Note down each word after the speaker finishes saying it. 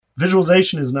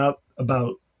visualization is not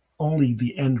about only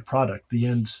the end product, the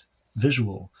end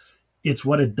visual. It's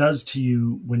what it does to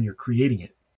you when you're creating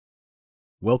it.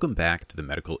 Welcome back to the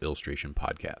Medical Illustration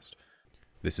Podcast.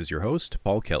 This is your host,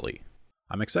 Paul Kelly.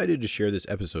 I'm excited to share this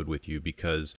episode with you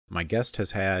because my guest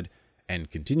has had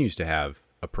and continues to have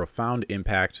a profound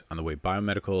impact on the way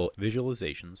biomedical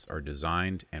visualizations are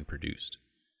designed and produced.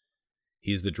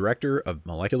 He is the Director of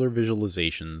Molecular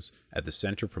Visualizations at the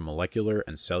Center for Molecular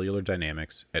and Cellular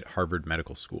Dynamics at Harvard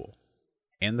Medical School,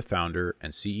 and the founder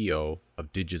and CEO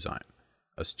of Digizyme,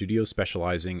 a studio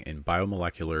specializing in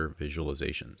biomolecular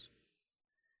visualizations.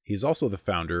 He is also the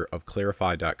founder of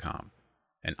Clarify.com,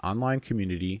 an online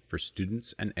community for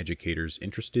students and educators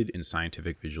interested in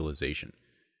scientific visualization,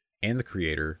 and the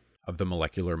creator of the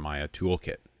Molecular Maya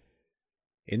Toolkit.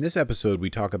 In this episode,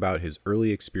 we talk about his early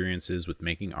experiences with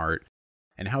making art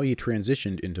and how he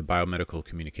transitioned into biomedical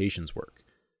communications work.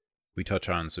 We touch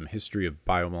on some history of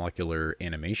biomolecular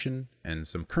animation and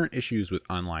some current issues with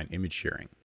online image sharing.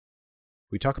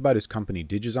 We talk about his company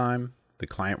Digizyme, the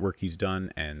client work he's done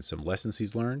and some lessons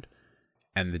he's learned,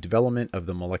 and the development of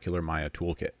the Molecular Maya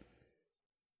Toolkit.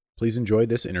 Please enjoy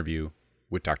this interview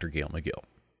with Dr. Gail McGill.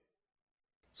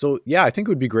 So yeah, I think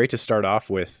it would be great to start off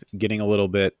with getting a little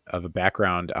bit of a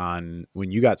background on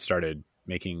when you got started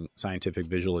making scientific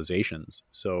visualizations.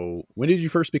 So when did you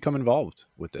first become involved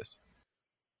with this?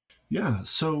 Yeah,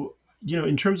 so,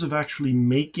 in terms of actually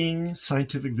making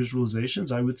scientific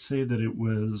visualizations, I would say that it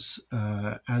was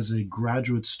as a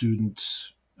graduate student,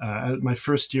 at my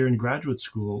first year in graduate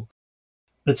school.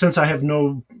 But since I have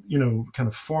no, kind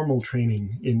of formal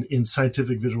training in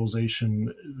scientific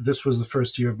visualization, this was the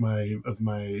first year of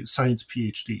my science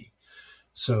PhD.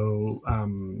 So,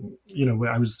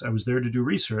 I was there to do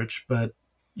research, but,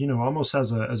 almost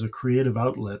as a creative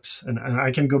outlet. And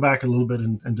I can go back a little bit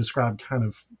and describe kind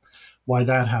of why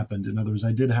that happened. In other words,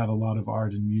 I did have a lot of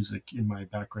art and music in my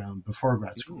background before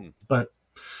grad school. But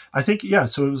I think,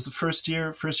 so it was the first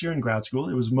year in grad school.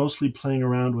 It was mostly playing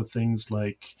around with things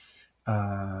like,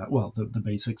 the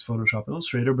basics, Photoshop,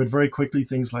 Illustrator, but very quickly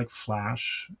things like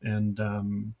Flash and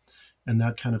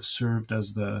that kind of served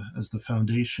as the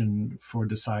foundation for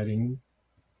deciding,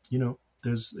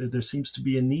 there seems to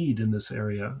be a need in this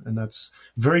area, and that's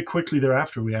very quickly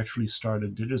thereafter we actually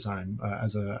started Digizyme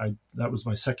that was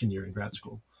my second year in grad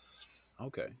school.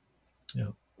 Okay. Yeah.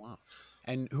 Wow.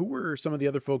 And who were some of the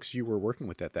other folks you were working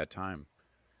with at that time?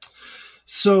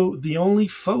 So the only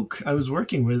folk I was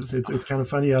working with, it's kind of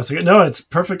funny. No, it's a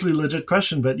perfectly legit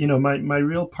question, but my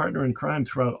real partner in crime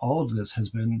throughout all of this has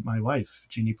been my wife,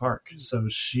 Jeannie Park. So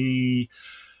she,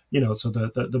 so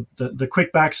the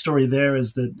quick backstory there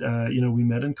is that we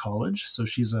met in college. So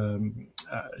she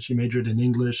majored in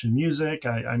English and music.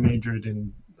 I majored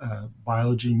in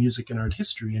biology, music, and art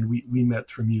history, and we met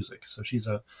through music. So she's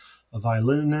a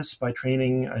violinist by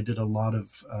training. I did a lot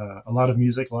of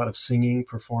music, a lot of singing,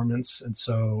 performance, and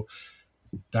so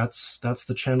that's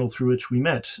the channel through which we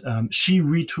met. She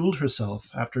retooled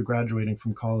herself after graduating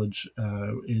from college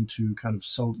into kind of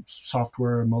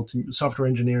software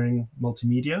engineering,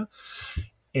 multimedia,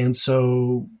 and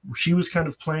so she was kind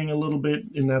of playing a little bit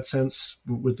in that sense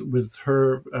with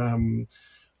her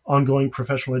ongoing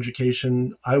professional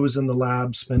education. I was in the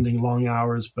lab spending long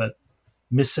hours, but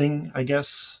missing, I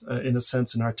guess, in a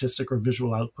sense, an artistic or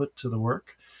visual output to the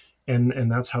work.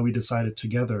 And that's how we decided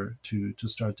together to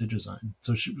start Digizyme.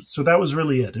 So that was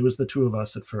really it. It was the two of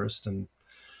us at first. And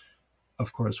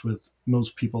of course, with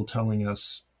most people telling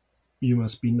us, you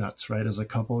must be nuts, right? As a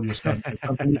couple, you're starting a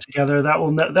company together. That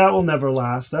will never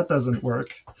last. That doesn't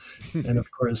work. And of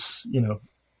course,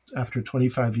 after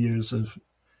 25 years of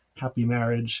happy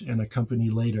marriage and a company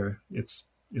later, it's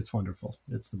wonderful.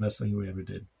 It's the best thing we ever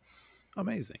did.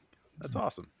 Amazing. That's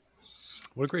awesome.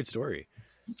 What a great story.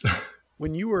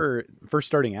 When you were first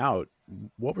starting out,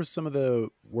 what was some of the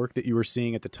work that you were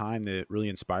seeing at the time that really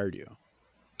inspired you?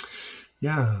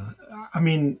 Yeah. I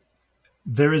mean,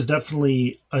 there is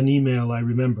definitely an email I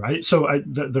remember.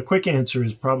 The quick answer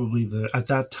is probably at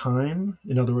that time,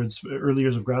 in other words, early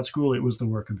years of grad school, it was the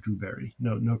work of Drew Berry.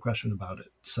 No question about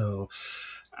it. So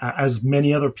as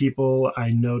many other people, I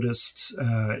noticed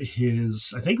I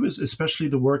think it was especially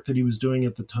the work that he was doing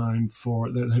at the time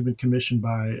that had been commissioned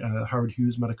by Howard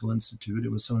Hughes Medical Institute.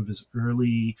 It was some of his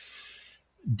early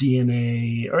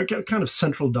DNA or kind of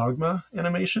central dogma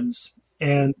animations.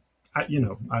 And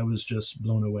I was just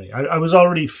blown away. I was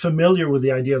already familiar with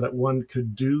the idea that one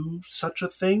could do such a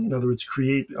thing. In other words,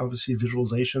 create obviously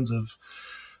visualizations of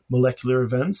molecular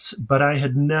events, but I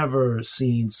had never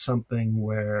seen something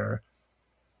where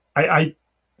I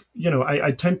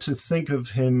I tend to think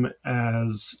of him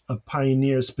as a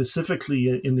pioneer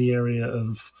specifically in the area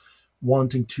of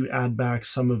wanting to add back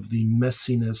some of the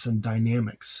messiness and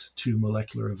dynamics to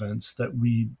molecular events that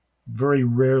we very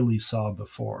rarely saw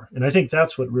before. And I think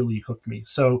that's what really hooked me.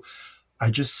 So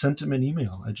I just sent him an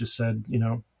email. I just said,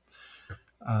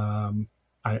 I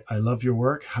love your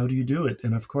work. How do you do it?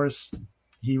 And of course,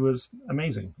 he was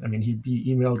amazing. I mean, he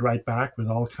emailed right back with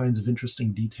all kinds of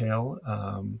interesting detail,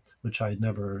 which I had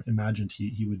never imagined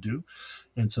he would do.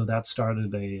 And so that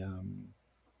started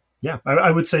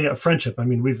I would say a friendship. I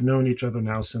mean, we've known each other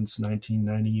now since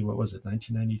 1990. What was it,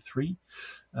 1993?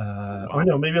 Or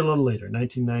no, maybe a little later,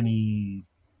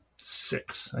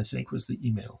 1996, I think was the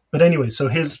email. But anyway, so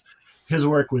his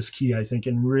work was key, I think,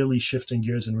 in really shifting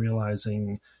gears and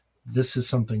realizing this is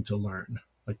something to learn.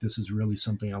 Like, this is really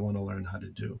something I want to learn how to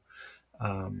do.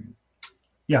 I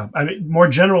mean, more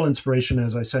general inspiration,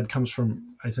 as I said, comes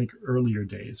from, I think, earlier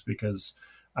days, because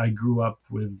I grew up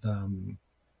with,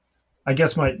 I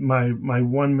guess my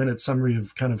 1 minute summary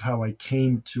of kind of how I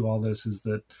came to all this is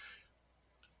that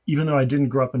even though I didn't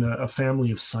grow up in a family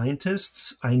of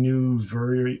scientists, I knew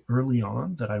very early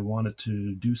on that I wanted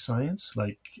to do science.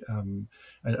 Like,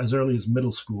 as early as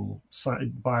middle school,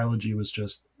 biology was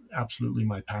just absolutely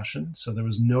my passion. So there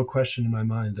was no question in my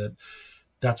mind that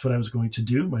that's what I was going to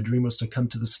do. My dream was to come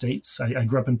to the States. I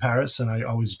grew up in Paris, and I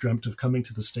always dreamt of coming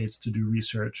to the States to do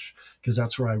research, because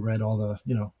that's where I read all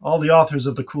the authors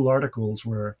of the cool articles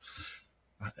were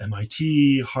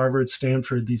MIT, Harvard,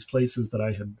 Stanford, these places that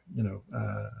I had,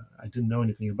 I didn't know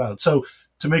anything about. So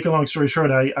to make a long story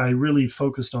short, I really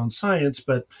focused on science,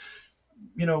 but,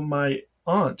 my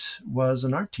aunt was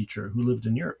an art teacher who lived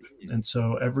in Europe. And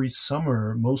so every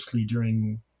summer, mostly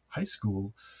during high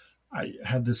school, I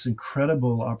had this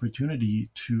incredible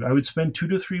opportunity I would spend 2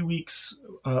 to 3 weeks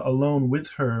alone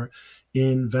with her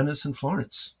in Venice and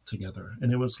Florence together.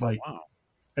 And it was like, wow.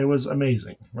 It was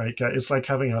amazing, right? It's like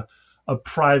having a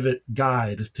private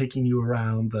guide taking you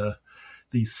around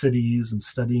these cities and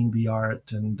studying the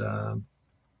art and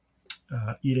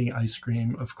eating ice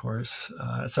cream, of course.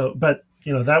 But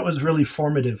that was really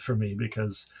formative for me,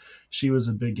 because she was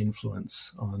a big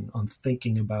influence on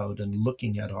thinking about and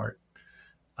looking at art.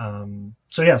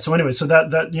 So anyway, so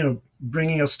that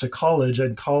bringing us to college.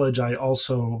 And college, I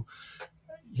also,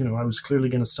 I was clearly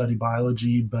going to study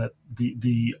biology, but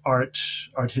the art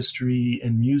history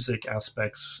and music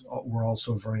aspects were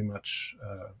also very much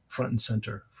front and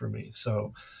center for me.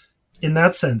 So in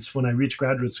that sense, when I reached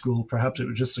graduate school, perhaps it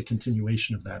was just a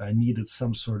continuation of that. I needed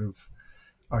some sort of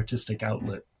artistic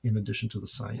outlet in addition to the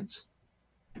science.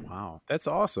 Wow, that's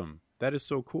awesome. That is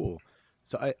so cool.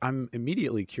 So I'm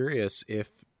immediately curious if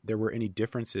there were any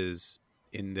differences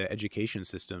in the education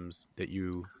systems that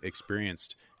you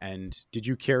experienced, and did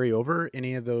you carry over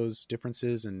any of those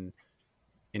differences and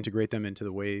integrate them into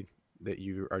the way that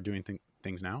you are doing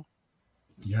things now?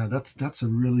 Yeah, that's a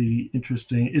really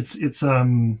interesting. It's a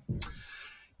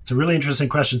really interesting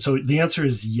question. So the answer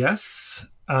is yes.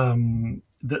 Growing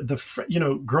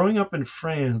up in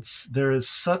France, there is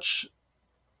such.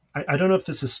 I don't know if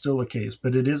this is still the case,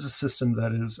 but it is a system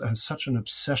that has such an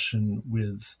obsession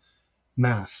with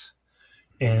math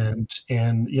and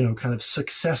kind of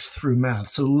success through math.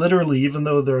 So literally, even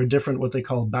though there are different what they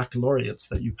call baccalaureates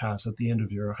that you pass at the end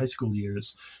of your high school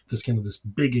years, there's kind of this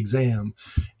big exam,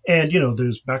 and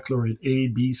there's baccalaureate A,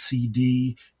 B, C,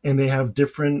 D, and they have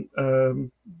different.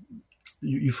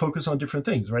 You focus on different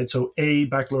things, right? So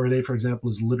baccalaureate A, for example,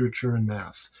 is literature and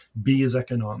math. B is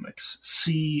economics.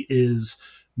 C is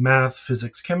math,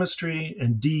 physics, chemistry,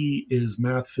 and D is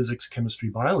math, physics, chemistry,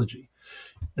 biology.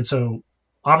 And so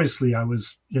obviously I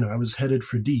was headed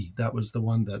for D. That was the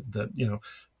one that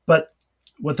but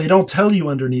what they don't tell you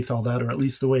underneath all that, or at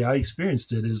least the way I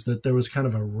experienced it, is that there was kind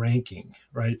of a ranking,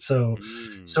 right? So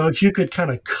if you could kind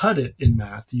of cut it in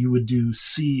math, you would do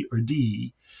C or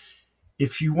D.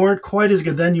 If you weren't quite as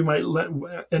good, then you might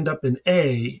end up in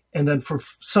A. And then for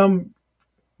some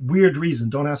weird reason,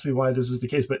 don't ask me why this is the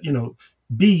case, but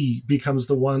B becomes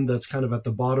the one that's kind of at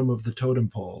the bottom of the totem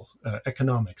pole,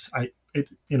 economics.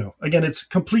 Again, it's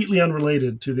completely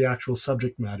unrelated to the actual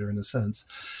subject matter in a sense.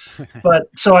 But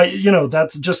so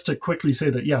that's just to quickly say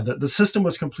that, yeah, the system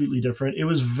was completely different. It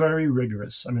was very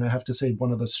rigorous. I mean, I have to say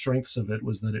one of the strengths of it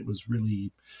was that it was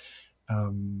really,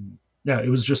 it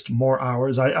was just more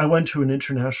hours. I went to an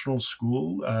international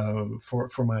school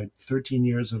for my 13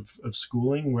 years of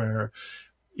schooling, where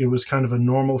it was kind of a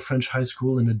normal French high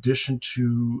school in addition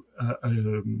to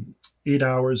 8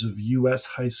 hours of U.S.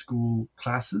 high school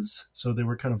classes. So they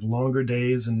were kind of longer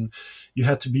days, and you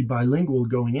had to be bilingual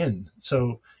going in.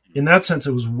 So in that sense,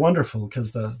 it was wonderful,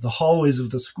 because the hallways of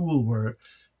the school were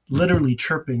literally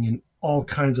chirping in all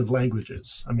kinds of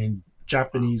languages. I mean,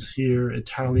 Japanese here,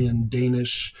 Italian,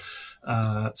 Danish.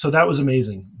 So that was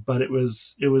amazing, but it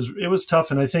was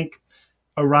tough. And I think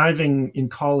arriving in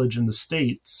college in the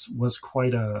States was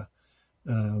quite a,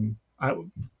 I,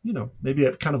 maybe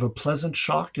a kind of a pleasant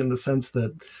shock in the sense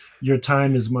that your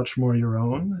time is much more your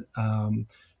own.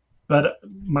 But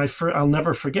I'll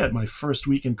never forget my first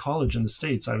week in college in the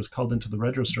States. I was called into the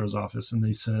registrar's office and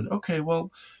they said, "Okay,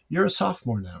 well, you're a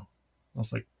sophomore now." I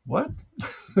was like, "What?"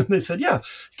 And they said, "Yeah,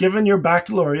 given your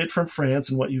baccalaureate from France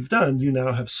and what you've done, you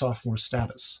now have sophomore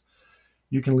status.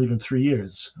 You can leave in 3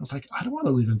 years." I was like, "I don't want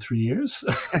to leave in 3 years."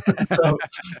 So,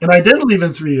 and I didn't leave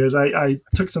in 3 years. I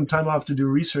took some time off to do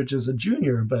research as a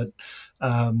junior, but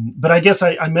I guess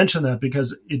I mention that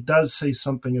because it does say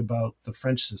something about the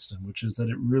French system, which is that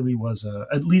it really was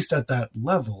at least at that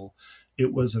level,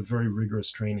 it was a very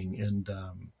rigorous training.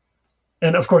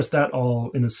 And of course, that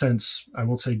all, in a sense, I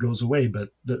won't say goes away,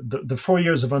 but the 4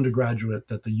 years of undergraduate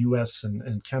that the US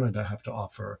and Canada have to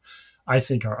offer, I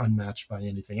think, are unmatched by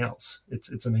anything else.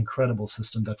 It's an incredible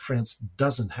system that France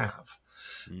doesn't have.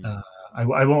 Mm.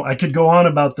 I won't. I could go on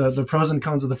about the pros and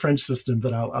cons of the French system,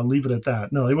 but I'll leave it at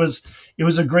that. No, it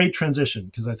was a great transition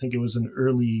because I think it was an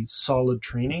early solid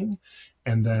training,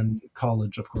 and then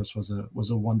college, of course,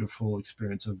 was a wonderful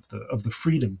experience of the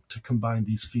freedom to combine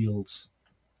these fields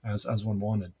as one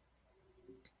wanted.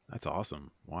 That's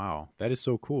awesome. Wow. That is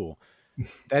so cool.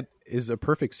 That is a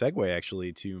perfect segue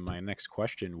actually to my next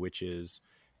question, which is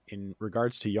in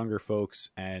regards to younger folks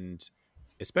and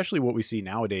especially what we see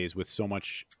nowadays with so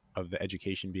much of the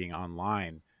education being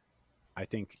online. I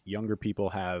think younger people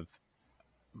have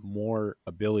more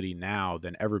ability now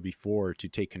than ever before to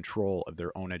take control of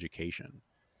their own education.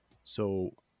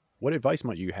 So what advice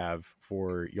might you have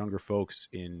for younger folks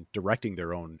in directing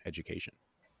their own education?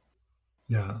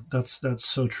 Yeah, that's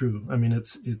so true. I mean,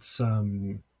 it's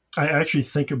I actually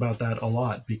think about that a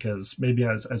lot because maybe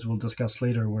as we'll discuss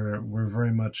later, we're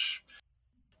very much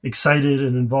excited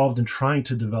and involved in trying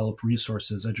to develop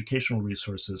resources, educational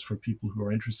resources for people who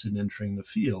are interested in entering the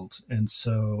field. And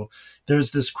so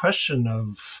there's this question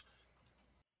of,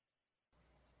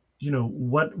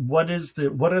 what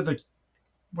are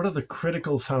the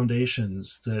critical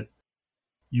foundations that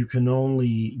you can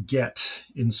only get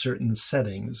in certain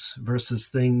settings versus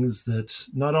things that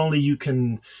not only you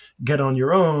can get on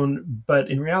your own, but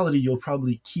in reality, you'll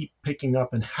probably keep picking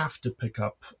up and have to pick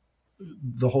up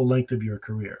the whole length of your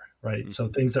career, right? Mm-hmm. So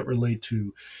things that relate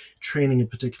to training in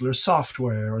particular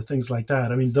software or things like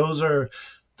that. I mean, those are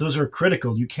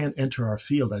critical. You can't enter our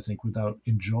field, I think, without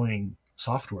enjoying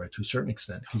software to a certain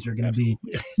extent because you're going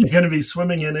to be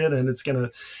swimming in it and it's going to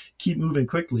keep moving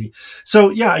quickly. So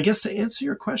yeah, I guess to answer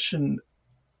your question,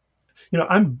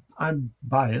 I'm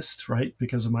biased, right,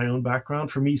 because of my own background.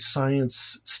 For me,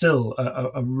 science still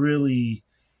a really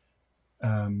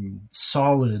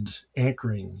solid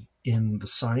anchoring in the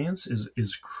science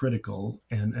is critical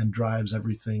and drives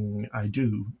everything I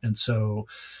do. And so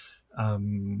I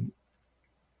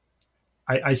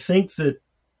think that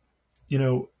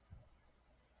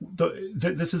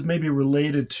this is maybe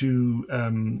related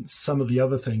to some of the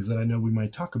other things that I know we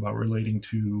might talk about relating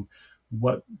to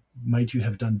what might you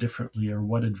have done differently or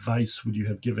what advice would you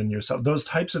have given yourself, those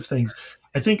types of things.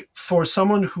 I think for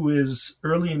someone who is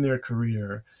early in their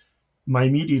career, my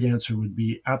immediate answer would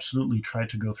be absolutely try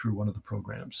to go through one of the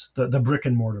programs, the brick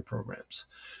and mortar programs,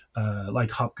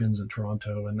 like Hopkins and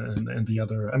Toronto and the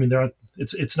other. I mean,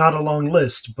 it's not a long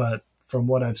list, but from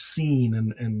what I've seen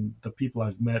and the people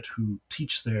I've met who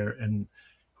teach there and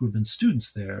who have been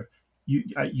students there,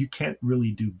 you can't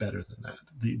really do better than that.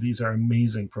 These are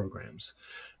amazing programs,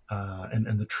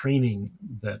 and the training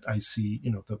that I see,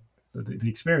 the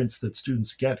experience that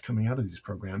students get coming out of these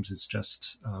programs is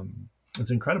just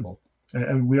it's incredible.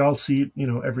 And we all see it,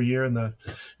 every year in the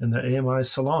AMI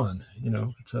salon.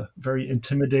 It's a very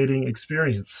intimidating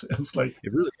experience. It's like,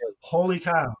 it really is. Holy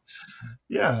cow.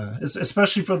 Yeah,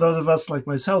 especially for those of us like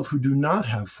myself who do not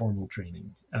have formal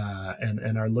training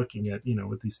and are looking at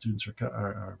what these students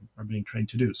are being trained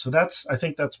to do. So I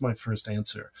think that's my first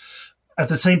answer. At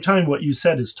the same time, what you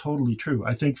said is totally true.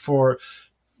 I think for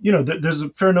there's a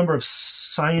fair number of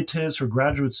scientists or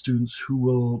graduate students who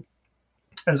will,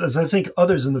 as I think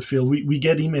others in the field, we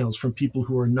get emails from people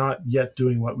who are not yet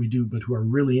doing what we do, but who are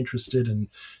really interested in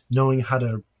knowing how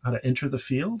to enter the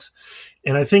field.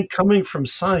 And I think coming from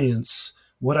science,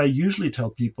 what I usually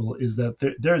tell people is that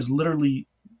there has literally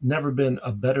never been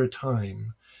a better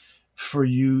time for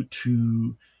you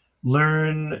to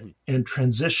learn and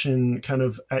transition kind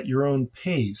of at your own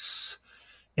pace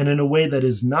and in a way that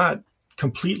is not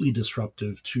completely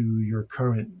disruptive to your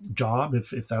current job,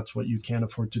 if that's what you can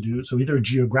afford to do. So either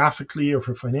geographically or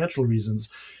for financial reasons,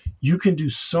 you can do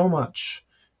so much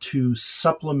to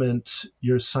supplement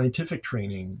your scientific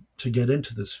training to get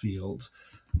into this field,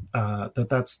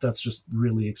 that's just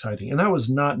really exciting. And that was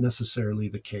not necessarily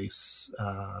the case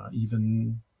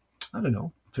even, I don't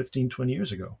know, 15, 20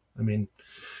 years ago. I mean,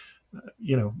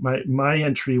 my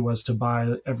entry was to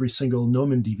buy every single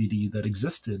Gnomon DVD that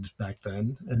existed back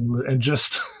then, and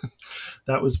just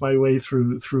that was my way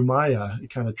through Maya,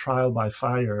 kind of trial by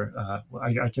fire.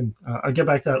 I'll get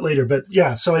back to that later, but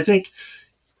yeah. So I think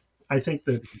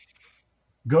that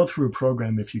go through a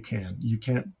program if you can. You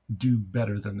can't do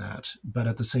better than that, but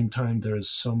at the same time, there's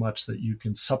so much that you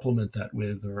can supplement that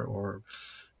with, or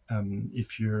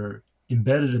if you're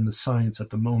embedded in the science at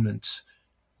the moment,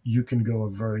 you can go a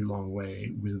very long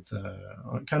way with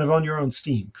kind of on your own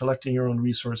steam, collecting your own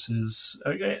resources,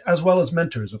 as well as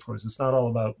mentors, of course. It's not all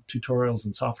about tutorials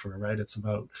and software, right? It's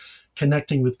about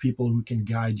connecting with people who can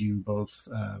guide you both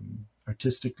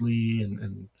artistically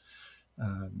and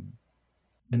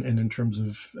in terms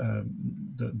of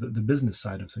the business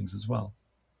side of things as well.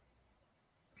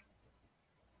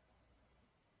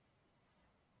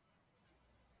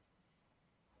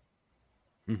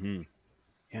 Mm-hmm.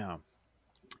 Yeah.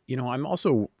 I'm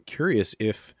also curious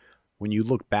if when you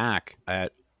look back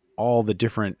at all the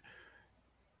different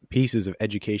pieces of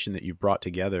education that you've brought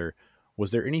together,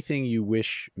 was there anything you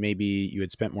wish maybe you had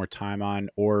spent more time on,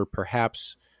 or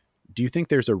perhaps do you think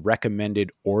there's a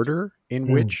recommended order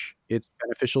in which it's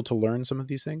beneficial to learn some of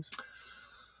these things?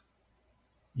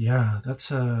 Yeah,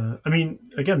 I mean,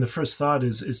 again, the first thought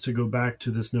is to go back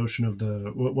to this notion of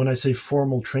when I say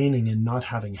formal training and not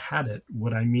having had it,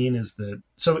 what I mean is that,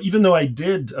 so even though I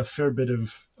did a fair bit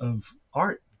of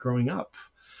art growing up,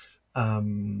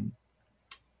 and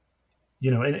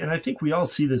I think we all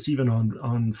see this even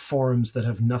on forums that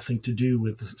have nothing to do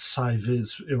with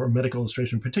sci-viz or medical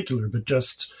illustration in particular, but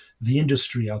just the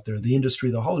industry out there,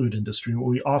 the Hollywood industry. What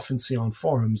we often see on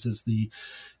forums is the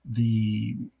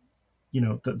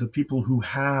people who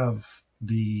have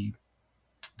the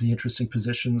interesting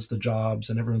positions, the jobs,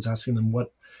 and everyone's asking them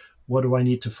what do I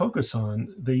need to focus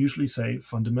on? They usually say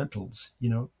fundamentals.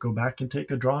 Go back and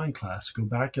take a drawing class. Go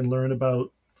back and learn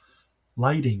about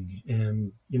lighting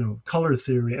and color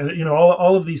theory, and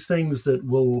all of these things that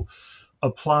will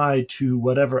apply to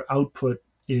whatever output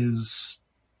is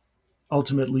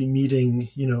ultimately meeting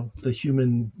the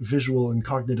human visual and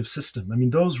cognitive system. I mean,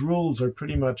 those rules are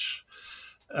pretty much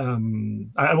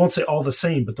I won't say all the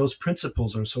same, but those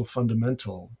principles are so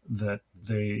fundamental that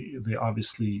they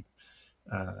obviously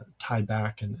tie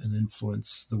back and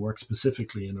influence the work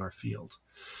specifically in our field.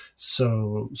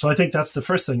 So I think that's the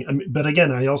first thing. I mean, but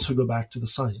again, I also go back to the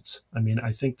science. I mean,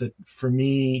 I think that for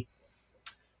me,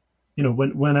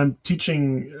 when I'm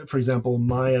teaching, for example,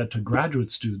 Maya to graduate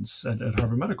students at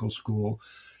Harvard Medical School,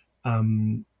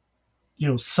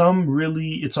 some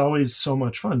really, it's always so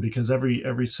much fun because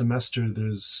every semester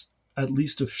there's at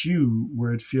least a few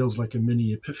where it feels like a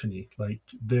mini epiphany. Like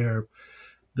they're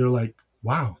like,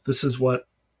 wow, this is what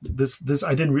this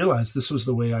I didn't realize this was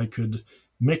the way I could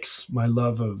mix my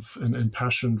love of and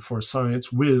passion for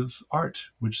science with art,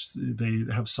 which they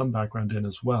have some background in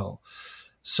as well.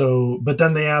 So, but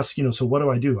then they ask, so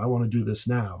what do? I want to do this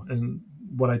now. And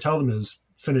what I tell them is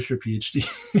finish your PhD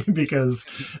because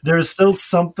there is still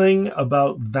something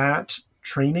about that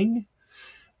training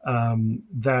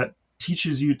that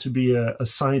teaches you to be a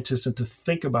scientist and to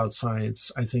think about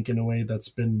science, I think, in a way that's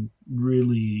been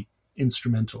really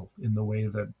instrumental in the way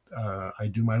that I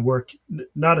do my work,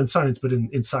 not in science, but in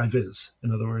sci-viz.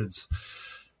 In other words,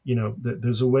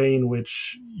 there's a way in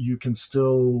which you can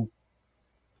still,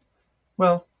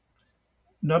 well,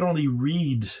 not only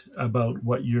read about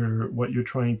what you're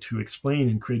trying to explain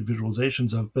and create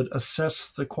visualizations of, but assess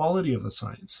the quality of the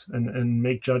science and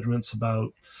make judgments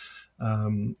about,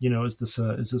 is this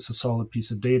a solid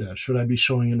piece of data? Should I be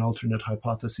showing an alternate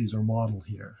hypothesis or model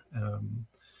here?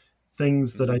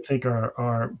 Things that I think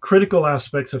are critical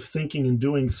aspects of thinking and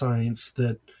doing science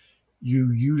that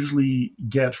you usually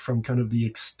get from kind of the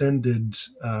extended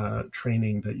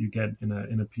training that you get in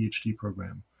a PhD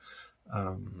program.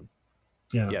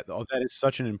 Yeah, that is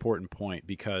such an important point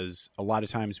because a lot of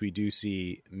times we do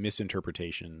see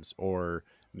misinterpretations or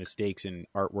mistakes in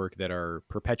artwork that are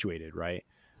perpetuated, right?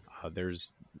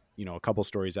 There's, a couple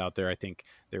stories out there. I think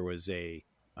there was an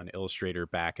illustrator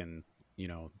back in,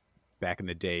 back in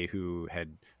the day who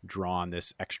had drawn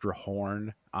this extra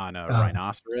horn on a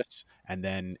rhinoceros, and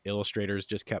then illustrators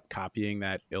just kept copying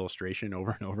that illustration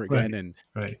over and over again, and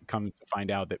come to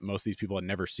find out that most of these people had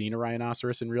never seen a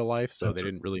rhinoceros in real life, so they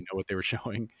didn't really know what they were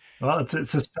showing. Well,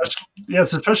 it's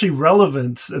especially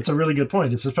relevant. It's a really good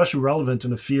point. It's especially relevant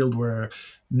in a field where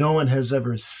no one has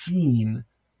ever seen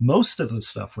most of the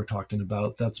stuff we're talking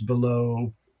about that's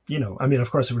below, I mean,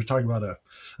 of course, if we're talking about a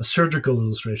surgical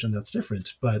illustration, that's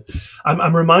different. But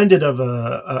I'm reminded of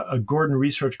a Gordon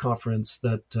Research Conference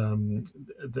that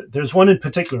there's one in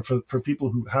particular for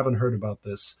people who haven't heard about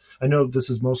this. I know this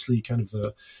is mostly kind of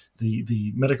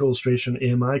the medical illustration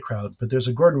AMI crowd, but there's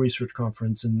a Gordon Research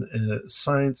Conference in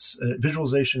science,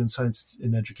 visualization and science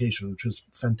in education, which is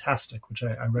fantastic, which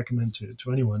I recommend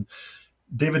to anyone.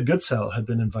 David Goodsell had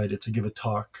been invited to give a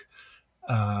talk.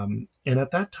 And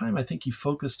at that time, I think he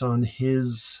focused on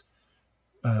his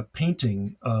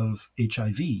painting of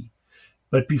HIV.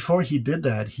 But before he did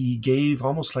that, he gave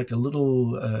almost like a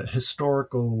little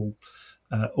historical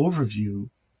overview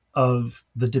of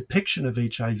the depiction of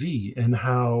HIV and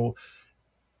how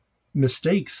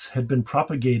mistakes had been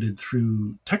propagated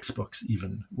through textbooks,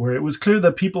 even, where it was clear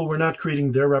that people were not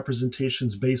creating their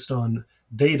representations based on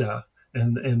data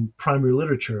and primary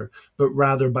literature, but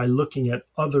rather by looking at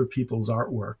other people's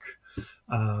artwork.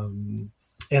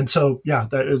 And so,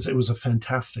 it was a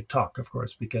fantastic talk, of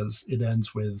course, because it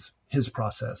ends with his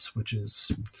process, which is,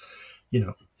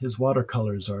 his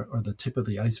watercolors are the tip of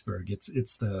the iceberg.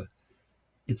 It's the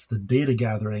data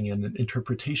gathering and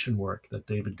interpretation work that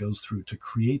David goes through to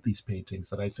create these paintings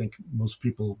that I think most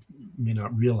people may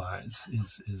not realize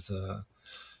is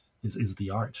the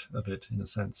art of it, in a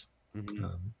sense.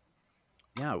 Mm-hmm.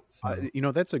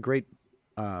 That's a great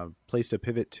place to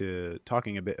pivot to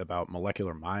talking a bit about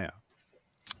Molecular Maya,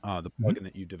 the plugin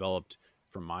that you developed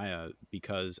for Maya,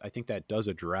 because I think that does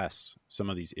address some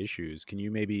of these issues. Can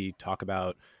you maybe talk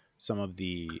about some of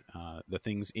the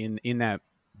things in that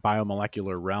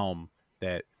biomolecular realm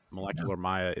that Molecular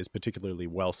Maya is particularly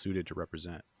well suited to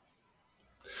represent?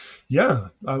 Yeah,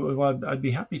 I'd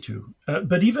be happy to.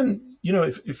 But even,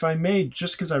 if I may,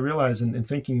 just because I realize in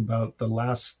thinking about the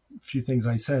last few things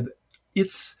I said,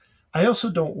 I also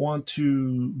don't want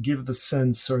to give the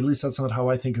sense, or at least that's not how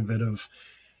I think of it, of,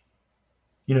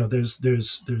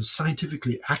 there's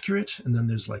scientifically accurate and then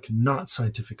there's like not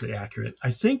scientifically accurate.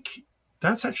 I think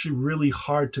that's actually really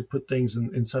hard to put things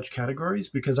in such categories,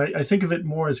 because I think of it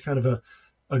more as kind of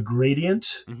a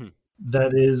gradient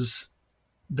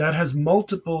that has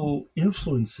multiple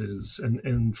influences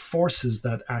and forces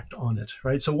that act on it,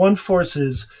 right? So one force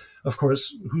is, of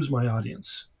course, who's my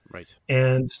audience? Right.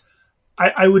 And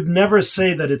I would never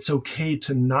say that it's okay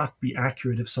to not be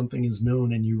accurate if something is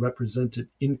known and you represent it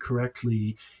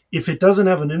incorrectly, if it doesn't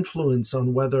have an influence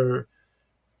on whether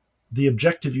the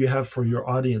objective you have for your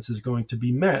audience is going to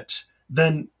be met,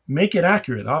 then make it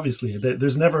accurate, obviously.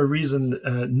 There's never a reason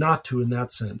not to in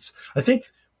that sense. I think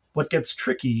what gets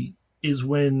tricky is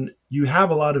when you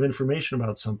have a lot of information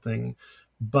about something,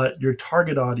 but your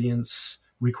target audience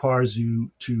requires you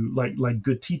to, like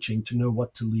good teaching, to know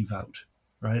what to leave out,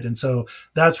 right? And so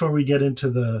that's where we get into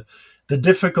the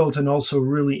difficult and also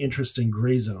really interesting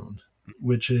gray zone,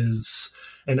 which is,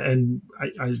 and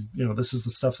I this is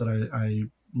the stuff that I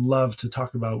love to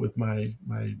talk about with my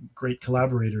great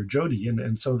collaborator Jody,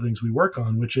 and some of the things we work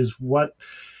on, which is what's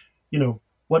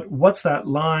that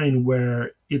line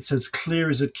where it's as clear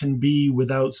as it can be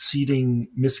without seeding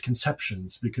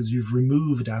misconceptions, because you've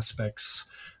removed aspects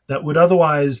that would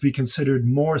otherwise be considered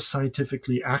more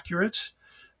scientifically accurate,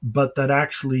 but that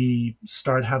actually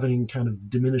start having kind of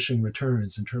diminishing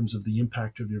returns in terms of the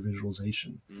impact of your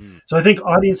visualization. So I think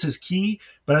audience is key,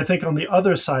 but I think on the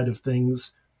other side of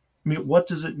things, I mean, what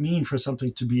does it mean for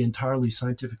something to be entirely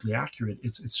scientifically accurate?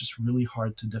 It's just really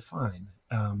hard to define.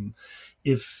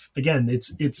 If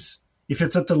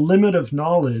it's at the limit of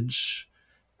knowledge,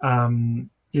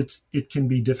 it can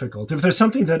be difficult. If there's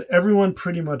something that everyone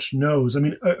pretty much knows, I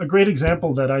mean, a great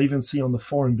example that I even see on the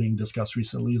forum being discussed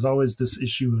recently is always this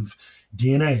issue of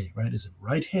DNA, right? Is it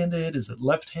right-handed? Is it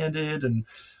left-handed? And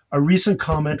a recent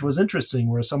comment was interesting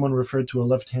where someone referred to a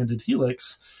left-handed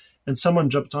helix, and someone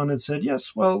jumped on and said,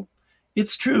 yes, well,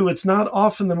 it's true. It's not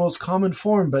often the most common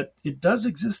form, but it does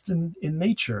exist in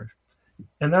nature.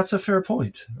 And that's a fair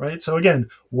point, right? So again,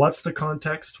 what's the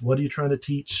context? What are you trying to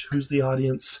teach? Who's the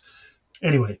audience?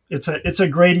 Anyway, it's a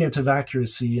gradient of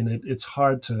accuracy, and it's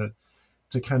hard to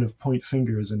kind of point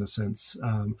fingers in a sense.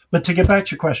 But to get back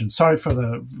to your question, sorry for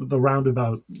the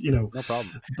roundabout, No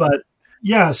problem. But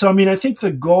yeah, so I mean, I think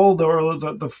the goal, or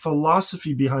the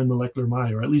philosophy behind Molecular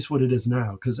Maya, or at least what it is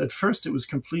now, because at first it was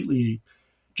completely,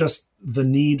 just the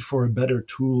need for a better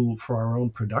tool for our own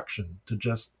production to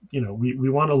just, we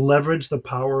want to leverage the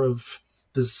power of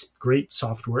this great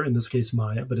software, in this case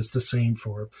Maya, but it's the same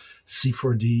for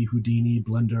C4D, Houdini,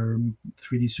 Blender,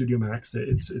 3D Studio Max.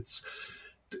 It's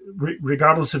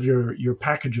regardless of your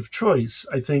package of choice.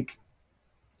 I think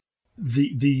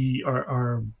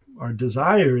our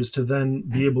desire is to then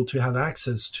be able to have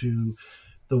access to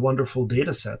the wonderful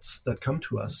data sets that come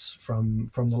to us from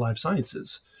the life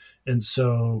sciences. And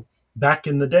so back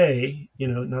in the day,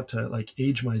 not to like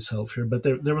age myself here, but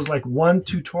there was like one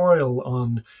tutorial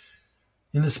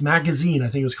in this magazine, I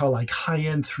think it was called like High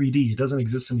End 3D. It doesn't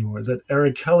exist anymore, that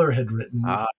Eric Keller had written,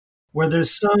 where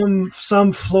there's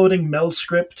some floating meld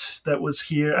script that was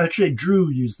here. Actually, Drew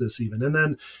used this even. And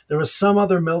then there was some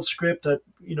other meld script that,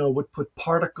 would put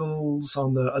particles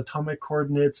on the atomic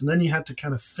coordinates. And then you had to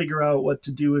kind of figure out what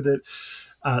to do with it.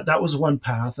 That was one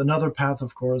path. Another path,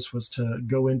 of course, was to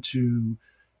go into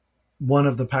one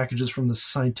of the packages from the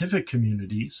scientific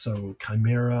community. So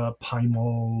Chimera,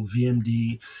 PyMol,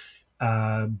 VMD,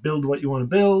 build what you want to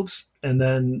build, and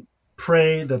then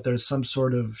pray that there's some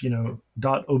sort of,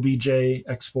 .obj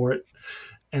export,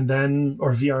 and then,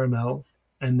 or VRML,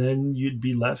 and then you'd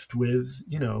be left with,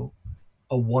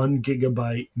 a 1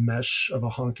 gigabyte mesh of a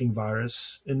honking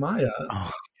virus in Maya.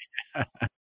 Oh.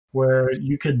 Where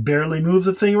you could barely move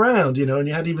the thing around, and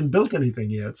you hadn't even built anything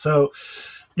yet. So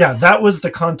yeah, that was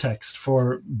the context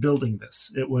for building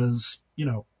this. It was,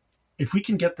 if we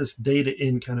can get this data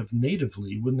in kind of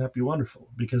natively, wouldn't that be wonderful?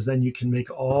 Because then you can make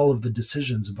all of the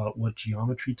decisions about what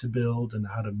geometry to build and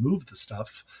how to move the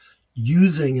stuff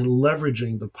using and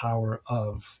leveraging the power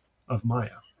of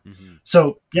Maya. Mm-hmm.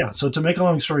 So to make a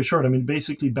long story short, I mean,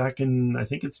 basically back in, I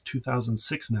think it's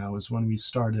 2006 now is when we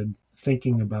started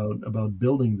thinking about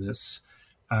building this.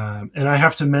 And I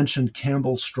have to mention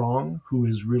Campbell Strong, who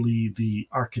is really the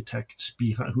architect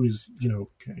behind, who is,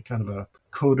 kind of a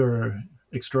coder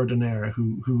extraordinaire,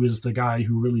 who is the guy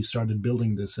who really started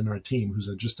building this in our team, who's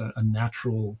just a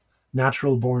natural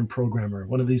born programmer.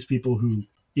 One of these people who,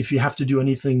 if you have to do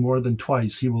anything more than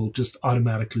twice, he will just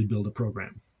automatically build a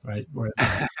program, right?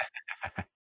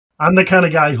 I'm the kind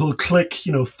of guy who'll click,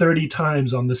 30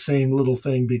 times on the same little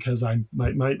thing because I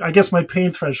guess my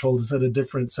pain threshold is at a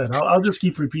different set. I'll just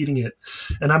keep repeating it.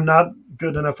 And I'm not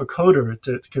good enough a coder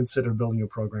to consider building a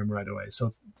program right away.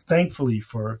 So thankfully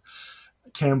for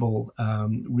Campbell,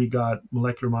 we got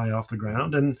Molecular Maya off the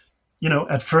ground. And,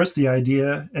 at first the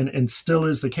idea, and still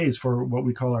is the case for what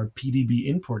we call our PDB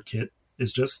import kit,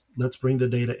 is just let's bring the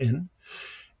data in.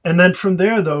 And then from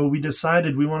there, though, we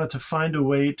decided we wanted to find a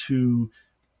way to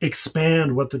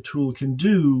expand what the tool can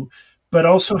do, but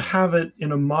also have it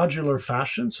in a modular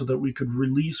fashion so that we could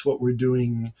release what we're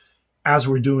doing as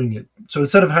we're doing it. So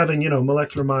instead of having,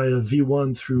 Molecular Maya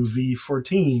V1 through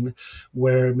V14,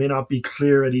 where it may not be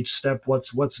clear at each step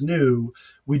what's new,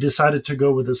 we decided to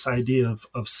go with this idea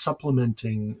of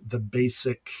supplementing the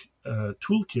basic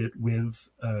toolkit with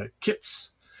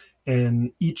kits,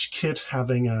 and each kit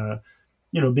having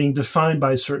being defined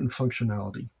by a certain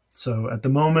functionality. So at the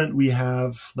moment we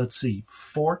have,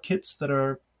 4 kits that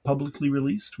are publicly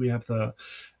released. We have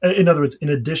in other words, in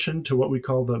addition to what we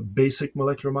call the basic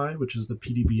Molecular Maya, which is the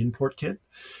PDB import kit,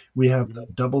 we have the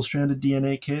double-stranded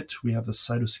DNA kit, we have the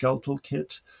cytoskeletal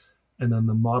kit, and then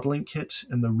the modeling kit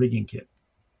and the rigging kit.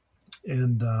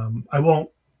 And I won't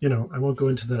go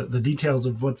into the details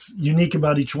of what's unique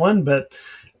about each one, but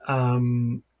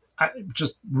I'm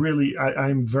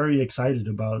very excited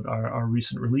about our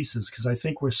recent releases, because I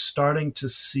think we're starting to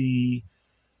see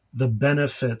the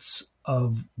benefits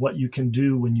of what you can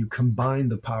do when you combine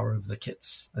the power of the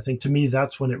kits. I think to me,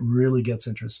 that's when it really gets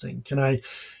interesting. Can I,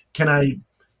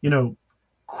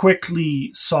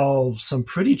 quickly solve some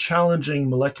pretty challenging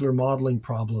molecular modeling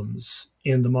problems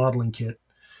in the modeling kit,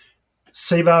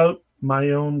 save out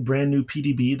my own brand new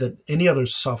PDB that any other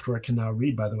software can now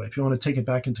read, by the way. If you want to take it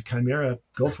back into Chimera,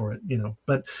 go for it,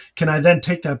 But can I then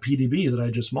take that PDB that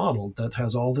I just modeled that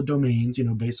has all the domains,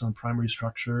 based on primary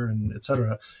structure and et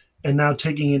cetera, and now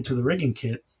taking it into the rigging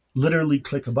kit, literally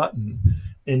click a button,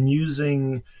 and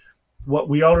using what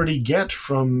we already get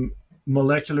from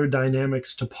molecular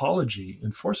dynamics topology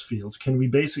and force fields, can we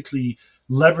basically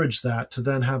leverage that to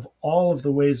then have all of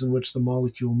the ways in which the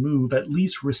molecule move at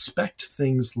least respect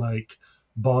things like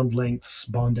bond lengths,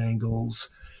 bond angles.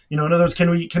 In other words, can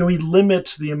we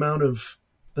limit the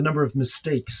number of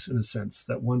mistakes, in a sense,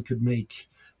 that one could make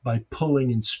by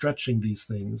pulling and stretching these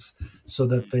things so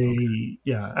that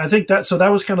I think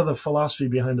that was kind of the philosophy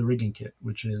behind the rigging kit,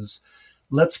 which is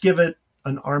let's give it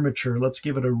an armature, let's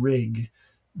give it a rig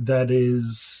that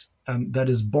is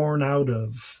born out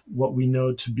of what we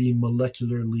know to be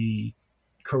molecularly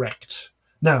correct.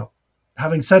 Now,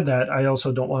 having said that, I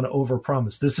also don't want to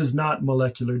overpromise. This is not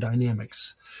molecular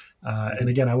dynamics. And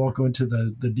again, I won't go into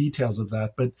the details of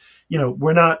that, but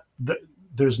we're not.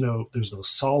 There's no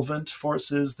solvent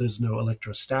forces. There's no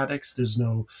electrostatics. There's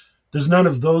none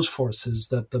of those forces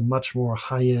that the much more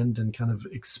high end and kind of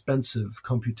expensive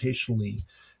computationally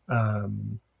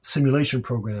simulation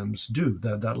programs do.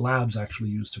 That labs actually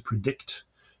use to predict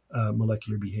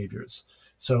molecular behaviors.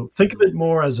 So think of it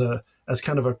more as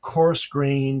kind of a coarse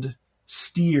grained,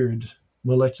 steered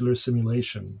molecular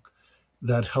simulation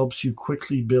that helps you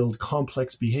quickly build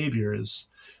complex behaviors,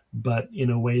 but in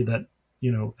a way that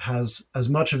has as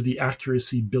much of the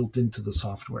accuracy built into the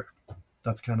software.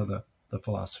 That's kind of the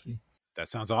philosophy. That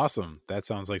sounds awesome. That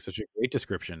sounds like such a great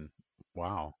description.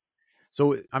 Wow.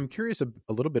 So I'm curious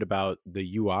a little bit about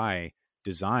the UI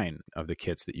design of the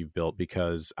kits that you've built,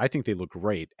 because I think they look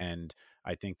great, and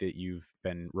I think that you've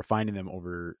been refining them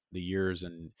over the years,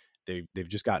 and they've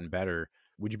just gotten better.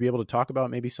 Would you be able to talk about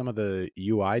maybe some of the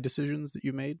UI decisions that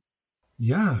you made?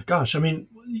 Yeah, gosh. I mean,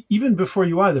 even before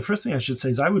UI, the first thing I should say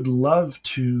is I would love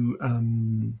to,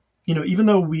 even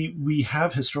though we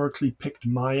have historically picked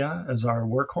Maya as our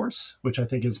workhorse, which I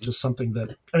think is just something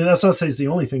that, I mean, that's not to say it's the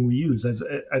only thing we use. At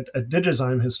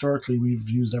DigiZyme, historically, we've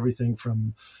used everything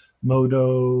from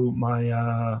Modo,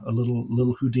 Maya, a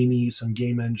little Houdini, some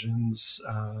game engines,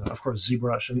 of course,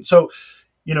 ZBrush. And so,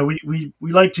 we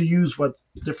like to use what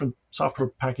different software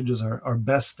packages are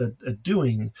best at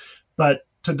doing. But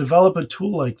to develop a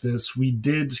tool like this, we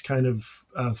did kind of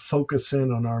focus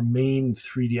in on our main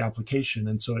 3D application.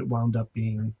 And so it wound up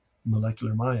being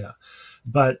Molecular Maya.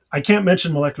 But I can't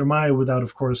mention Molecular Maya without,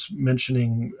 of course,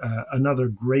 mentioning another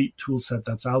great tool set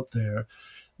that's out there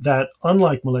that,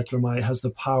 unlike Molecular Maya, has the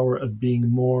power of being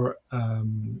more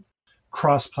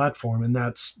cross-platform, and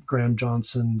that's Graham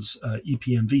Johnson's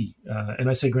EPMV. And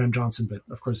I say Graham Johnson, but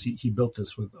of course he built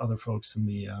this with other folks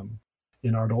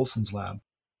in Art Olson's lab.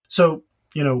 So,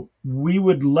 we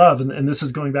would love, and this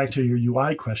is going back to your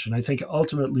UI question, I think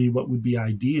ultimately what would be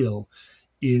ideal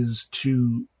is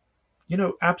to,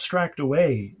 abstract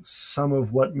away some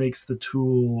of what makes the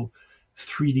tool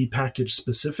 3D package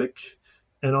specific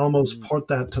and almost port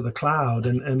that to the cloud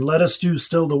and let us do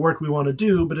still the work we want to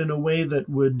do, but in a way that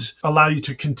would allow you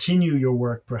to continue your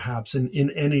work perhaps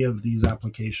in any of these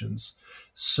applications.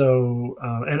 So,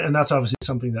 and that's obviously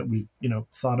something that we've,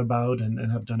 thought about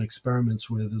and have done experiments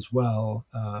with as well.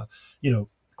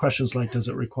 Questions like, does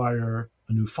it require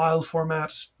a new file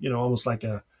format? Almost like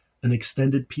an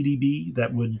extended PDB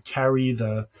that would carry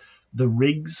the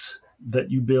rigs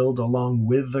that you build along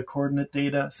with the coordinate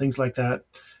data, things like that,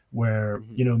 where,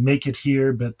 make it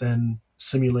here, but then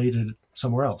simulate it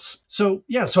somewhere else. So,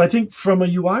 so I think from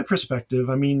a UI perspective,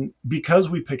 I mean, because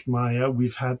we picked Maya,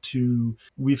 we've had to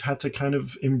kind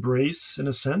of embrace, in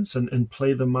a sense, and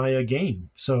play the Maya game.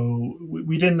 So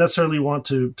we didn't necessarily want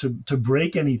to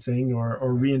break anything or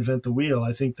reinvent the wheel.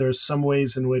 I think there's some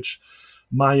ways in which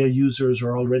Maya users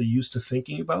are already used to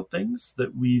thinking about things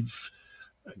that we've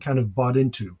kind of bought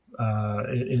into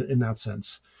in that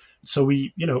sense. So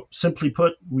we, simply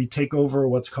put, we take over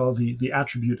what's called the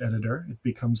attribute editor. It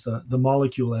becomes the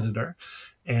molecule editor,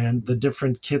 and the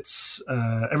different kits,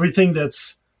 everything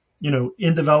that's,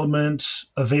 in development,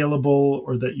 available,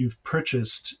 or that you've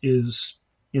purchased is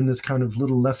in this kind of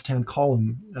little left-hand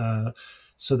column,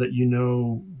 so that you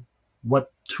know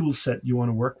what tool set you want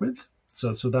to work with.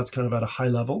 So that's kind of at a high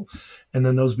level. And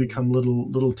then those become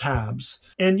little tabs.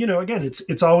 And, again,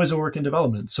 it's always a work in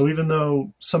development. So even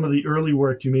though some of the early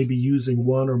work you may be using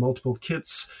one or multiple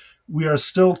kits, we are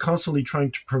still constantly trying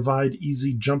to provide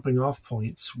easy jumping off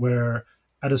points where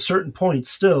at a certain point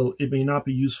still it may not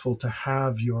be useful to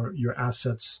have your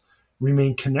assets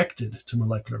remain connected to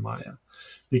Molecular Maya.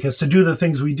 Because to do the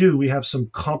things we do, we have some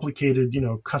complicated,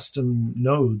 custom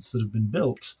nodes that have been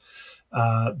built.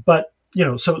 But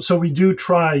so we do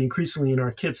try increasingly in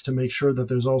our kits to make sure that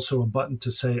there's also a button to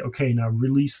say, okay, now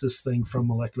release this thing from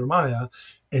Molecular Maya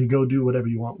and go do whatever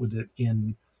you want with it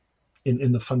in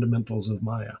the fundamentals of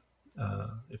Maya,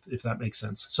 if that makes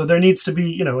sense. So there needs to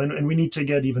be, and we need to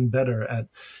get even better at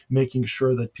making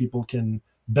sure that people can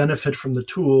benefit from the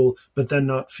tool, but then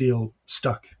not feel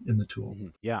stuck in the tool. Mm-hmm.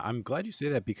 Yeah, I'm glad you say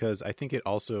that, because I think it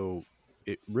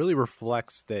really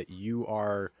reflects that you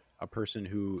are a person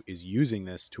who is using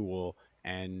this tool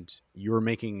and you're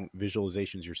making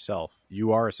visualizations yourself.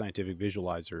 You are a scientific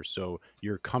visualizer, so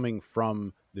you're coming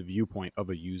from the viewpoint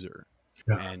of a user.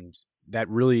 Yeah. And that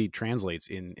really translates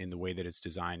in the way that it's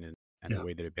designed and the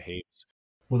way that it behaves.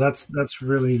 Well, that's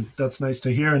nice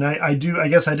to hear. And I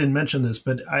guess I didn't mention this,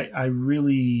 but I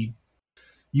really,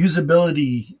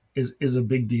 usability is a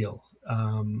big deal.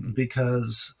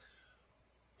 because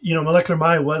Molecular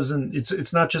Maya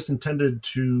it's not just intended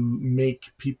to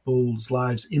make people's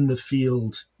lives in the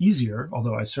field easier,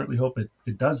 although I certainly hope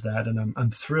it does that. And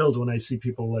I'm thrilled when I see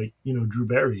people like, Drew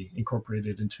Berry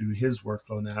incorporated into his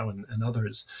workflow now and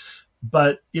others.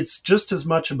 But it's just as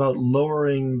much about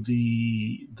lowering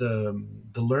the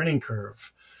learning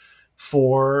curve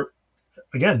for,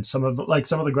 again, some of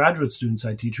the graduate students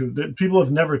I teach, people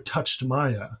have never touched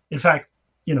Maya. In fact,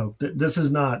 this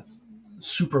is not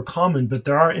super common, but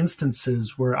there are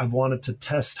instances where I've wanted to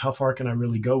test how far can I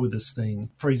really go with this thing.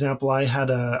 For example, I had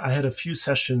a few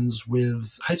sessions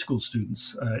with high school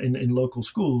students in local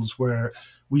schools where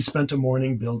we spent a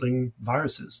morning building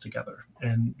viruses together.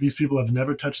 And these people have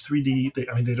never touched 3D.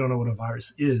 They don't know what a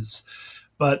virus is.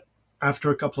 But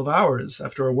after a couple of hours,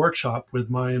 after a workshop with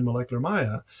Maya and Molecular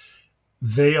Maya,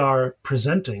 they are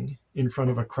presenting in front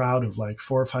of a crowd of like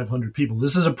 400 or 500 people.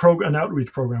 This is an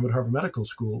outreach program at Harvard Medical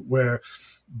School where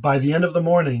by the end of the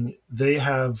morning, they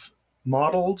have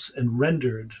modeled and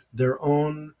rendered their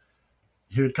own,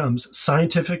 here it comes,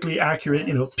 scientifically accurate,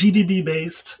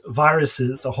 PDB-based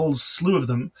viruses, a whole slew of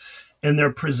them, and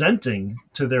they're presenting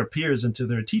to their peers and to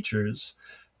their teachers,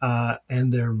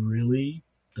 and they're really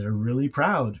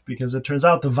proud because it turns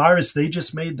out the virus they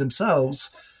just made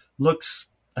themselves looks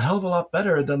a hell of a lot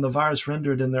better than the virus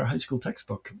rendered in their high school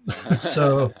textbook.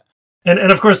 So, and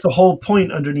of course, the whole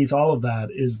point underneath all of that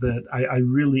is that I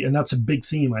really, and that's a big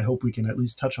theme I hope we can at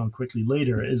least touch on quickly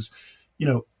later, is,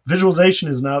 visualization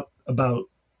is not about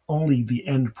only the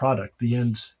end product, the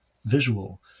end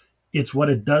visual. It's what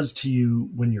it does to you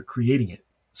when you're creating it.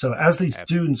 So as these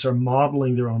students are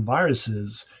modeling their own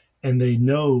viruses and they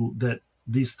know that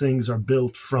these things are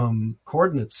built from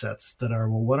coordinate sets that are,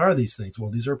 well, what are these things? Well,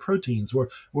 these are proteins.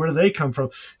 Where do they come from?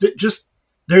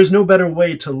 There's no better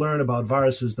way to learn about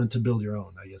viruses than to build your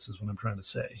own, I guess is what I'm trying to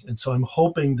say. And so I'm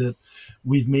hoping that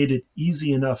we've made it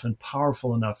easy enough and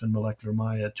powerful enough in Molecular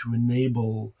Maya to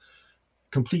enable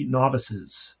complete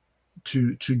novices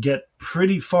to get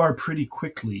pretty far pretty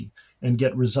quickly and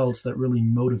get results that really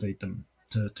motivate them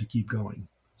to keep going.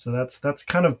 So that's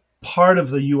kind of part of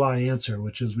the UI answer,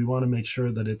 which is we want to make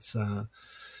sure that it's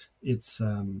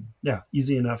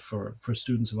easy enough for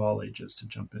students of all ages to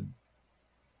jump in.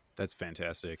 That's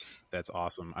fantastic. That's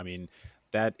awesome. I mean,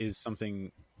 that is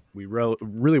something we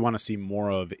really want to see more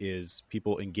of, is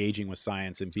people engaging with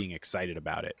science and being excited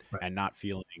about it, right, and not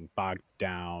feeling bogged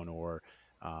down or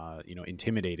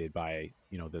intimidated by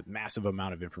the massive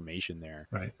amount of information there.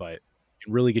 Right. But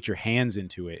really get your hands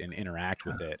into it and interact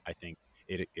with it. I think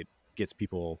it gets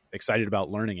people excited about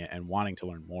learning it and wanting to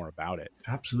learn more about it.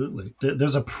 Absolutely.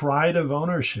 There's a pride of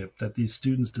ownership that these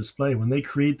students display when they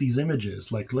create these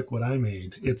images, like, look what I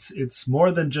made. It's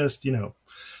more than just,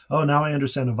 oh, now I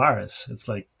understand a virus. It's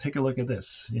like, take a look at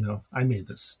this, I made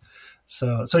this.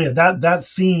 So yeah, that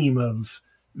theme of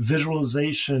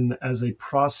visualization as a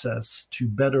process to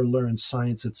better learn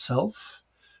science itself,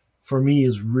 for me,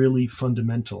 is really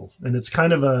fundamental. And it's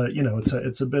kind of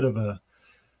it's a bit of a,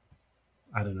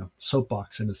 I don't know,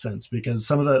 soapbox in a sense, because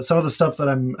some of the stuff that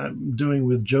I'm doing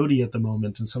with Jody at the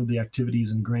moment and some of the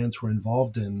activities and grants we're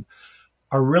involved in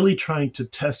are really trying to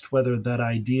test whether that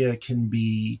idea can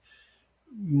be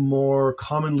more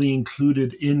commonly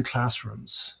included in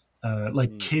classrooms,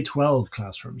 like K-12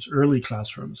 classrooms, early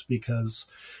classrooms, because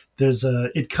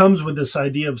it comes with this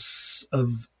idea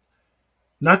of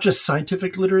not just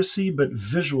scientific literacy, but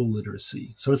visual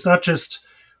literacy. So it's not just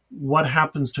what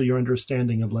happens to your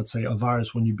understanding of, let's say, a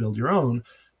virus when you build your own,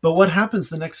 but what happens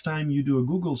the next time you do a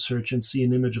Google search and see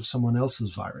an image of someone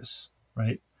else's virus,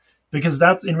 right? Because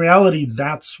that, in reality,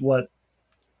 that's what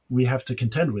we have to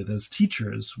contend with as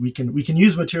teachers. We can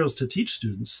use materials to teach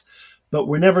students, but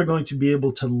we're never going to be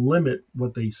able to limit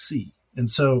what they see. And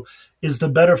so is the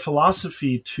better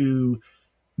philosophy to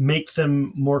make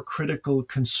them more critical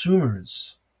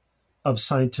consumers of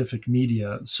scientific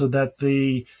media so that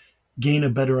they gain a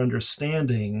better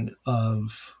understanding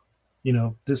of,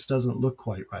 this doesn't look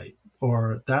quite right,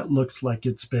 or that looks like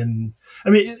it's been,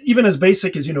 even as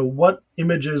basic as, what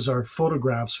images are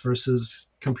photographs versus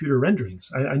computer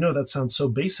renderings. I know that sounds so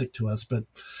basic to us, but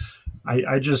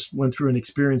I just went through an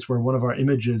experience where one of our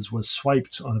images was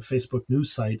swiped on a Facebook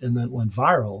news site and then went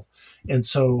viral. And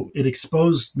so it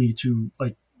exposed me to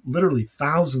literally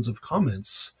thousands of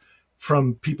comments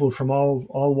from people from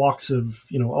all walks of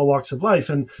life,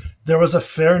 and there was a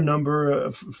fair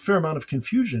amount of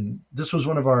confusion. This was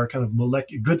one of our kind of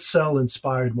good cell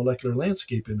inspired molecular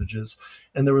landscape images,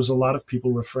 and there was a lot of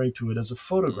people referring to it as a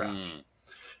photograph.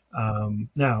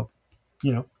 Now,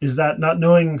 Is that not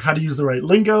knowing how to use the right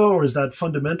lingo, or is that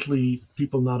fundamentally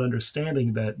people not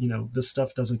understanding that, this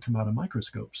stuff doesn't come out of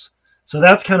microscopes? So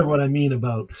that's kind of what I mean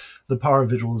about the power of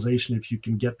visualization. If you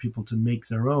can get people to make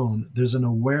their own, there's an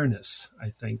awareness, I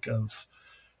think, of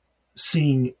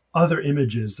seeing other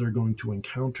images they're going to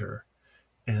encounter.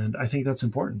 And I think that's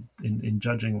important in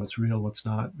judging what's real, what's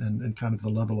not, and kind of the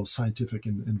level of scientific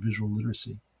and visual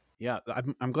literacy. Yeah,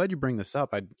 I'm glad you bring this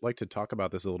up. I'd like to talk about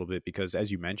this a little bit because,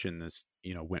 as you mentioned, this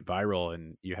went viral,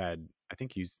 and you had, I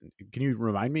think can you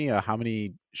remind me how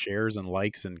many shares and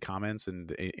likes and comments and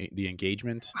the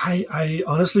engagement? I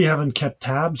honestly haven't kept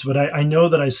tabs, but I know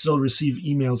that I still receive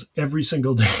emails every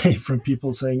single day from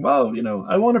people saying, "Well,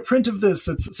 I want a print of this."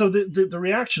 So the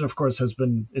reaction, of course, has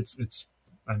been it's.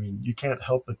 I mean, you can't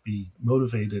help but be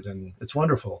motivated, and it's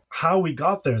wonderful. How we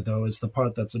got there, though, is the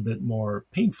part that's a bit more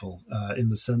painful, in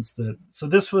the sense that, so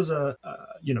this was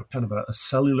kind of a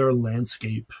cellular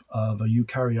landscape of a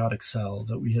eukaryotic cell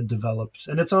that we had developed,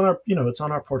 and it's on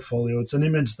our portfolio. It's an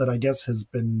image that I guess has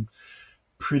been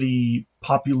pretty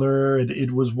popular.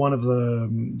 It was one of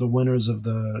the winners of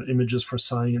the Images for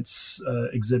Science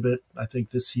exhibit, I think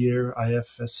this year,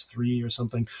 IFS3 or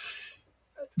something.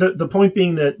 The point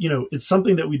being that, it's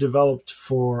something that we developed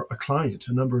for a client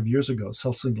a number of years ago,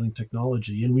 cell signaling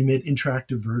technology, and we made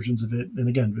interactive versions of it. And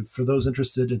again, for those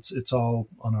interested, it's all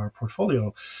on our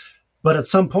portfolio. But at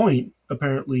some point,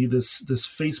 apparently, this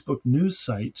Facebook news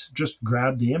site just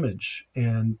grabbed the image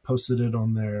and posted it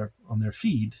on their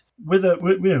feed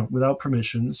without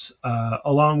permissions,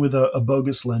 along with a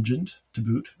bogus legend to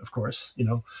boot, of course.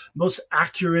 Most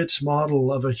accurate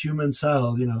model of a human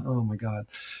cell. Oh my God!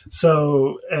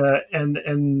 So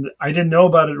and I didn't know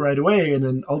about it right away, and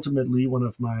then ultimately, one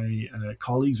of my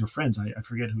colleagues or friends, I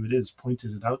forget who it is,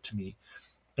 pointed it out to me.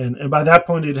 And by that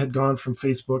point, it had gone from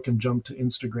Facebook and jumped to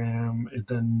Instagram. It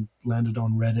then landed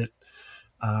on Reddit.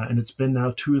 And it's been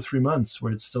now 2 or 3 months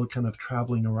where it's still kind of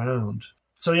traveling around.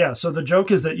 So the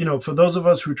joke is that, for those of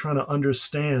us who are trying to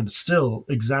understand still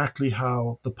exactly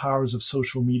how the powers of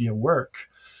social media work,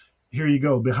 here you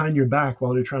go, behind your back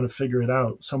while you're trying to figure it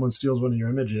out, someone steals one of your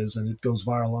images and it goes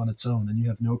viral on its own, and you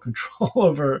have no control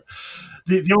over.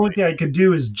 The only thing I could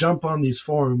do is jump on these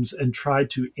forums and try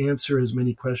to answer as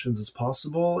many questions as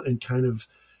possible and kind of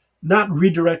not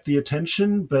redirect the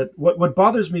attention. But what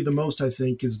bothers me the most, I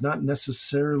think, is not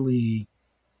necessarily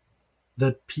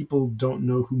that people don't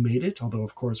know who made it, although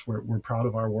of course we're proud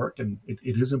of our work and it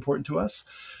is important to us,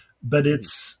 but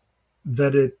it's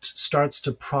that it starts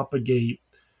to propagate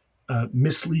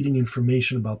misleading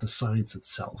information about the science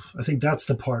itself. I think that's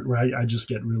the part where I just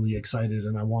get really excited,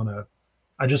 and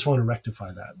I just want to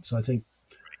rectify that. So I think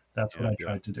that's what I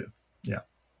tried to do. Yeah.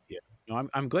 Yeah. No,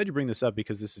 I'm glad you bring this up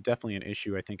because this is definitely an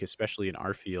issue, I think, especially in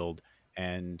our field.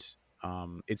 And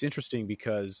it's interesting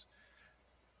because,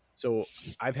 so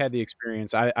I've had the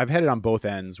experience, I've had it on both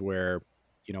ends where,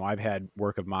 I've had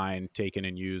work of mine taken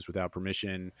and used without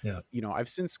permission. Yeah. I've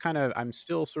since I'm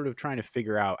still sort of trying to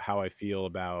figure out how I feel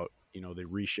about, the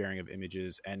resharing of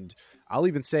images. And I'll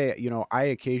even say, I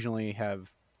occasionally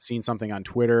have seen something on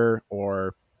Twitter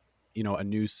or, a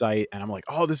news site, and I'm like,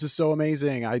 oh, this is so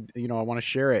amazing. I want to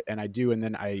share it. And I do. And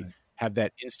then I have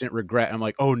that instant regret. I'm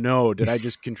like, oh no, did I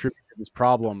just contribute to this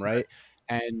problem? Right.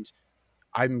 And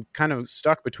I'm kind of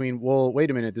stuck between, well,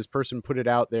 wait a minute, this person put it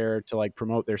out there to like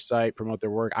promote their site, promote their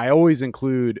work. I always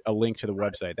include a link to the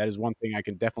website. That is one thing I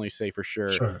can definitely say for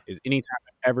sure. Is anytime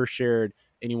I've ever shared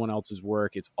anyone else's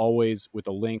work, it's always with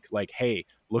a link like, hey,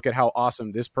 look at how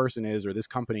awesome this person is or this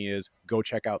company is. Go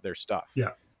check out their stuff. Yeah.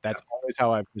 That's always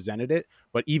how I've presented it.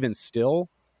 But even still,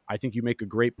 I think you make a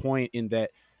great point in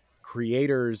that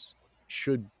creators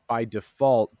should by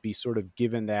default be sort of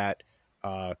given that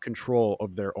control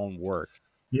of their own work.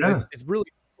 Yeah. It's really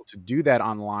difficult to do that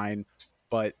online,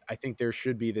 but I think there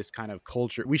should be this kind of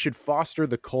culture. We should foster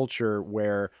the culture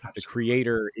where the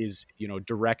creator is,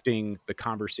 directing the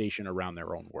conversation around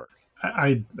their own work.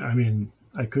 I mean,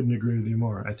 I couldn't agree with you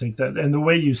more. I think that, and the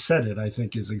way you said it, I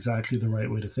think is exactly the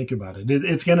right way to think about it.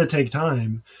 It's going to take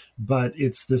time, but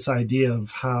it's this idea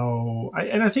of how,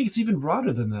 and I think it's even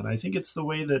broader than that. I think it's the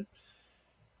way that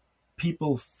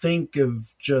people think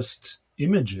of just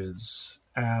images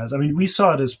as, I mean, we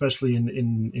saw it especially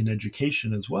in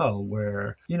education as well,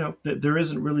 where, there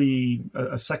isn't really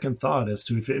a second thought as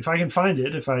to if I can find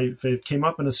it, if it came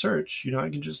up in a search, I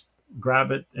can just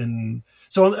grab it. And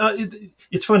so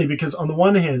it's funny because on the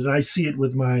one hand, and I see it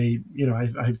with my,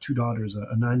 I have 2 daughters,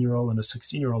 a 9-year-old and a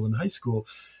 16-year-old in high school.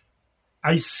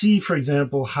 I see, for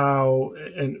example, how,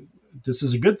 and this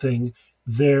is a good thing,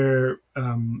 they're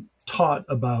taught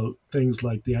about things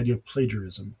like the idea of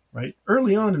plagiarism, right?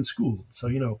 Early on in school. So,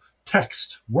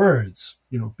 text, words,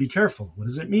 be careful. What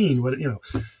does it mean?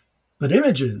 But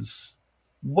images,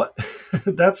 what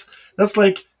that's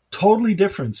like totally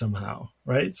different somehow,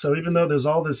 right? So even though there's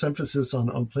all this emphasis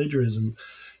on plagiarism,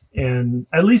 and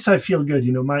at least I feel good,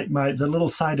 the little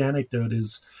side anecdote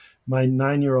is my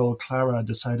 9-year-old Clara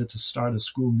decided to start a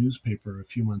school newspaper a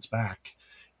few months back,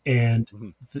 and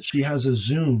she has a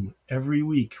Zoom every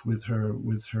week with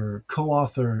her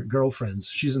co-author girlfriends.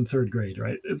 She's in 3rd grade,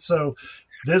 right? And so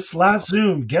this last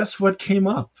Zoom, guess what came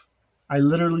up? I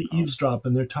literally eavesdrop,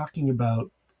 and they're talking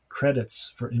about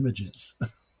credits for images.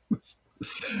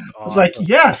 I was like,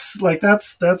 yes, like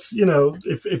that's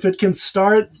if it can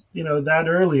start that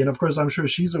early, and of course I'm sure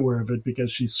she's aware of it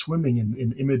because she's swimming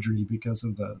in imagery because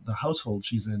of the household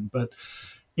she's in. But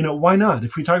why not?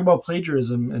 If we talk about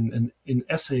plagiarism and in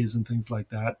essays and things like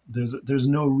that, there's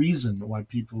no reason why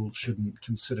people shouldn't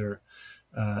consider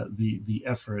the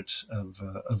effort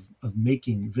of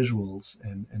making visuals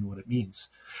and what it means.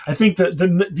 I think that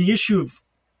the issue of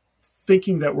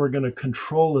thinking that we're going to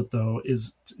control it, though,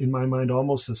 is in my mind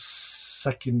almost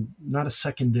not a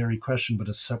secondary question, but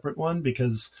a separate one,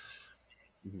 because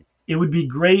it would be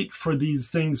great for these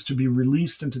things to be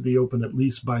released into the open, at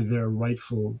least by their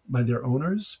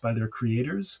owners, by their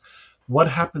creators. What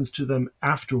happens to them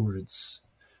afterwards?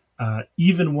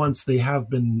 Even once they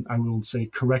have been, I will say,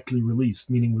 correctly released,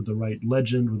 meaning with the right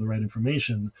legend, with the right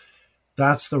information,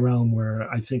 that's the realm where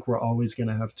I think we're always going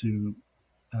to have to,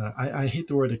 I hate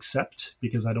the word accept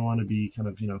because I don't want to be kind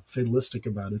of, fatalistic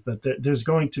about it, but it's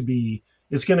going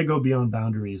to go beyond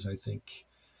boundaries, I think,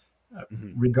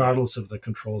 regardless of the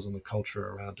controls and the culture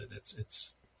around it.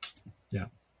 It's yeah.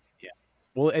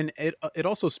 Well, and it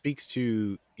also speaks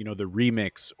to, the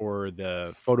remix or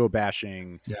the photo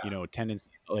bashing, tendency,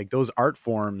 like those art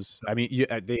forms. I mean,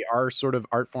 they are sort of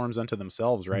art forms unto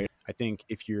themselves, right? I think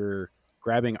if you're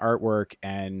grabbing artwork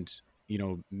and,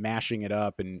 mashing it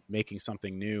up and making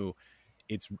something new,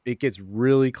 it gets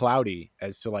really cloudy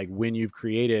as to like when you've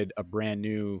created a brand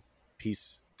new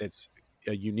piece that's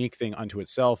a unique thing unto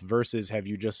itself versus have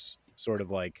you just sort of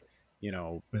like,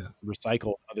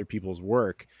 recycled other people's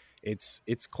work. It's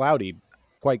cloudy,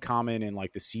 quite common in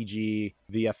like the CG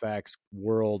VFX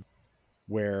world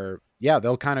where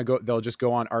they'll just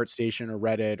go on ArtStation or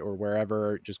Reddit or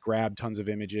wherever, just grab tons of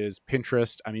images.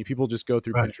 Pinterest, I mean, people just go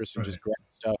through Pinterest and just grab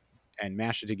stuff and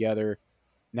mash it together.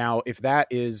 Now, if that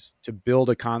is to build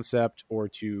a concept or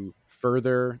to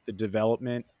further the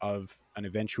development of an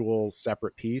eventual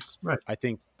separate piece, I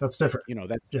think that's different.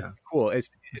 That's cool.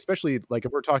 Especially like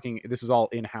if we're talking, this is all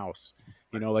in-house.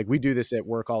 Like we do this at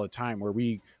work all the time where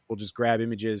we will just grab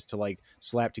images to like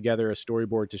slap together a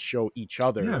storyboard to show each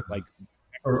other, like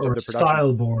or a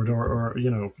style board or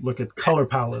look at color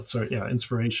palettes or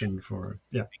inspiration for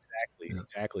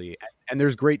Exactly. And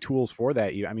there's great tools for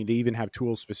that. I mean, they even have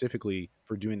tools specifically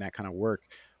for doing that kind of work.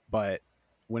 But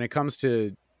when it comes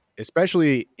to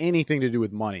especially anything to do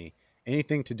with money,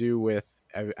 anything to do with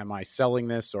am I selling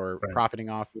this or profiting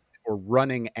off it or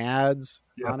running ads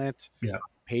on it,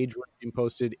 page being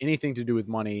posted, anything to do with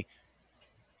money,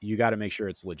 you got to make sure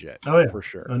it's legit. For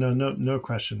sure. No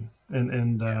question.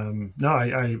 And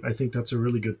I think that's a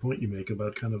really good point you make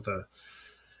about kind of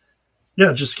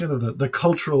just kind of the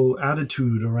cultural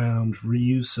attitude around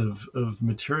reuse of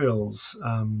materials.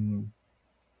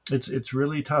 It's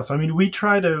really tough. I mean, we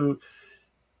try to,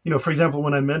 for example,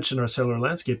 when I mentioned our cellular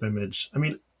landscape image, I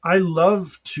mean, I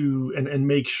love to and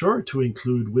make sure to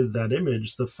include with that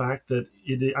image the fact that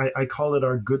I call it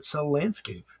our good cell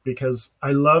landscape, because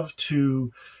I love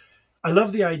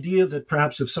the idea that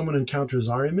perhaps if someone encounters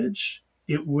our image,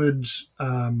 it would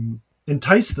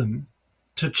entice them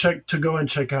to go and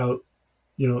check out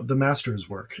the master's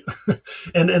work.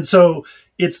 and so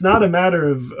it's not a matter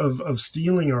of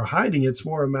stealing or hiding. It's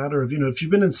more a matter of, if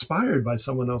you've been inspired by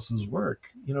someone else's work,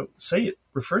 say it,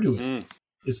 refer to it.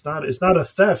 It's not a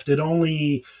theft. It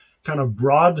only kind of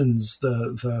broadens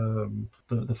the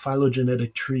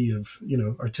phylogenetic tree of,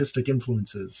 artistic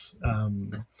influences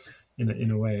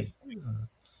in a way.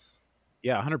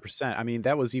 Yeah, 100%. I mean,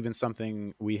 that was even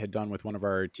something we had done with one of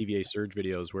our TVA Surge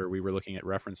videos where we were looking at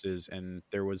references and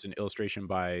there was an illustration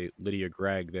by Lydia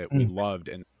Gregg that we loved.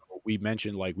 And so we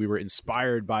mentioned like we were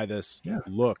inspired by this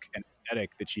look and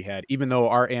aesthetic that she had, even though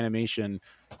our animation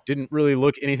didn't really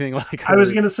look anything like her. I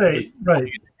was going to say, right.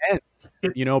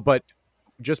 But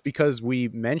just because we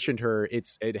mentioned her,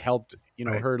 it helped,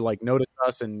 her like notice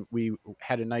us and we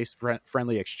had a nice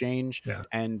friendly exchange. Yeah.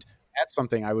 And that's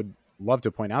something I would love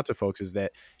to point out to folks is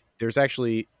that there's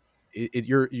actually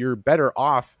you're better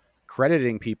off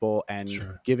crediting people and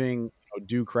giving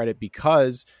due credit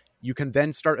because you can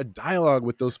then start a dialogue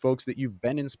with those folks that you've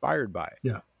been inspired by.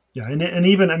 Yeah. Yeah, and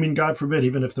even, I mean, God forbid,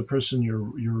 even if the person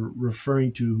you're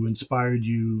referring to who inspired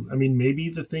you, I mean, maybe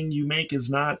the thing you make is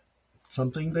not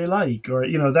something they like, or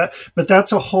that, but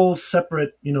that's a whole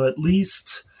separate, at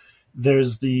least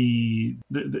there's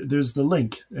there's the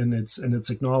link, and it's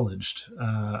acknowledged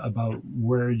about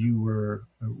where you were,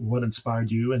 what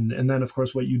inspired you, and then of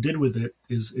course what you did with it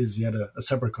is yet a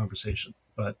separate conversation.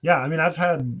 But yeah, I mean, I've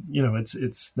had,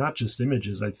 it's not just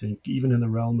images. I think even in the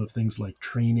realm of things like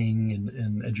training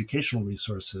and educational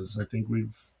resources, I think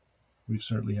we've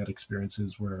certainly had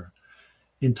experiences where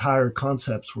entire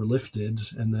concepts were lifted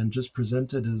and then just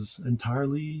presented as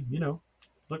entirely,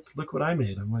 look what I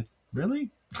made. I'm like,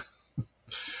 really?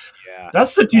 Yeah,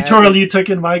 That's the that tutorial is, you took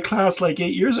in my class like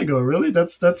 8 years ago. Really?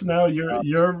 That's now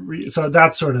so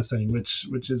that sort of thing,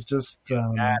 which is just that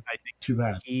I think too is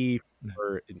bad. key Yeah.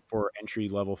 for entry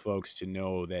level folks to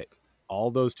know that all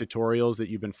those tutorials that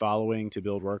you've been following to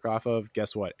build work off of,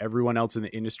 guess what? Everyone else in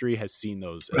the industry has seen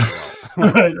those as well.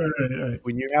 Like, Right.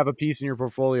 when you have a piece in your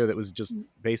portfolio that was just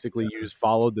basically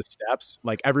followed the steps,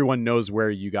 like everyone knows where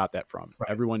you got that from. Right.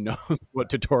 Everyone knows what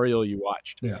tutorial you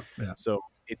watched. Yeah. So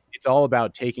it's all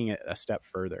about taking it a step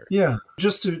further. Yeah.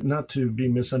 Just to not to be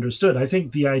misunderstood, I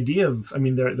think the idea of, I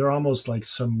mean, they're almost like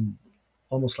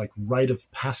almost like rite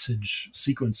of passage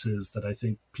sequences that I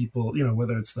think people,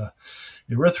 whether it's the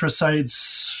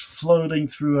erythrocytes floating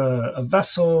through a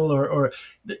vessel, or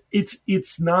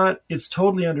it's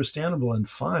totally understandable and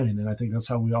fine. And I think that's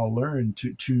how we all learn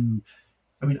to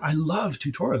I mean, I love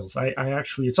tutorials. I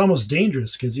actually, it's almost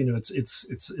dangerous because,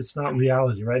 it's not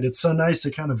reality, right? It's so nice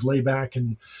to kind of lay back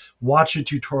and watch a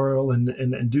tutorial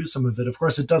and do some of it. Of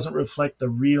course, it doesn't reflect the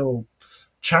real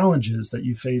challenges that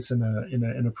you face in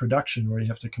a production where you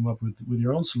have to come up with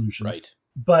your own solutions. Right.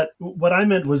 But what I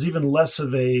meant was even less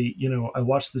of a, I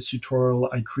watched this tutorial,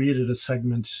 I created a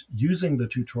segment using the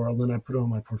tutorial, then I put it on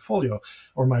my portfolio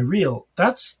or my reel.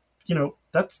 That's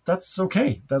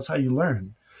okay. That's how you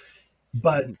learn.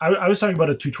 But I was talking about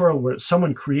a tutorial where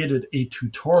someone created a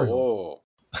tutorial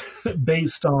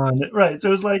based on, right. So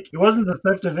it was like, it wasn't the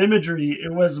theft of imagery.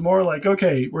 It was more like,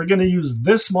 okay, we're going to use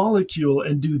this molecule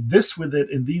and do this with it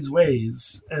in these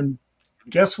ways. And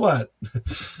guess what?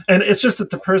 And it's just that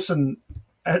the person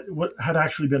had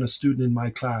actually been a student in my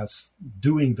class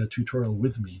doing the tutorial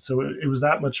with me. So it was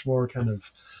that much more kind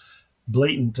of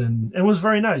blatant, and it was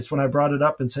very nice when I brought it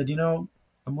up and said, I'm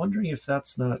wondering if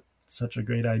that's not such a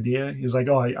great idea. He was like,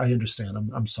 oh, I understand.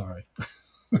 I'm sorry.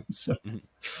 So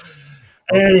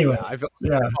Okay, anyway, I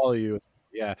yeah. follow you.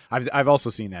 Yeah, I've also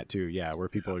seen that too. Yeah, where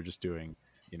people are just doing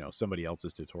somebody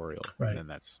else's tutorial, Right. and then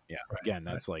that's again,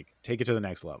 that's like take it to the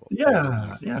next level.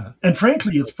 Yeah. And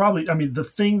frankly, it's probably, I mean, the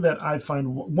thing that I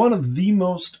find one of the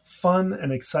most fun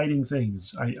and exciting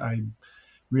things I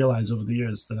realize over the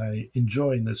years that I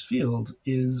enjoy in this field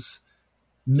is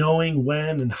knowing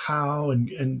when and how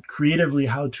and creatively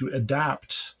how to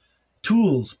adapt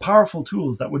tools, powerful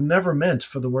tools that were never meant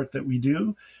for the work that we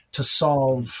do to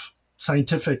solve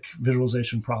scientific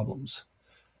visualization problems.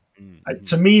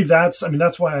 To me, that's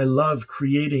why I love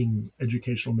creating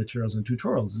educational materials and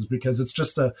tutorials, is because it's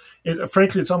just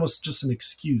frankly, it's almost just an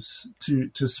excuse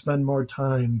to spend more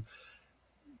time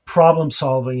problem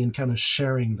solving and kind of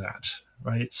sharing that,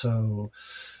 right? So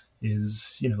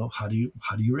is, how do you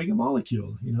rig a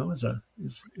molecule?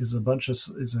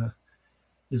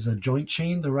 Is a joint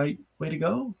chain the right way to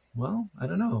go? Well, I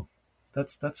don't know.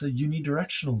 That's a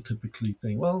unidirectional typically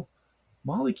thing. Well,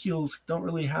 molecules don't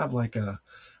really have like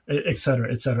et cetera,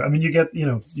 et cetera. I mean, you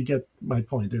get my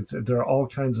point. There are all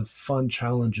kinds of fun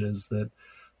challenges that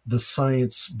the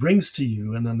science brings to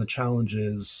you. And then the challenge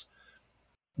is,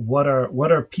 what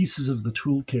are pieces of the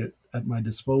toolkit at my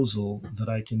disposal that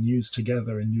I can use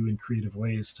together in new and creative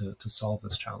ways to solve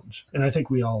this challenge? And I think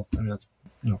we all, that's,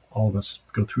 all of us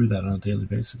go through that on a daily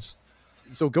basis.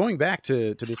 So going back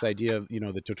to this idea of,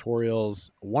 the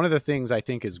tutorials, one of the things I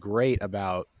think is great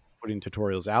about putting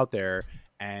tutorials out there,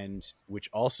 and which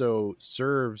also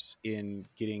serves in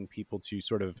getting people to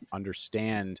sort of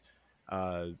understand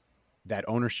that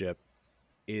ownership,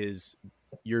 is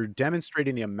you're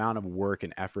demonstrating the amount of work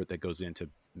and effort that goes into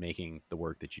making the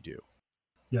work that you do.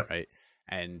 Yeah. Right.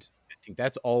 And I think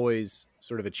that's always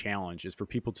sort of a challenge, is for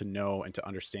people to know and to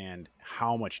understand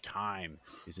how much time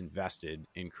is invested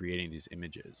in creating these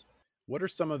images. What are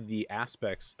some of the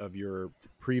aspects of your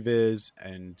previs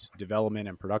and development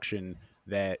and production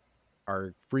that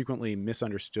are frequently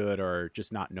misunderstood or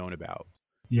just not known about?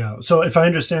 Yeah. So if I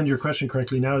understand your question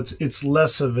correctly, now it's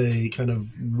less of a kind of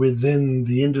within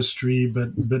the industry, but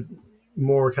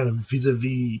more kind of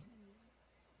vis-a-vis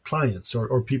clients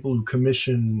or people who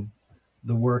commission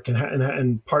the work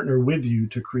and partner with you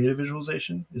to create a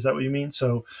visualization. Is that what you mean?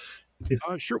 So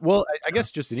Sure. Well, I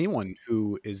guess just anyone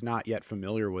who is not yet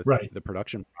familiar with right. the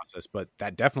production process, but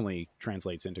that definitely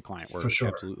translates into client work. For sure.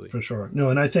 Absolutely. For sure. No,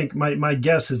 and I think my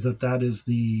guess is that is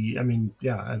I mean,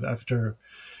 yeah, after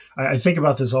I think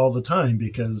about this all the time,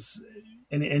 because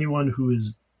anyone who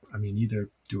is, I mean, either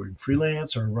doing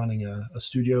freelance or running a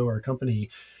studio or a company,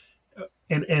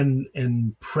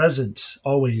 and present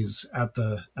always at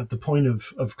the point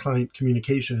of client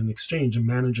communication and exchange and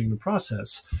managing the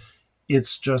process,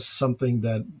 it's just something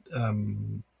that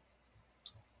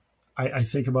I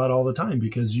think about all the time,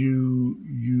 because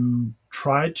you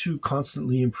try to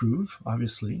constantly improve,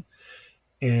 obviously.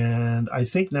 And I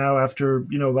think now, after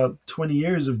about 20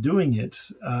 years of doing it,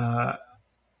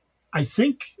 I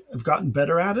think I've gotten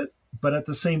better at it. But at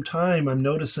the same time, I'm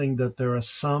noticing that there are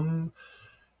some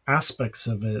aspects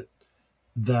of it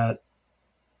that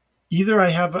either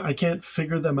I can't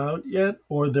figure them out yet,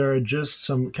 or there are just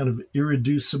some kind of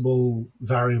irreducible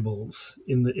variables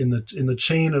in the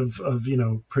chain of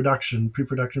production,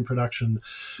 pre-production, production,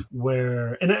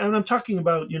 where and I'm talking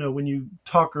about when you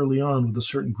talk early on with a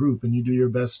certain group and you do your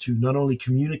best to not only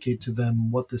communicate to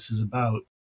them what this is about,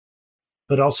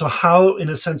 but also how, in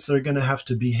a sense, they're going to have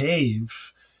to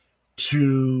behave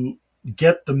to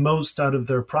get the most out of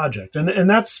their project. And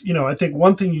that's, I think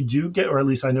one thing you do get, or at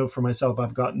least I know for myself,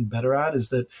 I've gotten better at, is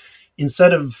that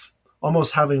instead of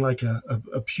almost having like a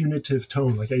punitive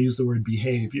tone, like I use the word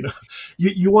behave,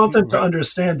 you want them to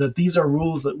understand that these are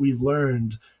rules that we've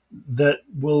learned that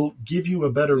will give you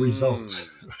a better result,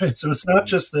 right? So it's not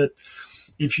just that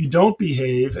if you don't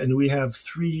behave and we have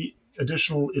 3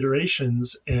 additional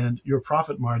iterations and your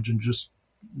profit margin just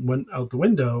went out the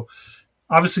window.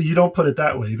 Obviously, you don't put it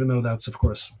that way, even though that's, of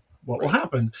course, what will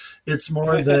happen. It's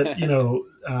more that,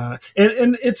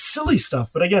 and it's silly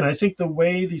stuff. But again, I think the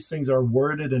way these things are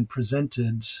worded and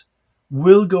presented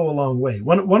will go a long way.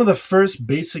 One of the first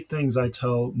basic things I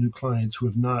tell new clients who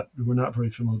are not very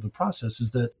familiar with the process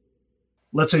is that,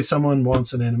 let's say someone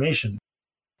wants an animation.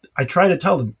 I try to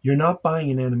tell them, you're not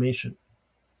buying an animation.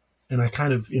 And I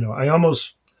kind of, I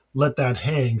almost let that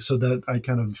hang so that I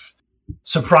kind of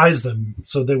surprise them.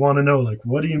 So they want to know, like,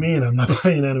 what do you mean I'm not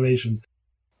buying animation?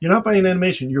 You're not buying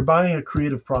animation. You're buying a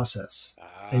creative process.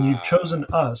 And you've chosen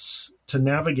us to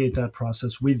navigate that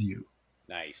process with you.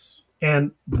 Nice.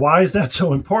 And why is that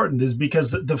so important is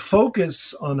because the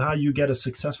focus on how you get a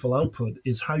successful output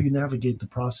is how you navigate the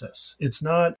process.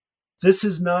 This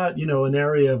is not, an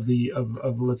area of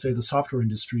let's say the software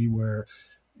industry where,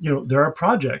 there are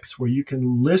projects where you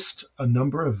can list a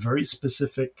number of very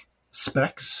specific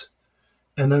specs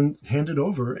and then hand it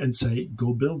over and say,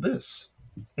 go build this.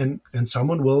 And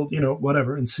someone will,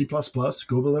 whatever, in C++, go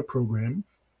build a program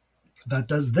that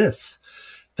does this.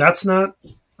 That's not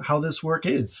how this work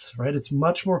is, right? It's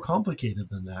much more complicated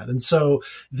than that. And so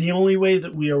the only way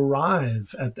that we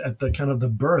arrive at the kind of the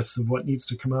birth of what needs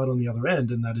to come out on the other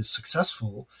end, and that is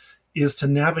successful, is to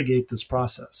navigate this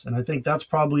process. And I think that's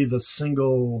probably the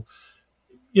single,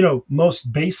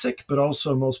 most basic, but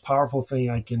also most powerful thing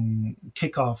I can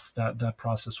kick off that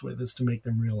process with, is to make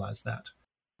them realize that.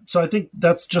 So I think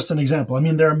that's just an example. I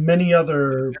mean, there are many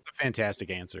other. That's a fantastic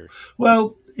answer.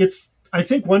 Well, I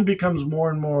think one becomes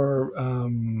more and more.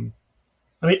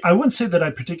 I wouldn't say that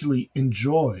I particularly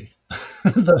enjoy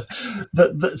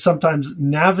the sometimes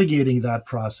navigating that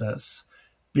process,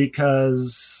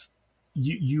 because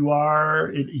you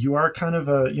are kind of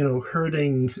a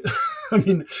herding. I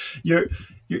mean,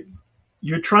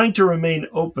 you're trying to remain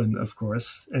open, of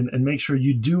course, and make sure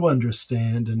you do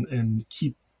understand and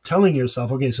keep telling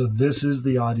yourself, okay, so this is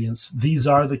the audience. These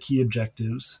are the key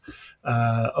objectives.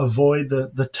 Avoid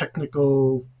the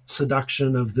technical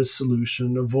seduction of this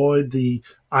solution. Avoid the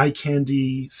eye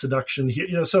candy seduction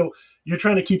here. So you're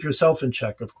trying to keep yourself in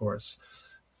check, of course.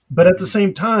 But at the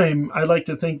same time, I like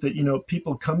to think that,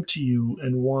 people come to you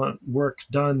and want work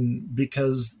done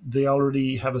because they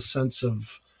already have a sense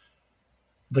of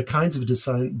the kinds of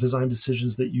design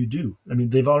decisions that you do. I mean,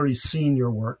 they've already seen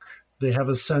your work. They have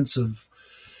a sense of,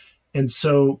 and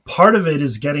so part of it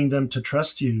is getting them to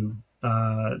trust you,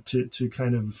 to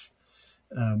kind of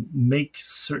make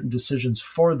certain decisions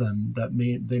for them that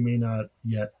they may not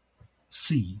yet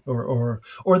see, or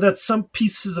that some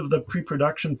pieces of the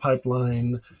pre-production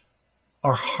pipeline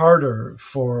are harder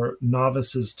for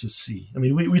novices to see. I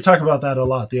mean, we talk about that a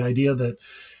lot. The idea that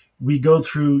we go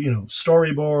through,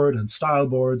 storyboard and style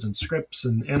boards and scripts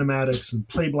and animatics and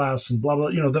play blasts and blah,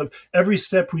 blah, every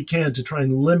step we can to try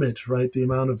and limit, right, the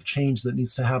amount of change that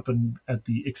needs to happen at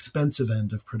the expensive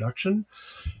end of production.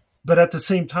 But at the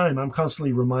same time, I'm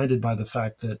constantly reminded by the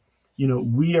fact that,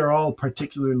 we are all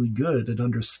particularly good at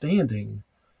understanding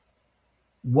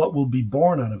what will be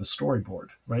born out of a storyboard,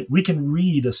 right? We can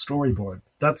read a storyboard.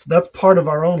 That's part of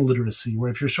our own literacy,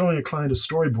 where if you're showing a client a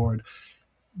storyboard,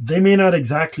 they may not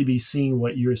exactly be seeing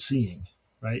what you're seeing,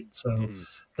 right? So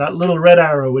that little red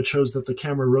arrow, which shows that the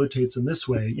camera rotates in this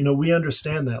way, we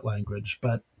understand that language,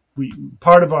 but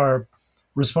part of our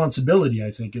responsibility,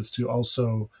 I think, is to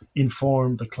also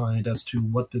inform the client as to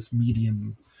what this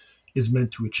medium is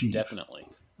meant to achieve. Definitely.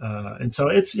 And so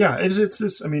it's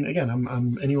this. I mean, again,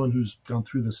 I'm anyone who's gone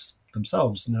through this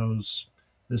themselves knows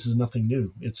this is nothing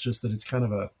new. It's just that it's kind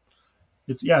of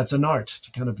it's an art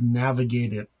to kind of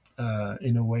navigate it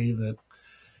in a way that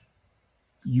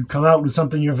you come out with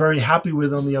something you're very happy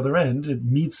with on the other end. It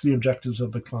meets the objectives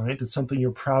of the client. It's something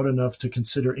you're proud enough to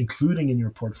consider including in your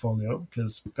portfolio,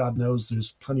 because God knows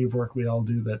there's plenty of work we all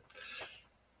do that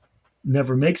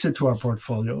never makes it to our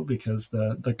portfolio because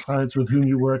the clients with whom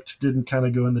you worked didn't kind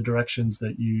of go in the directions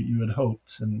that you had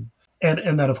hoped. And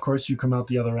that, of course, you come out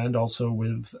the other end also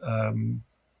with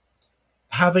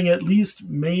having at least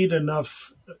made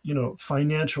enough,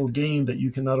 financial gain that you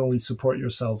can not only support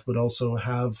yourself, but also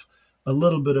have a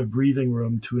little bit of breathing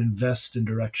room to invest in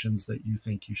directions that you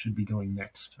think you should be going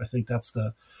next. I think that's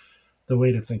the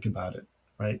way to think about it,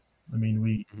 right? I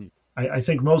mean, I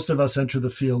think most of us enter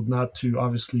the field not to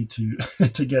obviously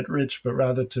to get rich, but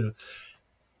rather to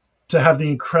have the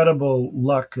incredible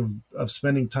luck of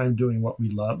spending time doing what we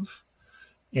love.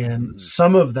 And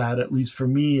some of that, at least for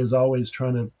me, is always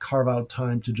trying to carve out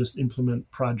time to just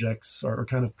implement projects or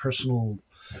kind of personal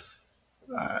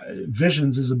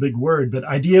visions is a big word, but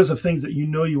ideas of things that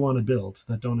you want to build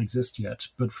that don't exist yet,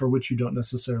 but for which you don't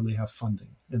necessarily have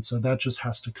funding. And so that just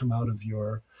has to come out of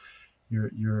your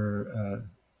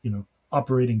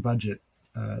operating budget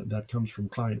that comes from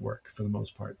client work for the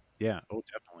most part. Yeah. Oh,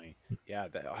 definitely. Yeah.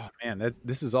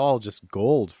 This is all just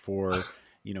gold for,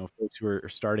 folks who are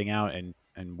starting out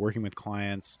and working with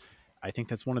clients. I think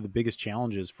that's one of the biggest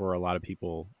challenges for a lot of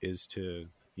people is to,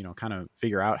 kind of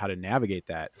figure out how to navigate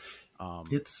that.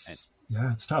 It's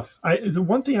tough. The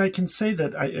one thing I can say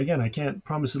that I can't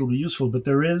promise it'll be useful, but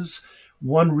there is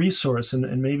one resource,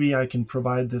 and maybe I can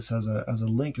provide this as a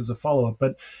link, as a follow-up.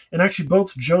 And actually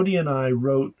both Jody and I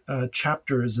wrote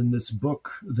chapters in this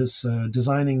book, this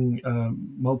Designing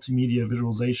Multimedia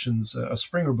Visualizations, a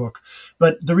Springer book.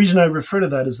 But the reason I refer to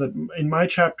that is that in my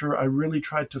chapter, I really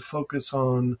tried to focus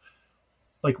on,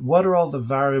 like, what are all the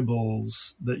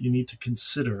variables that you need to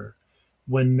consider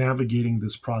when navigating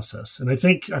this process. And I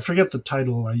forget the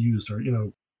title I used, or,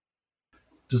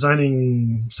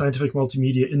 designing scientific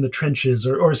multimedia in the trenches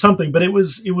or something, but it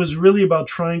was really about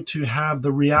trying to have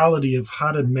the reality of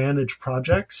how to manage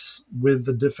projects with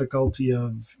the difficulty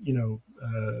of,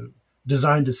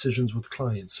 design decisions with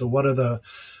clients. So what are the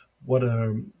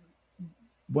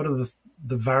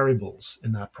variables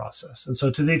in that process? And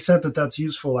so to the extent that that's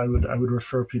useful, I would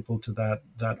refer people to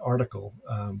that article,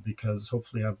 because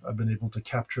hopefully I've been able to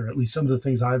capture at least some of the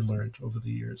things I've learned over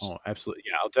the years. Oh, absolutely.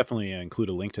 Yeah, I'll definitely include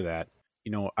a link to that.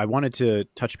 I wanted to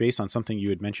touch base on something you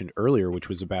had mentioned earlier, which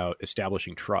was about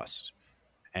establishing trust.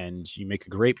 And you make a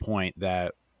great point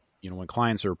that, when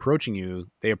clients are approaching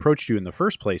you, they approached you in the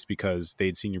first place because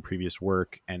they'd seen your previous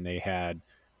work and they had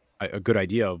a good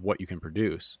idea of what you can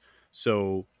produce.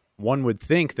 So one would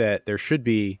think that there should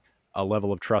be a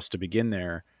level of trust to begin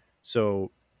there.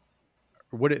 So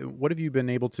what have you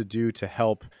been able to do to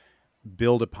help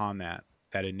build upon that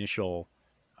initial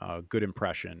good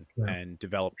impression and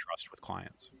develop trust with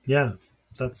clients? Yeah,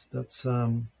 that's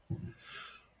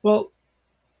well,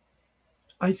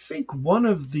 I think one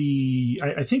of the,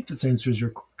 I think this answers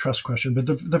your trust question, but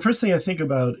the first thing I think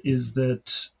about is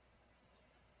that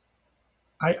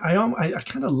I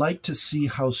kind of like to see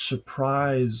how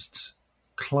surprised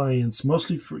clients,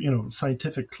 mostly for,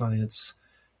 scientific clients,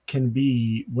 can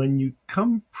be when you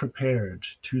come prepared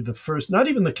to the first, not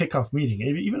even the kickoff meeting,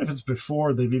 even if it's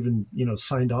before they've even,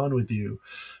 signed on with you,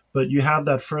 but you have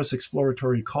that first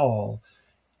exploratory call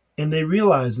and they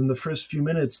realize in the first few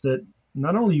minutes that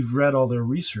not only you've read all their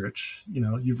research,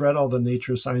 you've read all the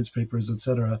Nature science papers,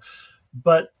 etc.,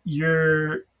 but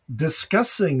you're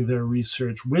discussing their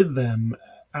research with them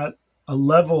at a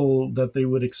level that they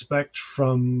would expect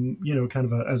from,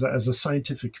 kind of as a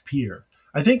scientific peer.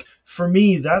 I think for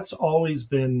me, that's always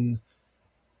been,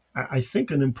 I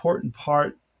think, an important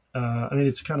part.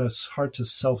 It's kind of hard to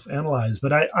self-analyze,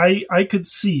 but I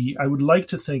would like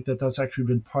to think that that's actually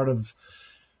been part of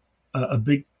a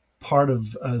big part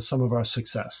of some of our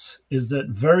success, is that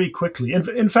very quickly,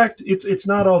 in fact, it's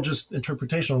not all just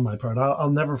interpretation on my part. I'll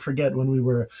never forget when we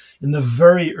were in the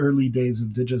very early days of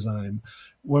Digizyme,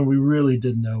 when we really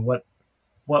didn't know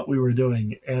what we were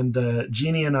doing. And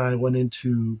Jeannie and I went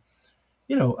into,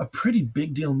 a pretty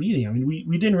big deal meeting. I mean,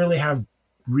 we didn't really have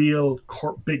real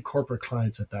big corporate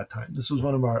clients at that time. This was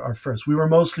one of our first. We were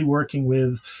mostly working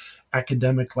with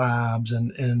academic labs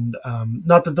and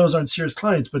not that those aren't serious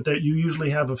clients, but that you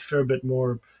usually have a fair bit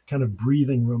more kind of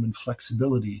breathing room and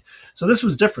flexibility. So this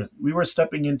was different. We were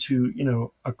stepping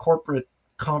into, a corporate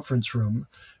conference room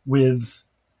with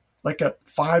like a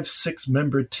 5-6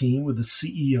 member team with the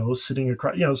CEO sitting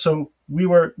across, so we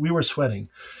were sweating.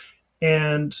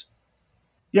 And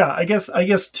yeah, I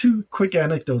guess two quick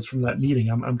anecdotes from that meeting.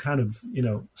 I'm kind of,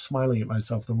 smiling at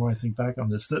myself the more I think back on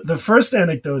this. The first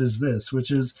anecdote is this,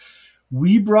 which is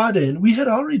we had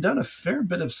already done a fair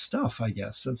bit of stuff, I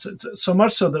guess. And so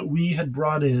much so that we had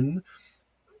brought in,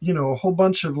 a whole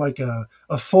bunch of like a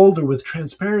folder with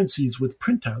transparencies with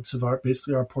printouts of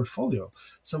basically our portfolio.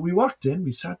 So we walked in,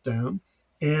 we sat down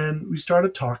and we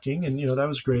started talking and, that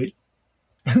was great.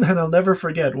 And then I'll never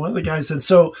forget, one of the guys said,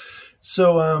 so,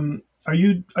 are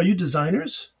you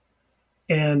designers?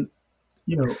 And,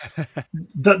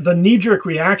 the knee-jerk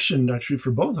reaction actually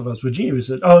for both of us with Jeannie, we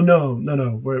said, oh, no,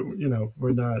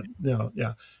 we're not, no,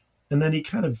 yeah. And then he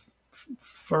kind of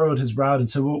furrowed his brow and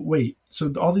said, well, wait,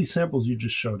 so all these samples you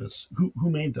just showed us, who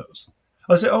made those?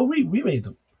 I said, oh, we made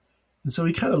them. And so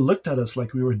he kind of looked at us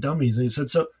like we were dummies. And he said,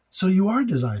 so you are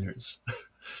designers?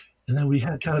 And then we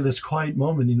had kind of this quiet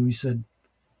moment and we said,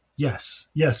 yes,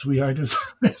 we are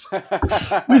designers.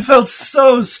 We felt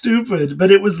so stupid, but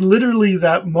it was literally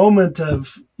that moment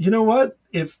of, you know what,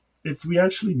 if we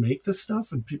actually make this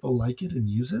stuff and people like it and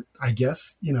use it, I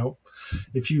guess,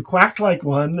 if you quack like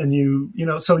one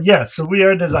and so we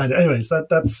are designers. Anyways,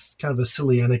 that's kind of a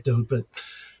silly anecdote, but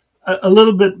a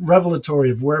little bit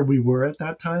revelatory of where we were at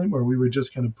that time, where we were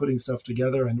just kind of putting stuff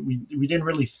together and we didn't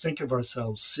really think of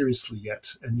ourselves seriously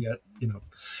yet. And yet,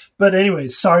 but anyway,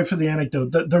 sorry for the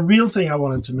anecdote. The real thing I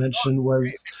wanted to mention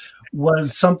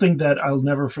was something that I'll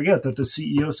never forget that the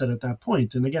CEO said at that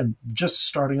point. And again, just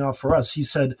starting off for us, he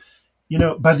said,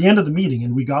 by the end of the meeting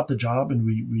and we got the job and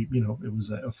we it was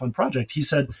a fun project. He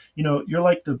said, you're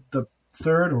like the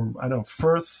third or I don't know,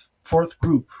 fourth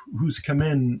group who's come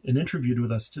in and interviewed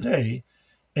with us today.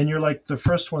 And you're like the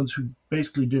first ones who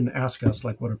basically didn't ask us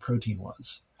like what a protein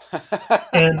was.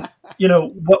 And,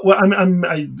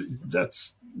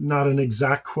 that's not an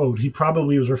exact quote. He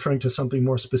probably was referring to something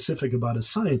more specific about his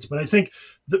science. But I think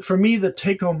that for me, the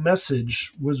take home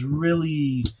message was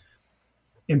really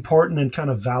important and kind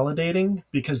of validating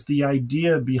because the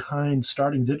idea behind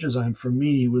starting Digizyme for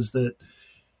me was that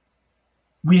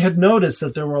we had noticed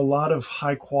that there were a lot of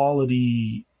high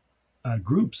quality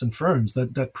groups and firms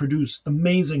that produce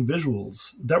amazing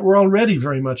visuals that were already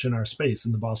very much in our space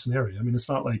in the Boston area. I mean, it's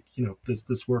not like,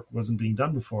 this work wasn't being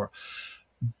done before.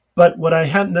 But what I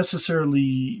hadn't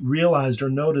necessarily realized or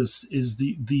noticed is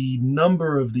the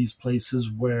number of these places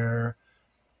where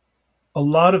a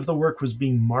lot of the work was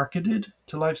being marketed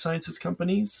to life sciences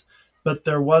companies, but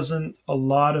there wasn't a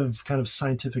lot of kind of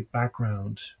scientific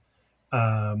background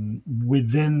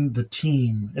within the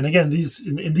team. And again,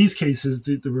 in these cases,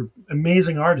 there were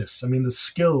amazing artists. I mean, the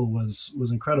skill was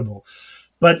incredible.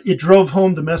 But it drove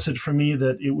home the message for me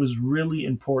that it was really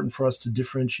important for us to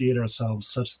differentiate ourselves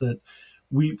such that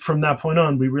from that point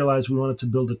on, we realized we wanted to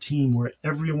build a team where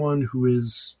everyone who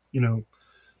is,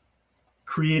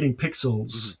 creating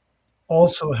pixels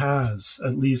also has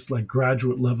at least like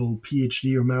graduate level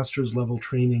PhD or master's level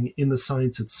training in the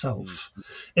science itself.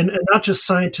 And not just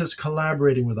scientists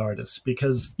collaborating with artists,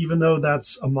 because even though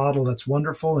that's a model that's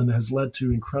wonderful and has led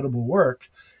to incredible work,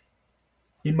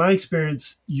 in my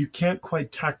experience, you can't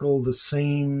quite tackle the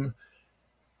same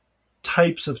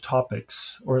types of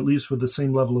topics, or at least with the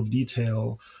same level of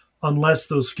detail, unless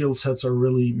those skill sets are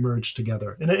really merged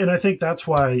together. And I think that's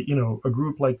why, a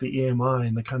group like the AMI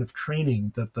and the kind of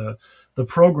training that the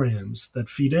programs that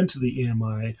feed into the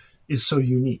AMI is so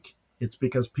unique. It's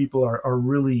because people are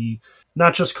really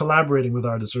not just collaborating with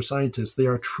artists or scientists, they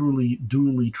are truly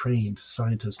dually trained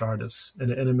scientist artists.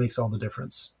 And it makes all the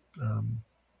difference.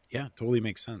 Yeah, totally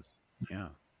makes sense. Yeah.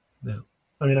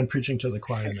 I mean, I'm preaching to the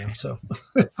choir now, so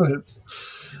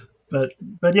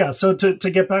but yeah, so to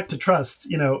get back to trust,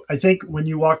 I think when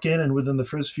you walk in and within the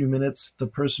first few minutes, the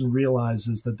person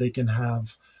realizes that they can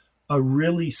have a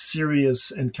really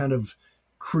serious and kind of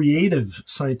creative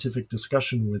scientific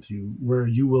discussion with you, where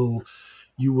you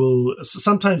will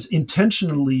sometimes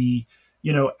intentionally,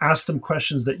 ask them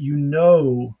questions that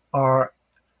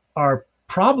are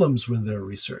problems with their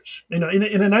research, in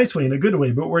a nice way, in a good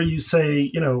way, but where you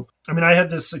say, I had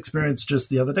this experience just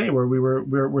the other day where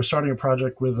we're starting a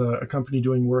project with a company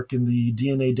doing work in the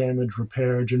DNA damage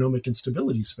repair genomic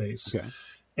instability space. Okay.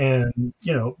 And,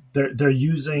 they're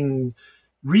using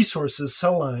resources,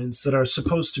 cell lines that are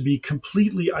supposed to be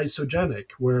completely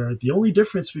isogenic, where the only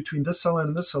difference between this cell line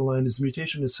and this cell line is the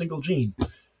mutation in a single gene.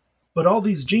 But all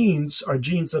these genes are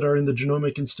genes that are in the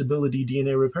genomic instability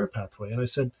DNA repair pathway. And I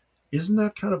said, isn't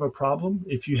that kind of a problem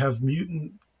if you have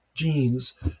mutant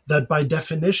genes that by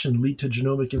definition lead to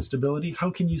genomic instability?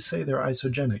 How can you say they're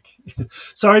isogenic?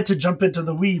 Sorry to jump into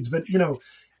the weeds, but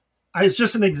it's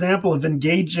just an example of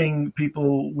engaging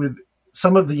people with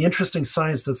some of the interesting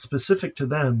science that's specific to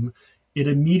them. It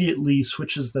immediately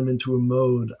switches them into a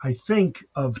mode, I think,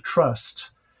 of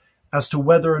trust as to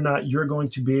whether or not you're going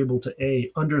to be able to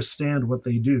understand what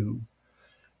they do,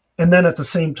 and then at the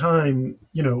same time,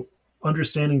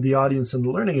 understanding the audience and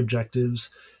the learning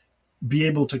objectives, be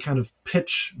able to kind of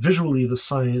pitch visually the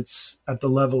science at the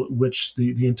level at which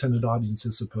the intended audience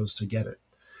is supposed to get it.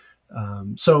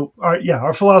 So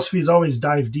our philosophy is always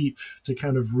dive deep to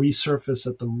kind of resurface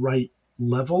at the right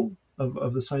level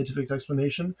of the scientific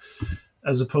explanation,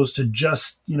 as opposed to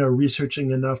just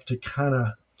researching enough to kind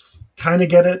of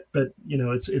get it. But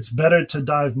it's better to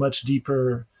dive much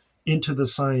deeper into the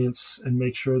science and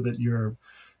make sure that your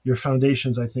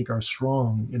foundations, I think, are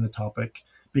strong in a topic,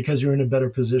 because you're in a better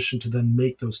position to then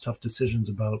make those tough decisions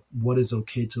about what is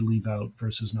okay to leave out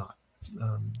versus not.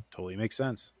 Totally makes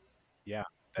sense. Yeah,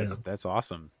 that's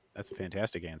awesome. That's a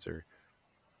fantastic answer.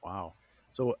 Wow.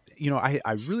 So,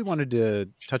 I really wanted to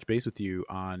touch base with you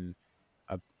on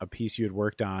a piece you had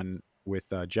worked on with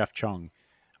Jeff Chung,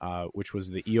 which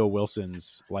was the E.O.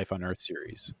 Wilson's Life on Earth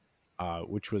series,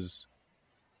 which was,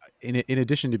 in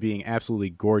addition to being absolutely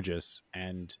gorgeous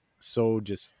and so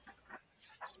just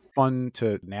fun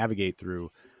to navigate through,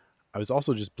 I was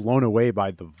also just blown away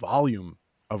by the volume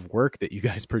of work that you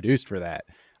guys produced for that.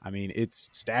 I mean, it's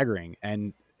staggering,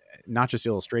 and not just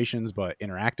illustrations, but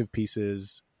interactive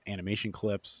pieces, animation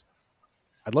clips.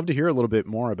 I'd love to hear a little bit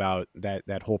more about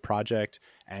that whole project,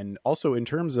 and also in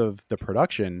terms of the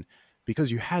production,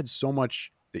 because you had so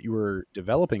much that you were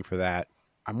developing for that.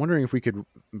 I'm wondering if we could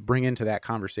bring into that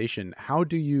conversation, how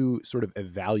do you sort of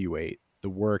evaluate the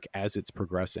work as it's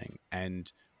progressing,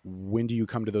 and when do you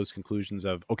come to those conclusions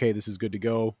of, okay, this is good to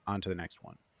go, on to the next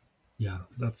one? Yeah,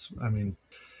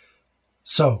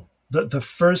 so the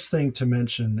first thing to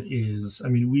mention is,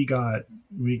 we got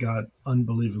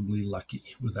unbelievably lucky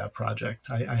with that project.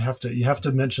 You have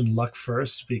to mention luck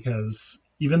first, because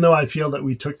even though I feel that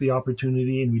we took the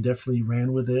opportunity and we definitely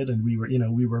ran with it and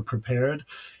we were prepared,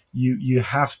 you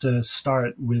have to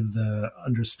start with the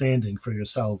understanding for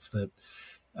yourself that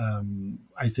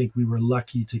I think we were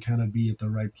lucky to kind of be at the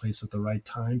right place at the right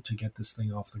time to get this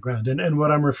thing off the ground. And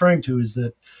what I'm referring to is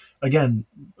that, again,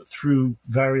 through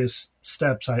various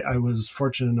steps, I was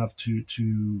fortunate enough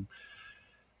to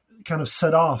kind of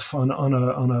set off on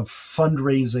a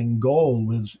fundraising goal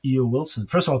with E.O. Wilson.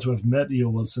 First of all, to have met E.O.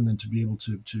 Wilson and to be able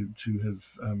to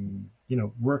have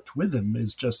worked with him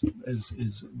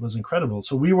was incredible.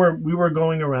 So we were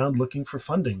going around looking for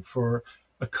funding for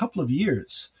a couple of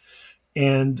years.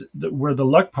 And where the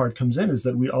luck part comes in is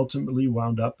that we ultimately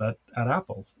wound up at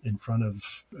Apple in front of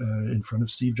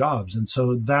Steve Jobs. And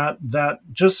so that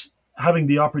just having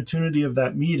the opportunity of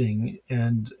that meeting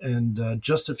and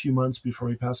just a few months before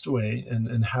he passed away,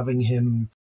 and having him,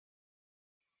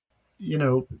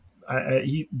 there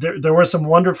were some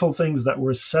wonderful things that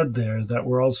were said there that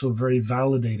were also very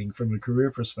validating from a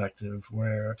career perspective,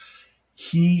 where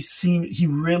he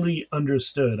really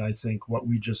understood, I think, what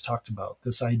we just talked about,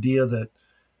 this idea that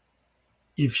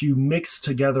if you mix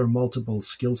together multiple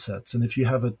skill sets, and if you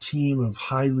have a team of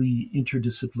highly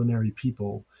interdisciplinary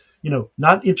people,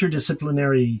 not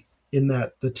interdisciplinary in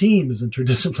that the team is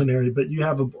interdisciplinary, but you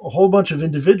have a whole bunch of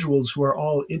individuals who are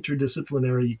all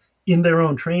interdisciplinary in their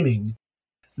own training,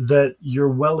 that you're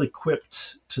well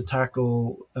equipped to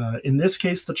tackle. In this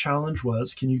case, the challenge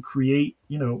was, can you create,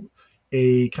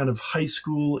 a kind of high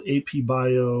school AP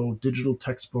Bio digital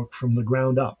textbook from the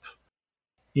ground up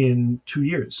in 2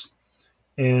 years?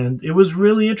 And it was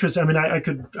really interesting. I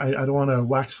don't want to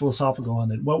wax philosophical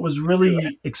on it. What was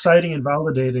really exciting and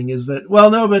validating is that,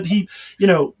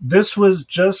 this was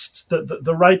just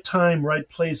the right time, right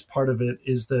place. Part of it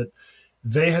is that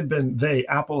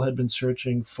Apple had been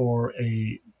searching for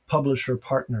a publisher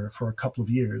partner for a couple of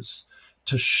years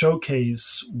to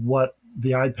showcase what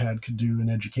the iPad could do in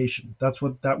education.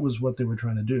 That was what they were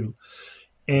trying to do.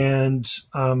 And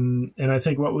I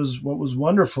think what was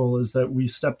wonderful is that we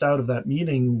stepped out of that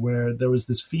meeting where there was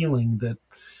this feeling that,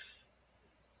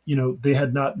 they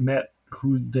had not met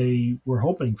who they were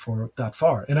hoping for that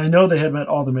far. And I know they had met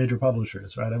all the major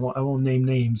publishers, right? I won't name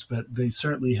names, but they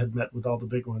certainly had met with all the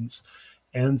big ones.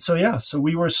 And so, yeah, so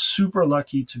we were super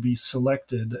lucky to be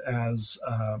selected as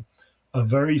a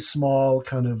very small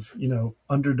kind of,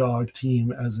 underdog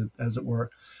team, as it were.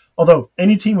 Although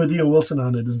any team with E.O. Wilson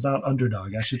on it is not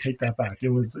underdog. I should take that back. It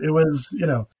was.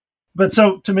 But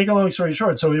so to make a long story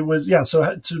short, so it was, yeah.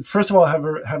 So first of all,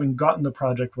 having gotten the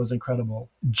project was incredible.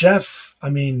 Jeff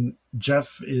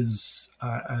is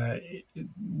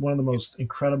one of the most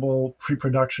incredible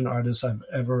pre-production artists I've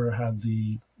ever had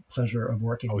the pleasure of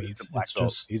working with. He's a black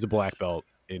belt. He's a black belt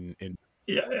in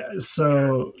yeah.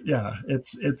 So yeah,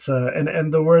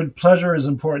 and the word pleasure is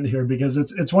important here, because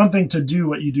it's one thing to do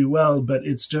what you do well, but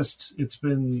it's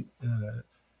been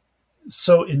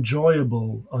so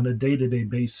enjoyable on a day-to-day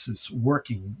basis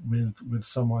working with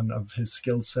someone of his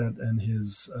skill set and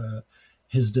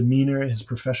his demeanor, his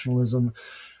professionalism.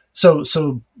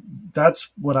 So that's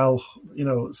what I'll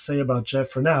say about Jeff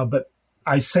for now. But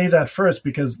I say that first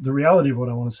because the reality of what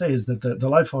I want to say is that the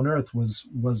Life on Earth was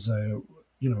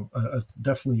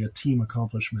definitely a team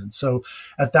accomplishment. So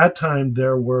at that time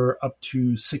there were up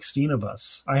to 16 of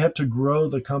us. I had to grow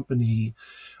the company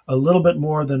a little bit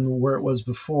more than where it was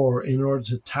before in order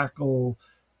to tackle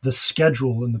the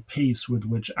schedule and the pace with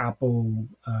which Apple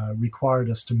required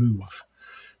us to move.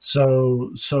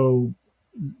 So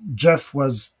Jeff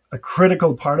was a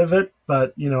critical part of it,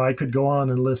 but I could go on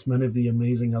and list many of the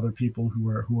amazing other people who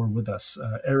were with us: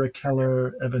 Eric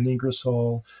Keller, Evan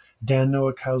Ingersoll, Dan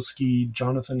Nowakowski,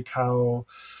 Jonathan Kao,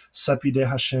 Sepideh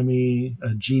Hashemi,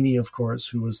 Jeannie, of course,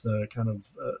 who was the kind of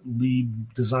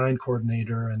lead design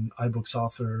coordinator and iBooks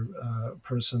author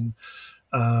person.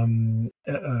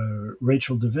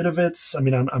 Rachel Davidovitz. I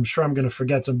mean, I'm sure I'm going to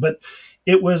forget them, but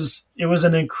it was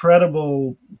an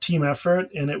incredible team effort,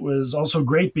 and it was also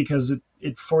great because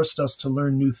it forced us to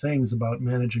learn new things about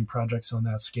managing projects on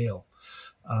that scale.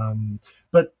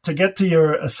 But to get to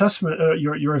your assessment,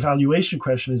 your evaluation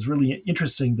question is really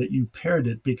interesting that you paired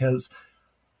it, because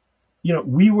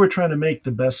we were trying to make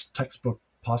the best textbook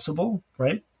possible,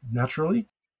 right? Naturally.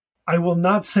 I will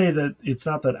not say that it's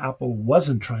not that Apple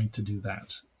wasn't trying to do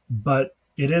that, but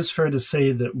it is fair to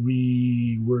say that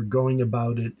we were going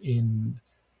about it in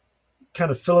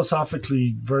kind of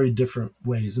philosophically very different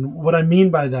ways. And what I mean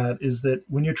by that is that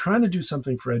when you're trying to do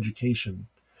something for education,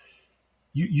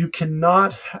 you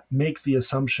cannot make the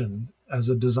assumption as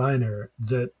a designer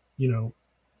that, you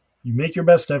make your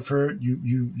best effort,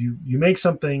 you make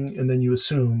something, and then you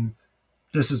assume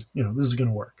this is going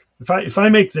to work. If I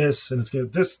make this and it's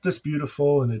going to this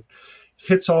beautiful and it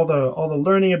hits all the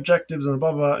learning objectives and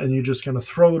blah blah, and you just kind of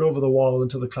throw it over the wall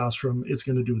into the classroom, it's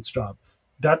going to do its job.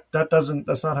 That's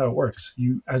not how it works.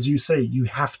 As you say, you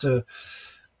have to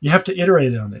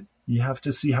iterate on it. You have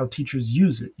to see how teachers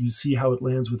use it. You see how it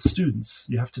lands with students.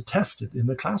 You have to test it in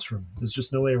the classroom. There's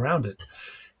just no way around it.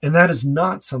 And that is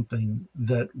not something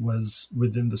that was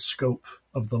within the scope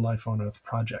of the Life on Earth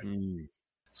project.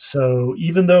 So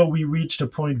even though we reached a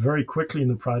point very quickly in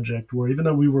the project where, even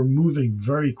though we were moving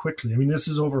very quickly, I mean, this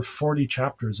is over 40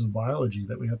 chapters of biology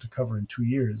that we had to cover in 2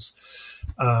 years.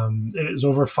 It is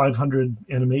over 500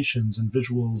 animations and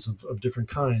visuals of different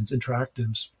kinds,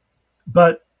 interactives.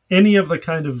 But any of the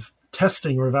kind of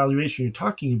testing or evaluation you're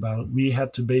talking about, we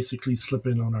had to basically slip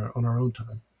in on our own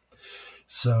time.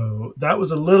 So that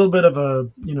was a little bit of a,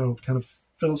 kind of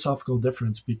philosophical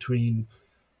difference between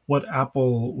what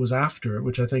Apple was after,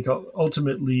 which I think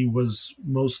ultimately was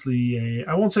mostly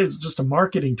I won't say it's just a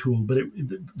marketing tool, but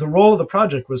the role of the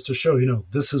project was to show,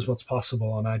 this is what's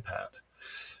possible on iPad.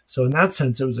 So in that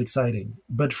sense, it was exciting.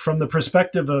 But from the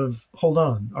perspective of, hold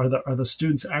on, are the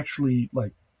students actually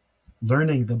like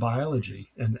learning the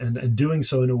biology and doing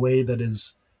so in a way that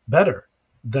is better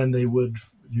than they would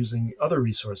using other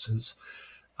resources?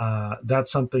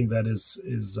 That's something that is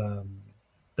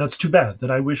that's too bad.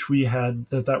 That I wish we had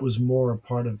that was more a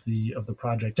part of the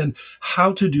project. And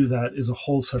how to do that is a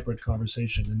whole separate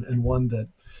conversation, and one that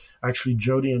actually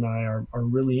Jody and I are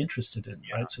really interested in.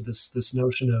 Yeah. Right. So this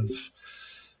notion of,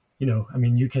 I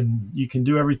mean, you can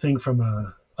do everything from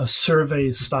a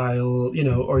survey style,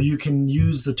 or you can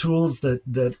use the tools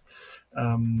that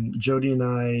Jody and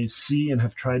I see and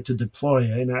have tried to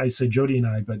deploy. And I say Jody and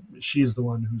I, but she's the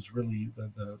one who's really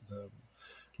the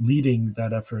leading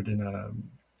that effort in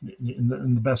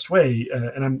the best way.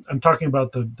 And I'm talking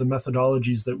about the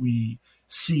methodologies that we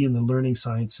see in the learning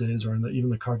sciences or in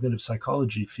even the cognitive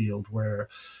psychology field, where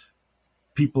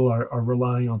people are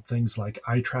relying on things like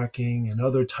eye tracking and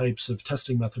other types of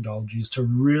testing methodologies to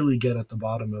really get at the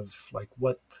bottom of like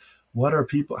what are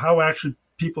people, how actually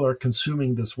people are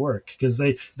consuming this work, because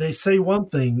they say one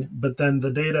thing, but then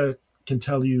the data can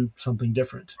tell you something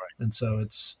different. Right. And so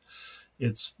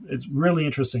it's really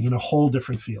interesting in a whole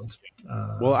different field.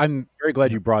 Well, I'm very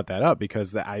glad you brought that up,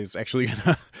 because I was actually going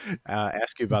to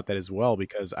ask you about that as well,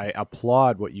 because I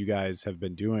applaud what you guys have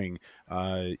been doing.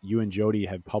 You and Jody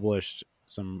have published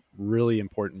some really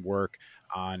important work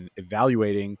on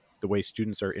evaluating the way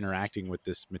students are interacting with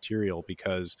this material,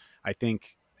 because I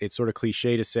think it's sort of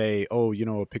cliche to say, oh,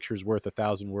 a picture's worth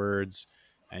 1,000 words.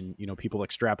 And, people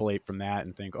extrapolate from that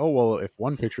and think, oh, well, if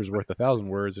one picture is worth 1,000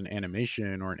 words, an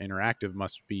animation or an interactive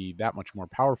must be that much more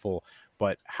powerful.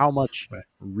 But how much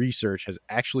research has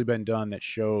actually been done that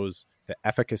shows the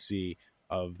efficacy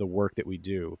of the work that we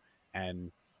do?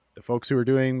 And the folks who are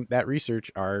doing that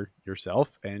research are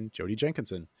yourself and Jody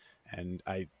Jenkinson. And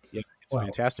it's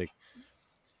fantastic.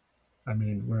 I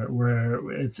mean,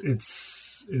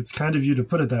 it's kind of you to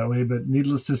put it that way, but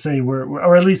needless to say,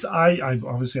 or at least I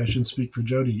obviously I shouldn't speak for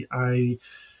Jody. I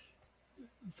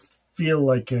feel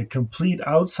like a complete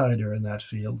outsider in that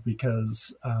field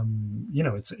because,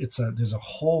 there's a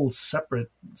whole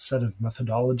separate set of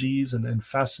methodologies and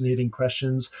fascinating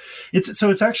questions.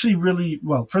 It's actually really,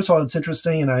 well, first of all, it's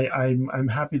interesting. And I'm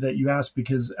happy that you asked,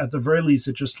 because at the very least,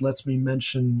 it just lets me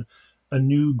mention a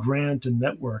new grant and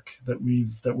network that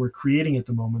we're creating at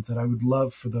the moment that I would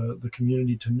love for the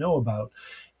community to know about.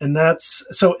 And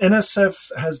so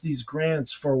NSF has these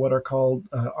grants for what are called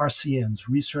RCNs,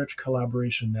 Research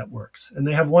Collaboration Networks. And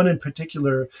they have one in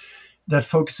particular that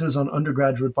focuses on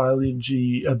undergraduate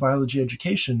biology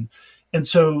education. And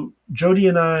so Jody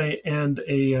and I and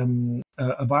a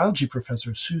biology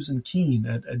professor, Susan Keene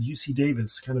at UC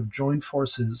Davis, kind of joined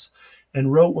forces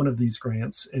and wrote one of these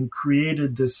grants and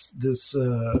created this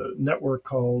network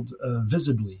called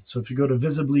Visibly. So if you go to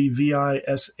Visibly,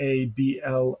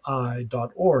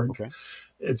 visabli.org, okay.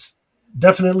 It's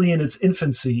definitely in its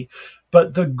infancy,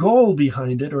 but the goal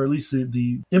behind it, or at least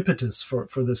the impetus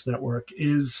for this network,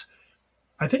 is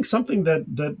I think something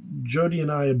that Jody and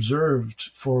I observed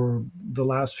for the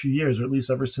last few years, or at least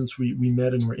ever since we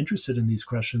met and were interested in these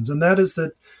questions. And that is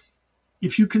that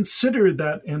if you consider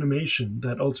that animation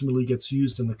that ultimately gets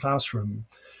used in the classroom,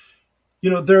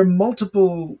 there are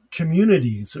multiple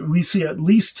communities. We see at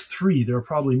least 3, there are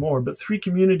probably more, but 3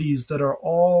 communities that are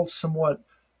all somewhat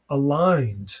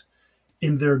aligned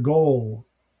in their goal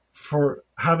for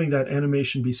having that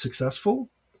animation be successful.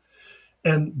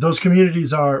 And those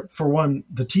communities are, for one,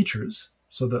 the teachers.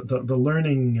 So the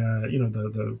learning,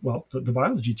 the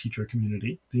biology teacher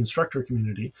community, the instructor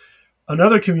community.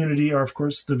 Another community are, of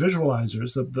course, the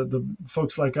visualizers, the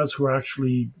folks like us who are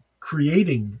actually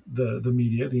creating the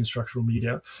media, the instructional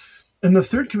media. And the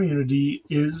third community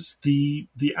is the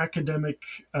academic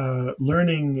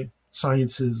learning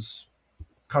sciences,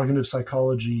 cognitive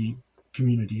psychology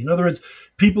community. In other words,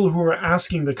 people who are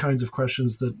asking the kinds of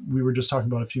questions that we were just talking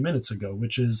about a few minutes ago,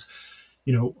 which is,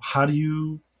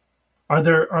 are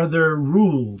there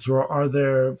rules or are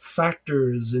there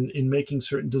factors in making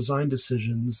certain design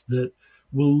decisions that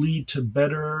will lead to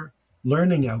better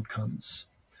learning outcomes?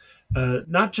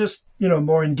 Not just,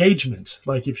 more engagement.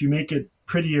 Like if you make it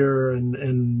prettier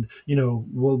and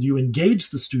will you engage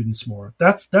the students more?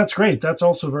 That's great. That's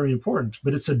also very important.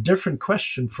 But it's a different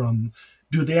question from,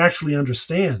 do they actually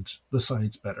understand the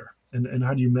science better? And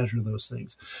how do you measure those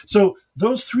things? So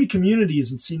those 3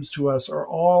 communities, it seems to us, are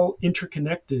all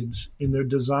interconnected in their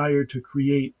desire to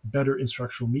create better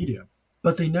instructional media,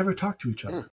 but they never talk to each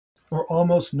other, or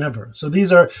almost never. So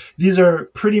these are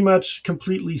pretty much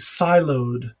completely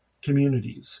siloed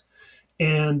communities.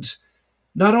 And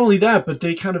not only that, but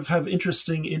they kind of have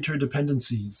interesting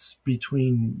interdependencies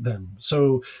between them.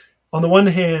 So on the one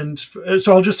hand,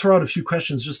 so I'll just throw out a few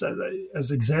questions just as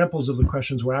examples of the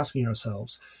questions we're asking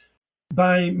ourselves.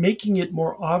 By making it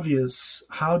more obvious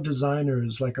how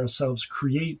designers like ourselves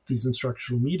create these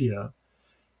instructional media,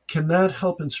 can that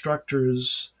help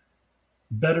instructors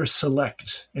better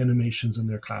select animations in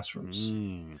their classrooms?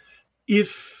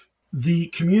 If the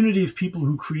community of people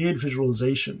who create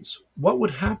visualizations, what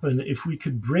would happen if we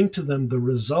could bring to them the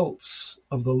results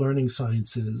of the learning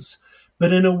sciences,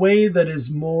 but in a way that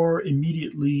is more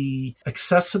immediately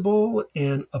accessible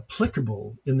and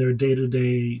applicable in their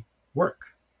day-to-day work?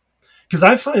 Because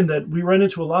I find that we run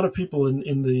into a lot of people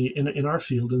in our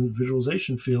field, in the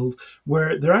visualization field,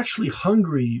 where they're actually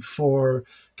hungry for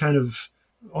kind of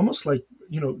almost like,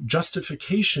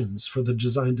 justifications for the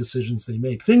design decisions they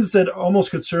make. Things that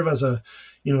almost could serve as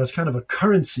as kind of a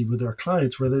currency with our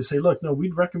clients, where they say, look, no,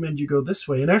 we'd recommend you go this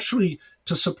way. And actually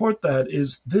to support that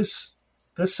is this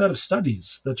set of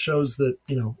studies that shows that,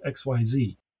 X, Y,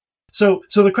 Z. So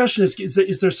the question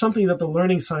is there something that the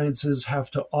learning sciences have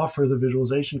to offer the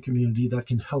visualization community that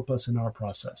can help us in our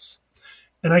process?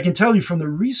 And I can tell you from the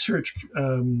research,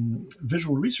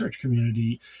 visual research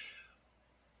community,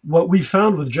 what we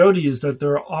found with Jody is that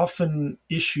there are often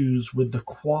issues with the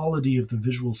quality of the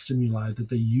visual stimuli that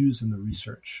they use in the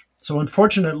research. So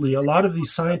unfortunately, a lot of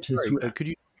these scientists could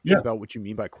you talk about what you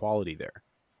mean by quality there?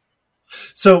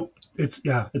 So it's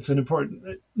an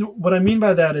important, what I mean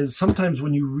by that is sometimes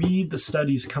when you read the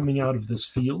studies coming out of this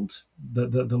field,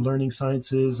 the learning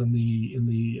sciences and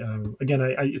again,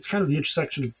 it's kind of the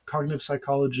intersection of cognitive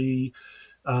psychology,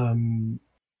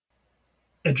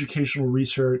 educational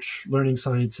research, learning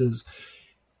sciences.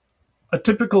 A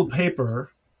typical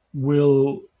paper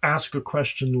will ask a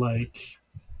question like,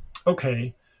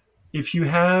 okay, if you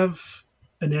have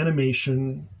an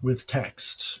animation with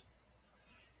text,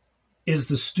 is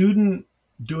the student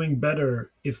doing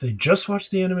better if they just watch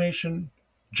the animation,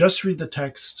 just read the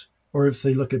text, or if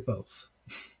they look at both?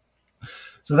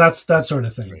 So that's that sort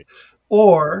of thing. Right.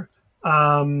 Or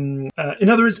in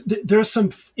other words, there are some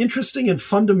interesting and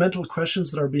fundamental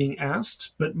questions that are being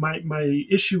asked, but my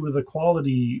issue with the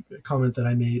quality comment that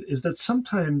I made is that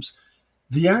sometimes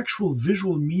the actual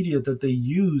visual media that they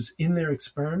use in their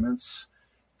experiments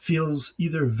feels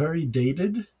either very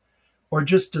dated or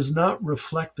just does not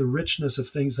reflect the richness of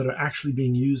things that are actually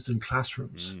being used in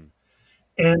classrooms.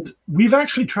 And we've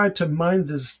actually tried to mine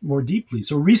this more deeply.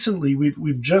 So recently,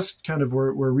 we've just kind of,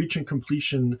 we're reaching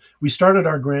completion. We started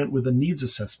our grant with a needs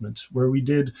assessment where we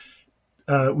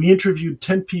interviewed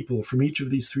 10 people from each of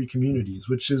these three communities,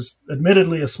 which is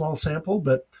admittedly a small sample,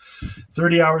 but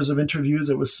 30 hours of interviews,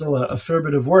 it was still a fair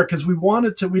bit of work because we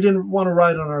didn't want to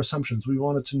ride on our assumptions. We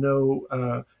wanted to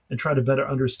know and try to better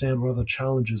understand what are the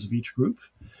challenges of each group.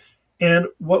 And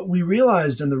what we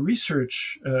realized in the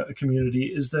research community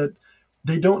is that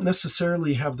they don't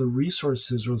necessarily have the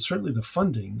resources or certainly the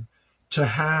funding to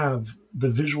have the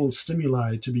visual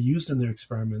stimuli to be used in their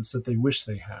experiments that they wish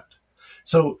they had.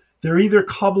 So they're either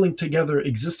cobbling together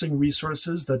existing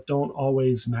resources that don't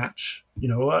always match.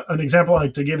 An example I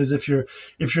like to give is if you're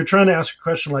trying to ask a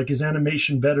question like, is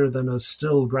animation better than a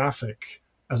still graphic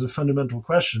as a fundamental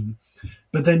question,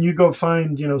 but then you go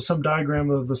find, some diagram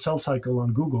of the cell cycle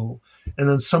on Google, and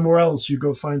then somewhere else you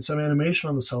go find some animation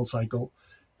on the cell cycle,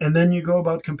 and then you go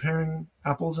about comparing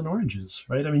apples and oranges,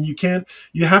 right? I mean,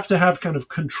 you have to have kind of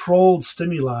controlled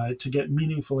stimuli to get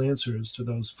meaningful answers to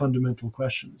those fundamental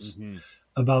questions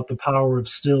about the power of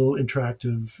still,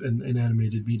 interactive, and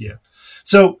animated media.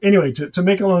 So anyway, to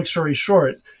make a long story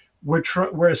short,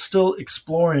 we're still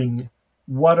exploring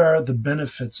what are the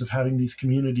benefits of having these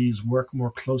communities work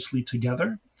more closely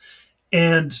together.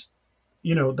 And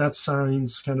that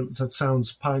sounds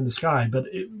pie in the sky, but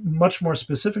much more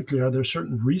specifically, are there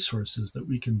certain resources that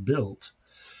we can build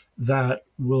that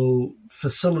will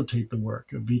facilitate the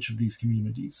work of each of these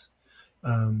communities?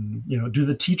 Do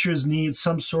the teachers need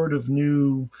some sort of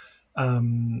new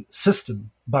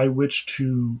system by which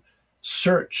to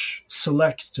search,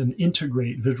 select, and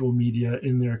integrate visual media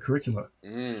in their curricula?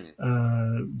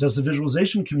 Does the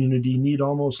visualization community need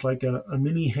almost like a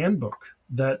mini handbook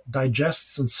that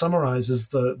digests and summarizes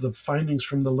the findings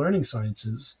from the learning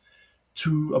sciences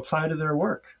to apply to their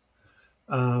work,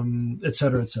 et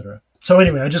cetera, et cetera? So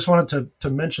anyway, I just wanted to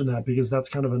mention that because that's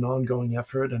kind of an ongoing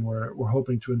effort, and we're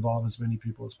hoping to involve as many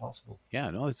people as possible.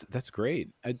 Yeah, no, that's great.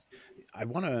 I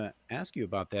want to ask you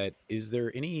about that. Is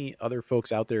there any other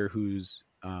folks out there whose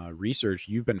research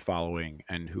you've been following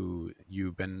and who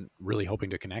you've been really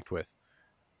hoping to connect with?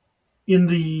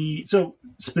 So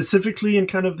specifically in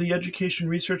kind of the education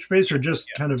research space, or just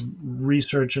kind of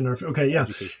research in our, okay, yeah.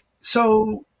 Education.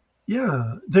 So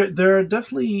yeah, there are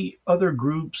definitely other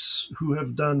groups who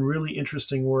have done really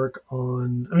interesting work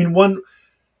on, one,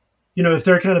 if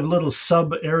there are kind of little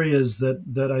sub areas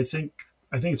that I think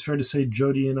it's fair to say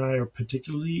Jody and I are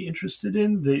particularly interested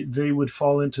in, they would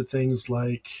fall into things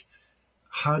like,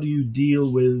 how do you deal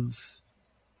with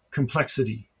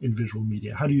complexity in visual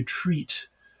media? How do you treat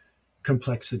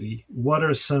complexity? What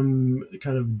are some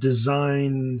kind of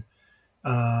design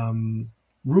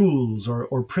rules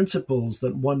or principles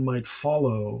that one might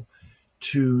follow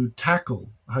to tackle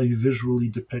how you visually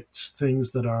depict things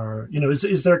that are,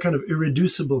 is there kind of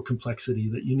irreducible complexity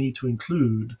that you need to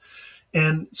include?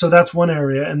 And so that's one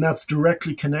area, and that's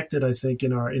directly connected, I think,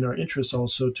 in our interests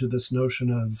also to this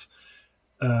notion of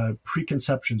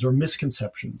preconceptions or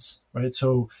misconceptions, right?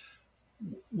 So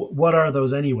what are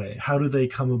those anyway? How do they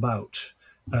come about?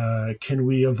 Can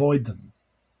we avoid them,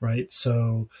 right?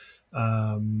 So,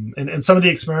 and some of the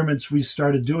experiments we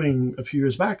started doing a few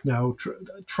years back now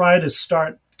try to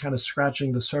start kind of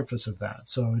scratching the surface of that.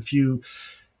 So if you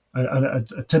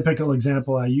a typical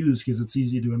example I use, because it's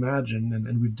easy to imagine,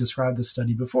 and we've described this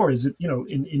study before, is if,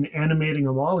 in animating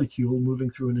a molecule moving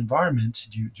through an environment,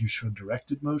 do you show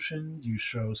directed motion? Do you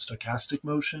show stochastic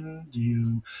motion? Do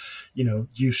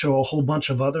you show a whole bunch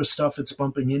of other stuff it's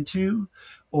bumping into,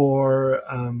 or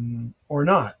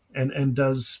not? And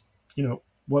does,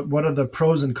 what are the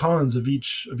pros and cons of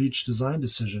each design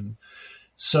decision?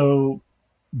 So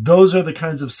those are the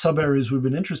kinds of sub areas we've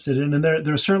been interested in. And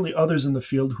there are certainly others in the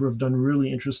field who have done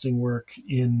really interesting work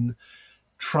in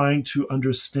trying to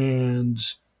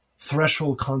understand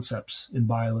threshold concepts in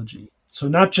biology. So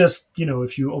not just,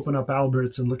 if you open up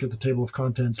Alberts and look at the table of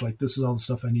contents, like this is all the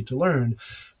stuff I need to learn,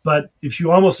 but if you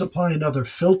almost apply another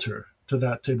filter to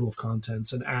that table of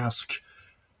contents and ask,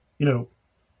 you're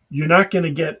not going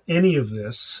to get any of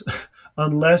this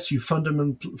unless you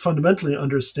fundamentally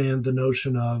understand the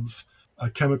notion of a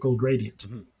chemical gradient,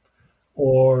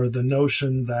 or the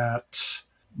notion that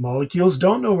molecules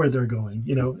don't know where they're going.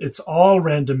 It's all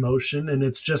random motion, and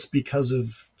it's just because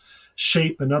of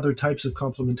shape and other types of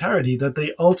complementarity that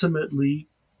they ultimately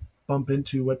bump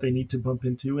into what they need to bump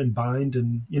into and bind.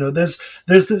 And,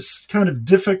 there's this kind of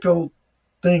difficult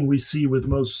thing we see with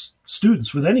most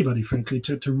students, with anybody, frankly,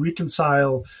 to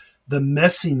reconcile the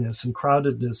messiness and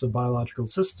crowdedness of biological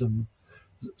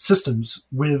systems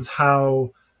with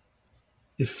how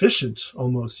efficient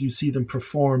almost you see them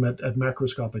perform at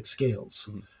macroscopic scales.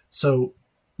 So,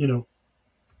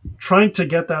 trying to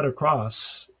get that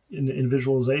across in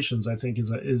visualizations, I think,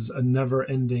 is a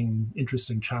never-ending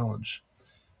interesting challenge.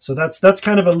 So that's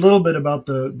kind of a little bit about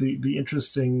the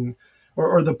interesting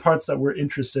or the parts that we're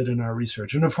interested in our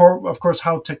research, and of course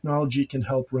how technology can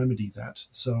help remedy that.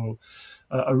 So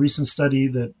a recent study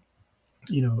that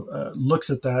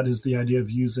looks at that is the idea of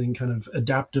using kind of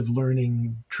adaptive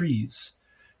learning trees,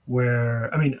 where,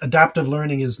 adaptive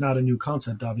learning is not a new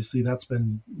concept. Obviously, that's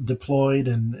been deployed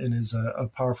and is a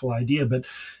powerful idea. But,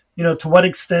 to what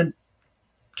extent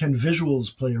can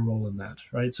visuals play a role in that,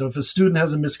 right? So if a student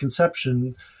has a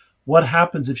misconception, what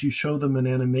happens if you show them an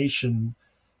animation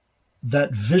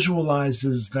that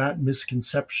visualizes that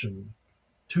misconception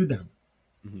to them?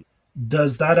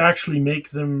 Does that actually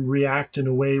make them react in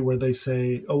a way where they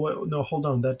say, oh, no, hold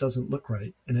on, that doesn't look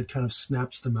right, and it kind of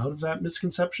snaps them out of that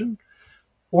misconception?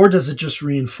 Or does it just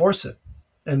reinforce it?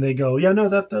 And they go, yeah, no,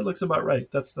 that looks about right.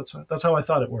 That's how I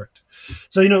thought it worked.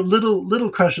 So, little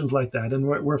questions like that. And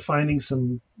we're finding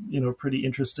some, pretty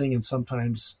interesting and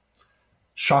sometimes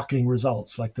shocking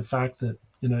results, like the fact that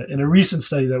in a recent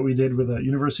study that we did with the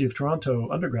University of Toronto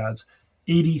undergrads,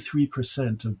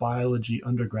 83% of biology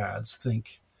undergrads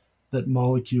think that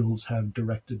molecules have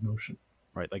directed motion.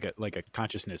 Right, like a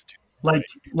consciousness too.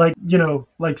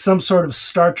 Like some sort of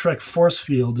Star Trek force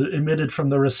field emitted from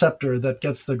the receptor that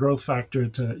gets the growth factor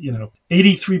to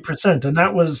 83%. And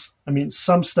that was,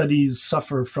 some studies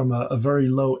suffer from a very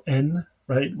low N,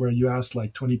 right, where you ask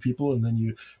like 20 people, and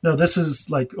then this is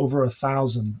like over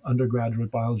 1,000 undergraduate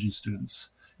biology students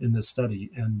in this study.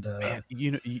 And man,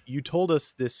 you told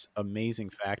us this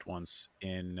amazing fact once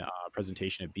in a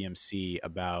presentation at BMC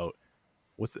about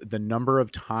what's the number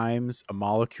of times a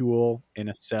molecule in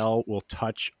a cell will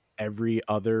touch every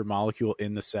other molecule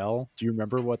in the cell. Do you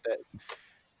remember what that?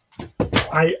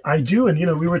 I do. And,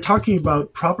 we were talking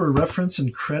about proper reference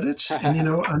and credit. And,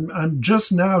 I'm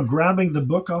just now grabbing the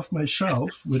book off my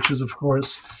shelf, which is, of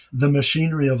course, The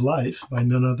Machinery of Life by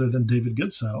none other than David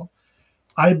Goodsell.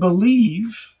 I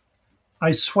believe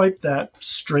I swiped that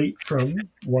straight from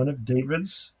one of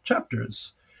David's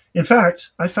chapters. In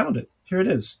fact, I found it. Here it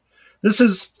is. This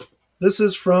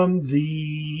is from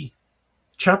the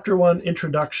chapter 1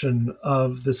 introduction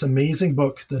of this amazing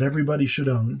book that everybody should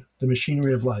own, The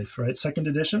Machinery of Life, right? Second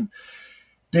edition.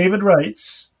 David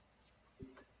writes,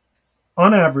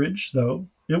 on average, though,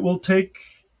 it will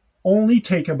only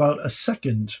take about a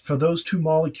second for those two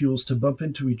molecules to bump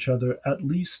into each other at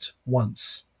least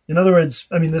once. In other words,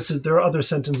 there are other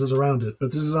sentences around it,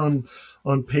 but this is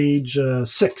on page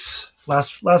 6.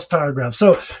 Last paragraph.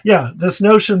 So yeah, this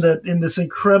notion that in this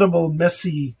incredible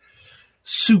messy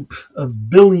soup of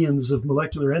billions of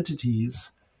molecular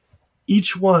entities,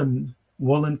 each one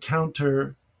will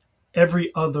encounter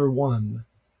every other one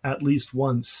at least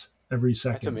once every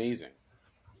second. That's amazing.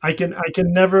 I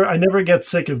never get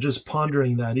sick of just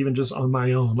pondering that, even just on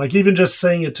my own. Like even just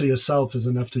saying it to yourself is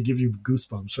enough to give you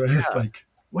goosebumps, right? Yeah. It's like,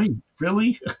 wait,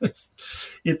 really?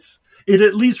 It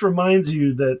at least reminds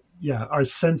you that, yeah, our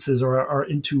senses or our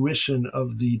intuition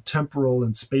of the temporal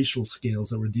and spatial scales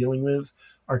that we're dealing with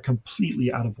are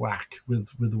completely out of whack with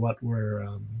what we're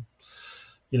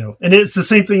and it's the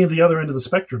same thing at the other end of the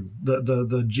spectrum,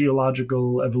 the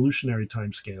geological evolutionary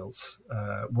timescales,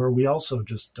 where we also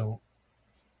just don't,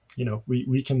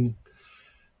 we can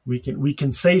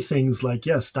say things like,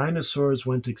 yes, dinosaurs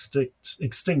went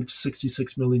extinct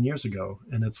 66 million years ago,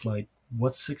 and it's like,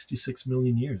 what's 66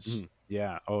 million years?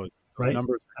 Yeah. Oh, those right?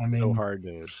 numbers are so hard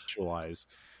to visualize.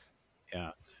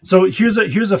 Yeah. So here's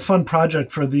a fun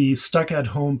project for the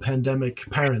stuck-at-home pandemic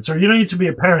parents. Or you don't need to be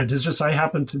a parent. It's just I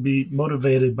happen to be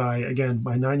motivated by, again,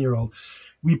 my 9-year-old.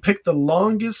 We picked the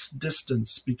longest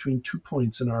distance between 2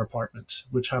 points in our apartment,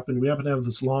 we happen to have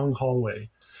this long hallway.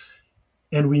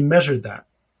 And we measured that.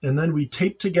 And then we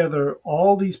taped together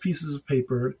all these pieces of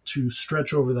paper to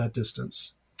stretch over that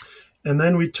distance. And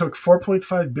then we took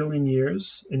 4.5 billion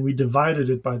years and we divided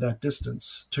it by that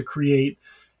distance to create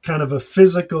kind of a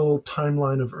physical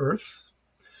timeline of Earth.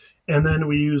 And then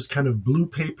we used kind of blue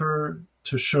paper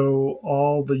to show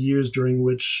all the years during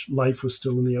which life was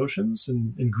still in the oceans,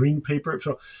 and green paper.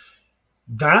 So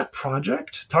that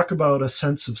project, talk about a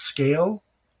sense of scale,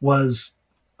 was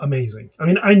amazing. I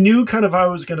mean, I knew kind of how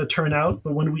it was going to turn out,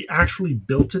 but when we actually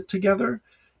built it together,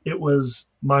 it was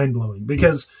mind-blowing.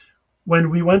 Because when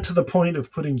we went to the point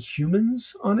of putting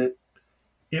humans on it,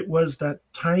 it was that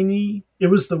tiny, it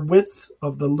was the width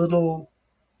of the little,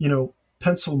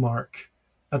 pencil mark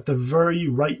at the very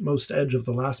rightmost edge of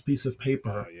the last piece of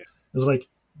paper. Yeah. It was like,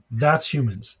 that's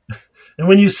humans. And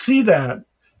when you see that,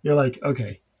 you're like,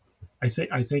 okay, I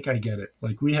think I get it.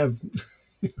 Like we have,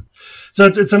 so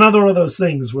it's another one of those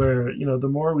things where, the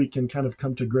more we can kind of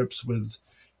come to grips with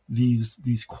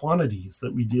these quantities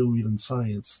that we deal with in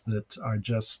science that are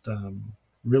just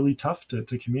really tough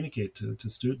to communicate to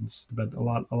students, but a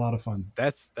lot of fun.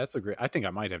 That's a great, I think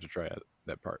I might have to try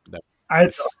that part.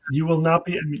 You will not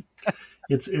be,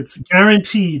 it's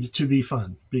guaranteed to be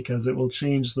fun because it will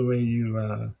change the way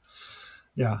you,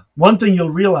 one thing you'll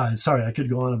realize, sorry, I could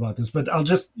go on about this, but I'll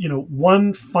just,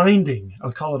 one finding,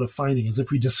 I'll call it a finding, as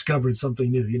if we discovered something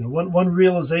new. One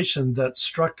realization that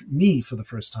struck me for the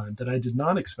first time that I did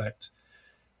not expect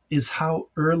is how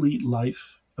early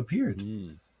life appeared.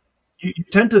 You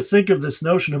tend to think of this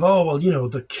notion of,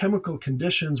 the chemical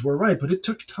conditions were right, but it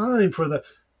took time for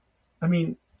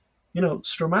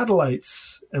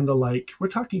stromatolites and the like, we're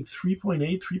talking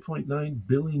 3.8, 3.9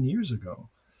 billion years ago.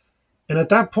 And at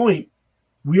that point,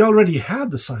 we already had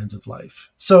the signs of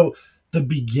life. So the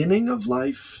beginning of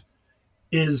life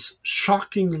is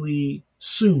shockingly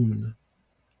soon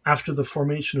after the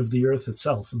formation of the Earth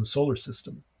itself and the solar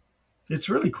system. It's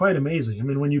really quite amazing. I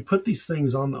mean, when you put these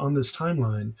things on this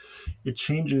timeline, it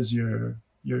changes your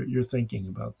thinking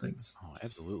about things. Oh,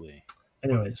 absolutely.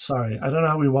 Anyway, sorry. I don't know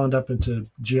how we wound up into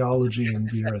geology and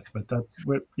the Earth, but that's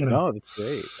what, No, that's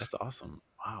great. That's awesome.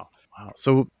 Wow.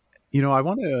 So, I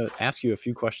want to ask you a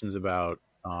few questions about,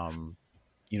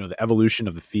 the evolution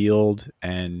of the field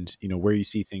and, where you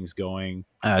see things going.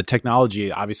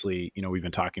 Technology, obviously, we've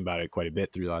been talking about it quite a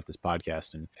bit throughout this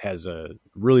podcast and has a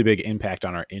really big impact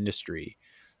on our industry.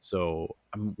 So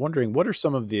I'm wondering, what are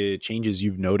some of the changes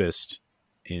you've noticed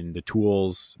in the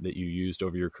tools that you used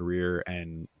over your career,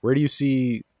 and where do you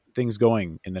see things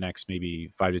going in the next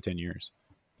maybe 5 to 10 years?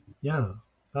 Yeah.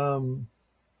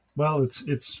 Well,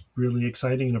 it's really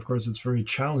exciting, and of course, it's very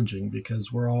challenging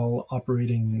because we're all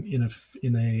operating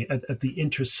at the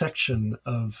intersection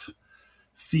of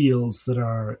fields that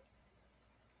are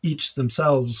each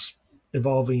themselves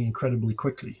evolving incredibly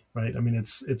quickly, right? I mean,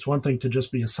 it's one thing to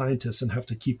just be a scientist and have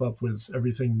to keep up with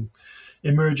everything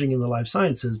emerging in the life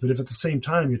sciences, but if at the same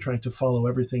time you're trying to follow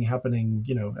everything happening,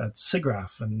 at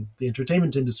SIGGRAPH and the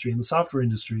entertainment industry and the software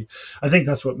industry, I think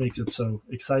that's what makes it so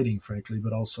exciting, frankly,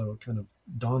 but also kind of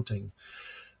daunting.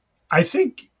 I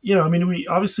think,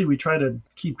 we try to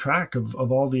keep track of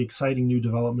all the exciting new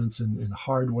developments in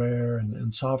hardware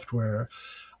and software.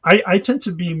 I tend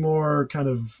to be more kind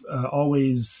of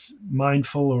always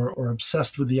mindful or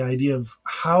obsessed with the idea of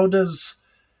how does,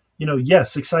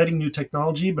 yes, exciting new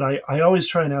technology, but I always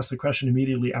try and ask the question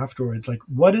immediately afterwards, like,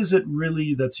 what is it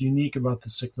really that's unique about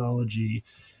this technology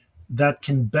that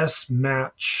can best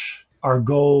match our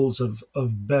goals of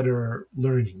better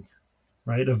learning,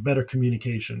 right? Of better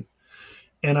communication.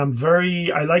 And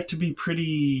I like to be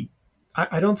pretty,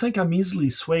 I don't think I'm easily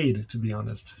swayed, to be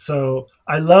honest. So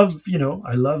I love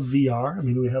VR. I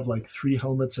mean, we have like 3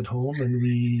 helmets at home and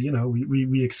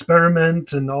we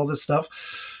experiment and all this stuff,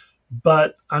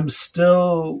 but I'm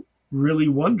still really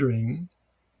wondering.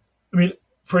 I mean,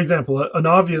 for example, an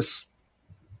obvious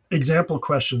example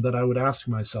question that I would ask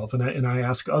myself, and I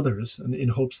ask others in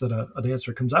hopes that an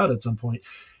answer comes out at some point,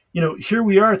 here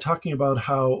we are talking about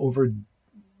how over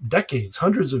decades,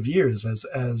 hundreds of years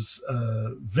as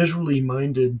visually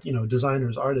minded,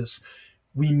 designers, artists,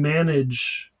 we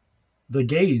manage the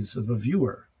gaze of a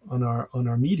viewer on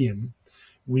our medium.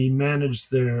 We manage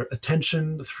their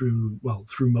attention through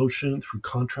motion, through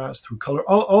contrast, through color,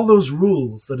 all those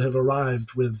rules that have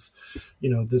arrived with,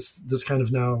 this kind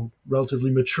of now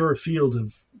relatively mature field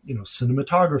of,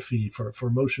 cinematography for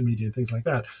motion media and things like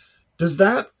that. Does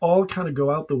that all kind of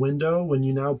go out the window when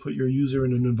you now put your user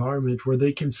in an environment where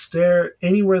they can stare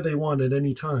anywhere they want at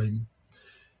any time?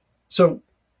 So,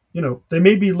 they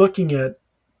may be looking at,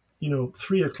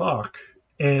 3 o'clock,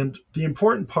 and the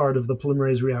important part of the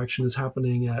polymerase reaction is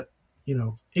happening at,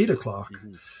 8 o'clock.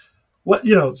 Mm-hmm. What,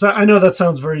 so I know that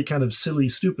sounds very kind of silly,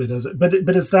 stupid, but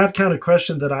it's that kind of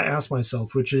question that I ask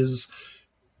myself, which is,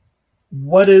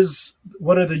 what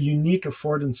are the unique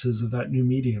affordances of that new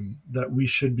medium that we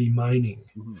should be mining?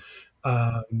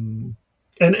 Mm-hmm.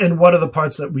 And what are the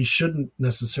parts that we shouldn't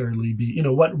necessarily be,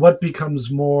 what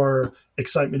becomes more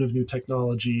excitement of new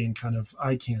technology and kind of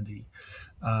eye candy?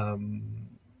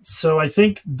 So I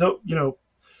think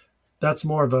that's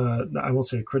more of I won't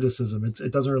say a criticism.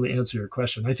 It doesn't really answer your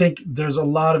question. I think there's a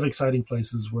lot of exciting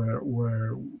places where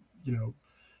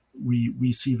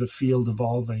we see the field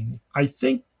evolving. I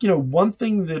think, one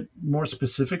thing that more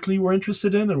specifically we're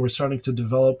interested in and we're starting to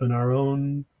develop in our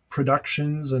own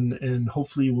productions and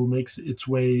hopefully will make its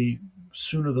way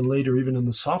sooner than later, even in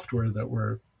the software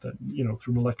that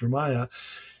through Molecular Maya.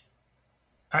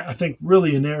 I think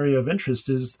really an area of interest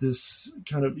is this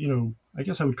kind of, I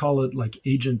guess I would call it like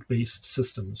agent-based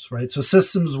systems, right? So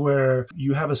systems where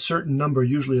you have a certain number,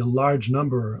 usually a large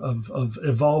number of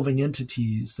evolving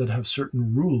entities that have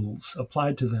certain rules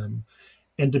applied to them.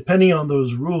 And depending on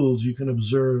those rules, you can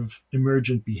observe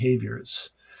emergent behaviors.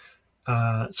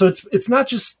 So it's not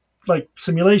just like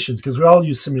simulations, because we all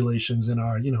use simulations in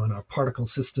our, in our particle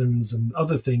systems and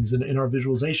other things in our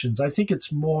visualizations. I think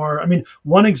it's more,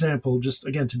 one example, just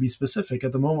again, to be specific,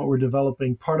 at the moment we're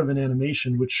developing part of an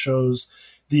animation which shows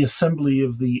the assembly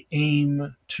of the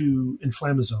AIM2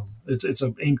 inflammasome. It's a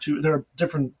AIM2, there are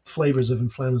different flavors of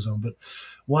inflammasome, but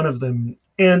one of them,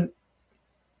 and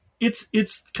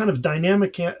it's kind of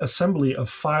dynamic assembly of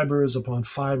fibers upon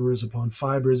fibers upon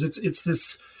fibers. It's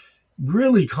this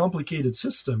really complicated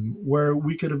system where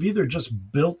we could have either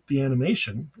just built the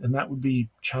animation, and that would be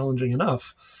challenging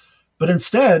enough, but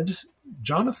instead,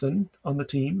 Jonathan on the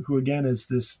team, who again is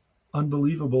this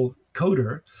unbelievable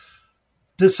coder,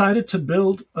 decided to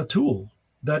build a tool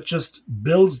that just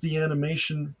builds the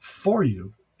animation for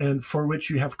you and for which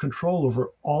you have control over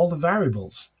all the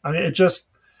variables.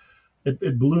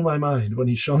 It blew my mind when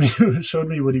he showed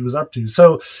me what he was up to.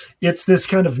 So it's this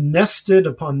kind of nested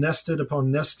upon nested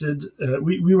upon nested.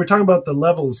 We were talking about the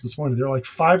levels this morning. There are like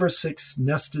 5 or 6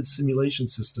 nested simulation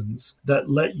systems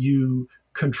that let you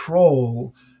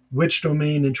control which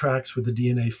domain interacts with the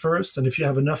DNA first. And if you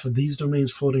have enough of these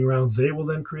domains floating around, they will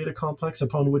then create a complex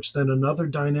upon which then another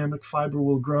dynamic fiber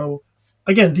will grow.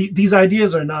 Again, these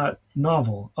ideas are not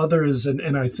novel. Others,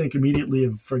 and I think immediately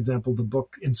of, for example, the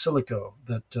book In Silico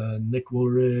that Nick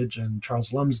Woolridge and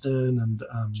Charles Lumsden and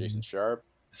Jason Sharp.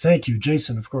 Thank you,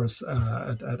 Jason, of course,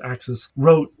 at Axis,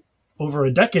 wrote over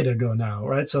a decade ago now,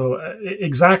 right? So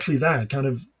exactly that, kind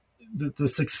of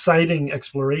this exciting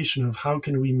exploration of how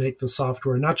can we make the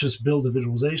software not just build the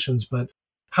visualizations, but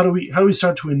how do we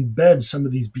start to embed some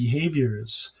of these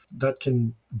behaviors that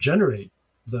can generate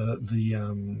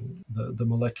the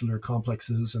molecular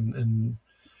complexes and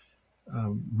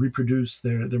reproduce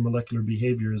their molecular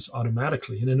behaviors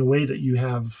automatically and in a way that you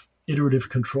have iterative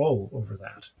control over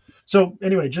that. So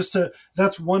anyway,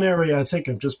 that's one area I think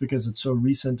of, just because it's so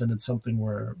recent and it's something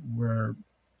we're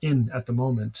in at the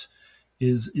moment,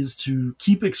 is to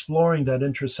keep exploring that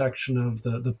intersection of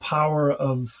the power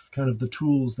of kind of the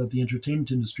tools that the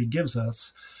entertainment industry gives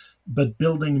us, but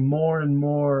building more and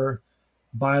more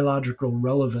biological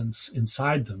relevance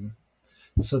inside them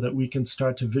so that we can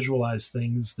start to visualize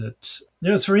things that,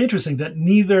 it's very interesting that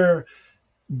neither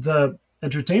the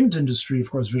entertainment industry,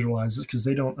 of course, visualizes because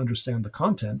they don't understand the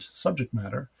content, subject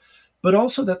matter, but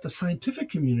also that the scientific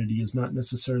community is not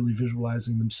necessarily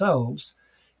visualizing themselves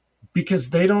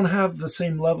because they don't have the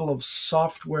same level of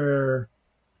software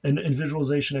and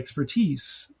visualization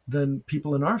expertise than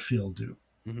people in our field do.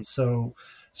 Mm-hmm. So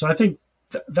I think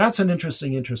that's an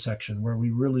interesting intersection where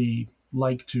we really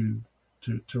like to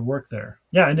work there.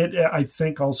 Yeah, and I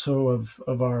think also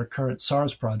of our current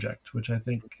SARS project, which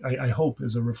I hope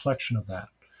is a reflection of that.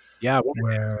 Yeah, I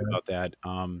wanted to ask about that.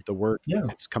 The work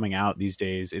that's coming out these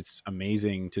days, it's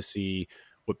amazing to see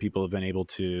what people have been able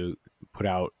to put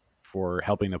out for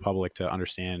helping the public to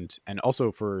understand, and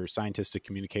also for scientists to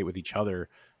communicate with each other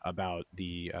about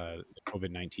the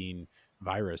COVID-19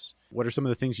 virus. What are some of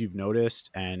the things you've noticed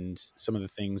and some of the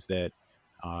things that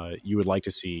you would like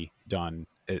to see done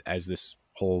as this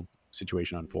whole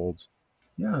situation unfolds?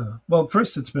 Yeah. Well,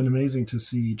 first, it's been amazing to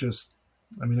see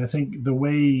I think the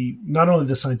way not only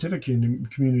the scientific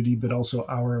community, but also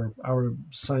our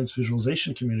science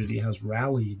visualization community has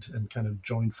rallied and kind of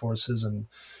joined forces and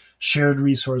shared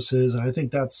resources. And I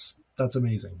think that's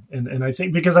amazing. And I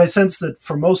think because I sense that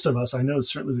for most of us, I know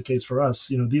it's certainly the case for us,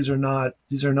 these are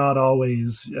not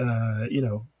always,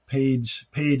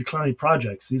 paid client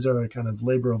projects. These are a kind of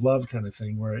labor of love kind of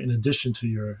thing where in addition to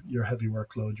your heavy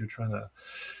workload, you're trying to,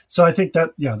 so I think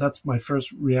that's my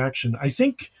first reaction.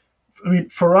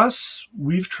 For us,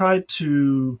 we've tried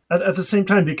to, at the same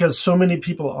time, because so many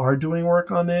people are doing work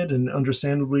on it and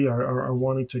understandably are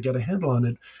wanting to get a handle on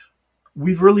it,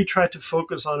 we've really tried to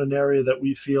focus on an area that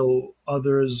we feel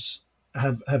others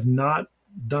have not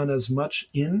done as much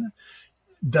in,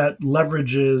 that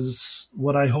leverages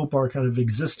what I hope are kind of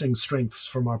existing strengths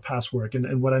from our past work.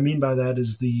 And what I mean by that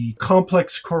is the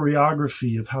complex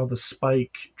choreography of how the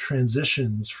spike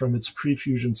transitions from its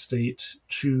pre-fusion state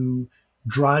to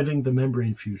driving the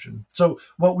membrane fusion. So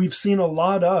what we've seen a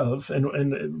lot of, and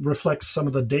it reflects some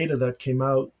of the data that came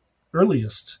out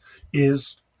earliest,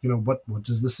 is, what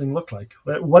does this thing look like?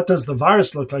 What does the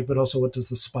virus look like, but also what does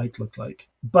the spike look like?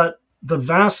 But the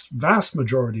vast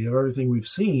majority of everything we've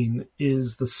seen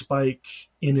is the spike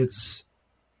in its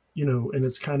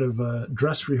kind of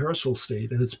dress rehearsal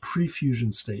state, in its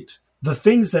pre-fusion state. The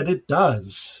things that it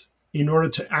does in order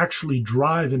to actually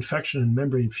drive infection and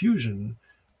membrane fusion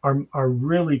are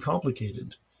really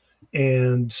complicated.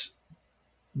 And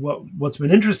what's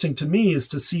been interesting to me is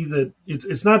to see that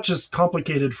it's not just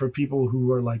complicated for people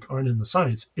who aren't in the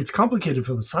science. It's complicated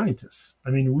for the scientists. I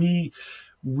mean, we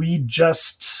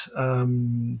just,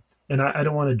 and I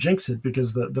don't want to jinx it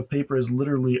because the paper is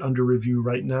literally under review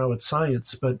right now at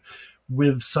Science, but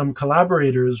with some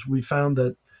collaborators, we found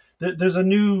that there's a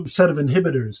new set of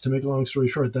inhibitors, to make a long story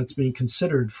short, that's being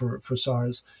considered for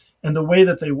SARS. And the way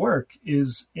that they work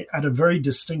is at a very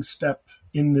distinct step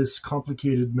in this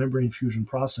complicated membrane fusion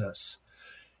process.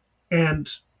 And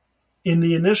in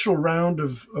the initial round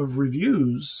of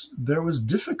reviews, there was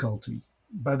difficulty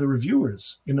by the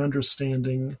reviewers in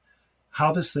understanding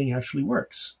how this thing actually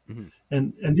works. Mm-hmm.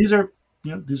 And these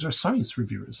are science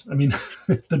reviewers. I mean,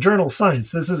 the journal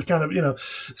Science, this is kind of,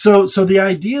 so the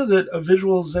idea that a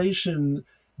visualization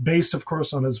based, of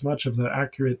course, on as much of the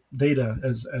accurate data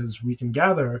as we can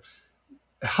gather,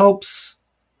 helps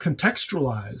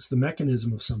contextualize the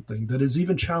mechanism of something that is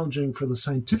even challenging for the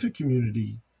scientific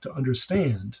community to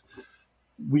understand.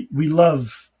 We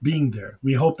love being there.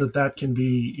 We hope that can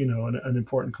be, an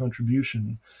important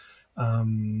contribution.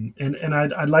 And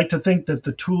I'd like to think that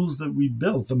the tools that we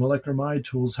built, the Molecular Maya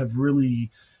tools, have really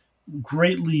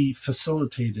greatly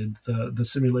facilitated the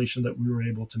simulation that we were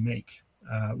able to make,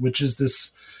 which is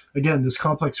this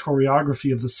complex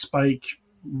choreography of the spike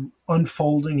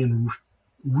unfolding and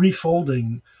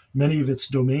refolding many of its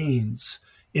domains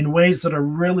in ways that are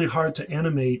really hard to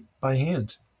animate by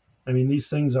hand. I mean, these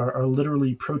things are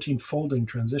literally protein folding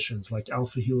transitions, like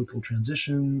alpha helical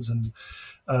transitions and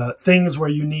things where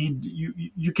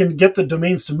you can get the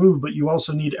domains to move, but you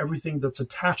also need everything that's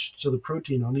attached to the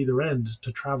protein on either end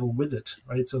to travel with it,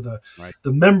 right? So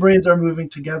the membranes are moving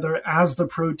together as the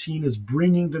protein is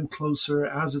bringing them closer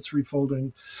as it's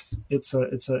refolding. It's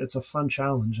a fun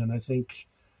challenge, and I think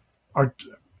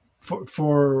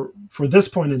for this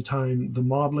point in time, the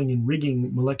modeling and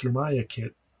rigging Molecular Maya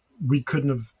kit, we couldn't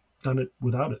have done it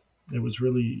without it. It was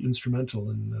really instrumental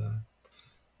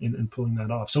in pulling that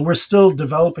off. So we're still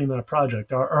developing that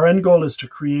project. Our end goal is to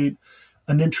create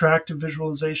an interactive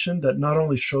visualization that not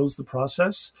only shows the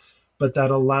process, but that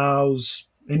allows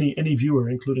any viewer,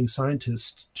 including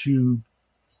scientists, to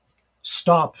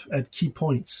stop at key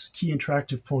points, key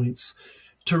interactive points,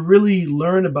 to really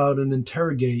learn about and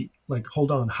interrogate, like,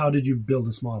 hold on, how did you build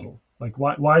this model? Like,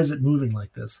 why is it moving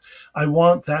like this? I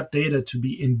want that data to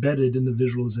be embedded in the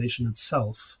visualization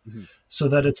itself, mm-hmm. so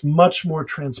that it's much more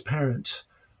transparent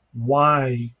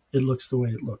why it looks the way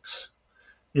it looks.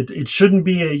 It shouldn't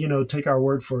be take our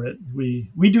word for it.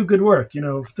 We do good work.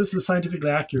 This is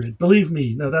scientifically accurate. Believe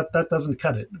me. No, that doesn't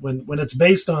cut it. When it's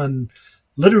based on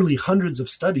literally hundreds of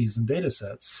studies and data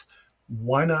sets,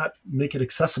 why not make it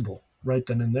accessible right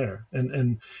then and there?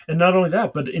 And not only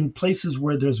that, but in places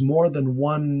where there's more than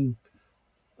one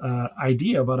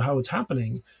idea about how it's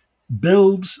happening,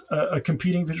 build a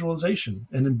competing visualization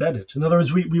and embed it. In other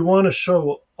words, we want to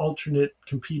show alternate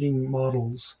competing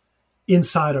models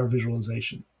inside our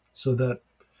visualization so that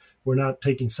we're not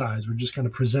taking sides. We're just kind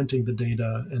of presenting the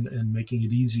data and making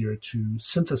it easier to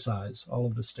synthesize all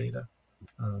of this data.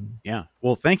 Yeah.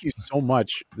 Well, thank you so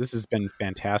much. This has been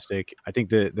fantastic. I think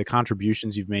the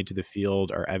contributions you've made to the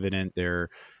field are evident. They're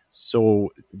so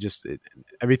just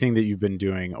everything that you've been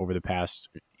doing over the past,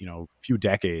 few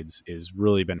decades is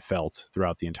really been felt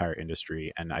throughout the entire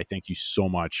industry. And I thank you so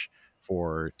much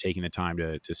for taking the time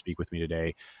to speak with me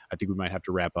today. I think we might have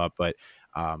to wrap up, but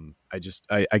I just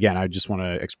want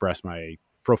to express my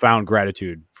profound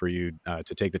gratitude for you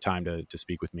to take the time to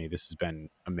speak with me. This has been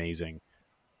amazing.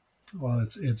 Well,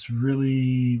 it's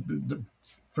really,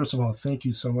 first of all, thank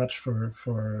you so much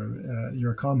for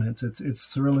your comments. It's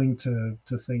thrilling to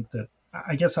think that.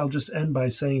 I guess I'll just end by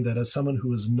saying that as someone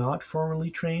who is not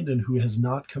formally trained and who has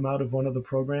not come out of one of the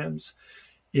programs,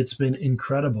 it's been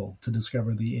incredible to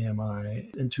discover the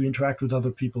AMI and to interact with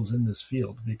other peoples in this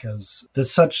field, because there's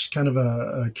such kind of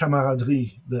a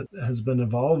camaraderie that has been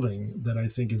evolving that I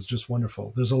think is just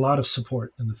wonderful. There's a lot of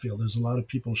support in the field. There's a lot of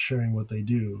people sharing what they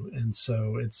do. And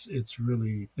so it's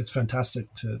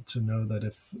fantastic to know that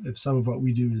if some of what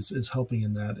we do is helping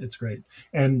in that, it's great.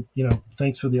 And,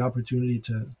 thanks for the opportunity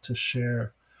to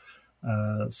share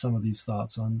some of these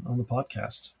thoughts on the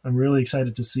podcast. I'm really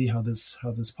excited to see how this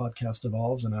podcast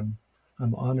evolves, and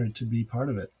I'm honored to be part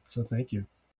of it. So thank you.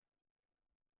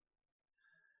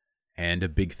 And a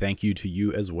big thank you to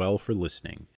you as well for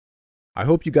listening. I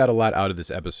hope you got a lot out of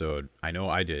this episode. I know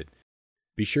I did.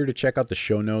 Be sure to check out the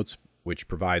show notes, which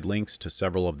provide links to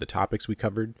several of the topics we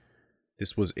covered.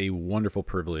 This was a wonderful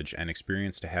privilege and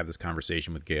experience to have this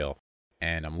conversation with Gail.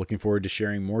 And I'm looking forward to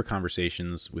sharing more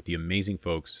conversations with the amazing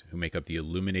folks who make up the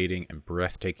illuminating and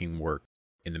breathtaking work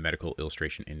in the medical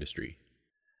illustration industry.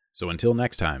 So until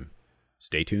next time,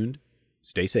 stay tuned,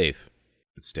 stay safe,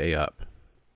 and stay up.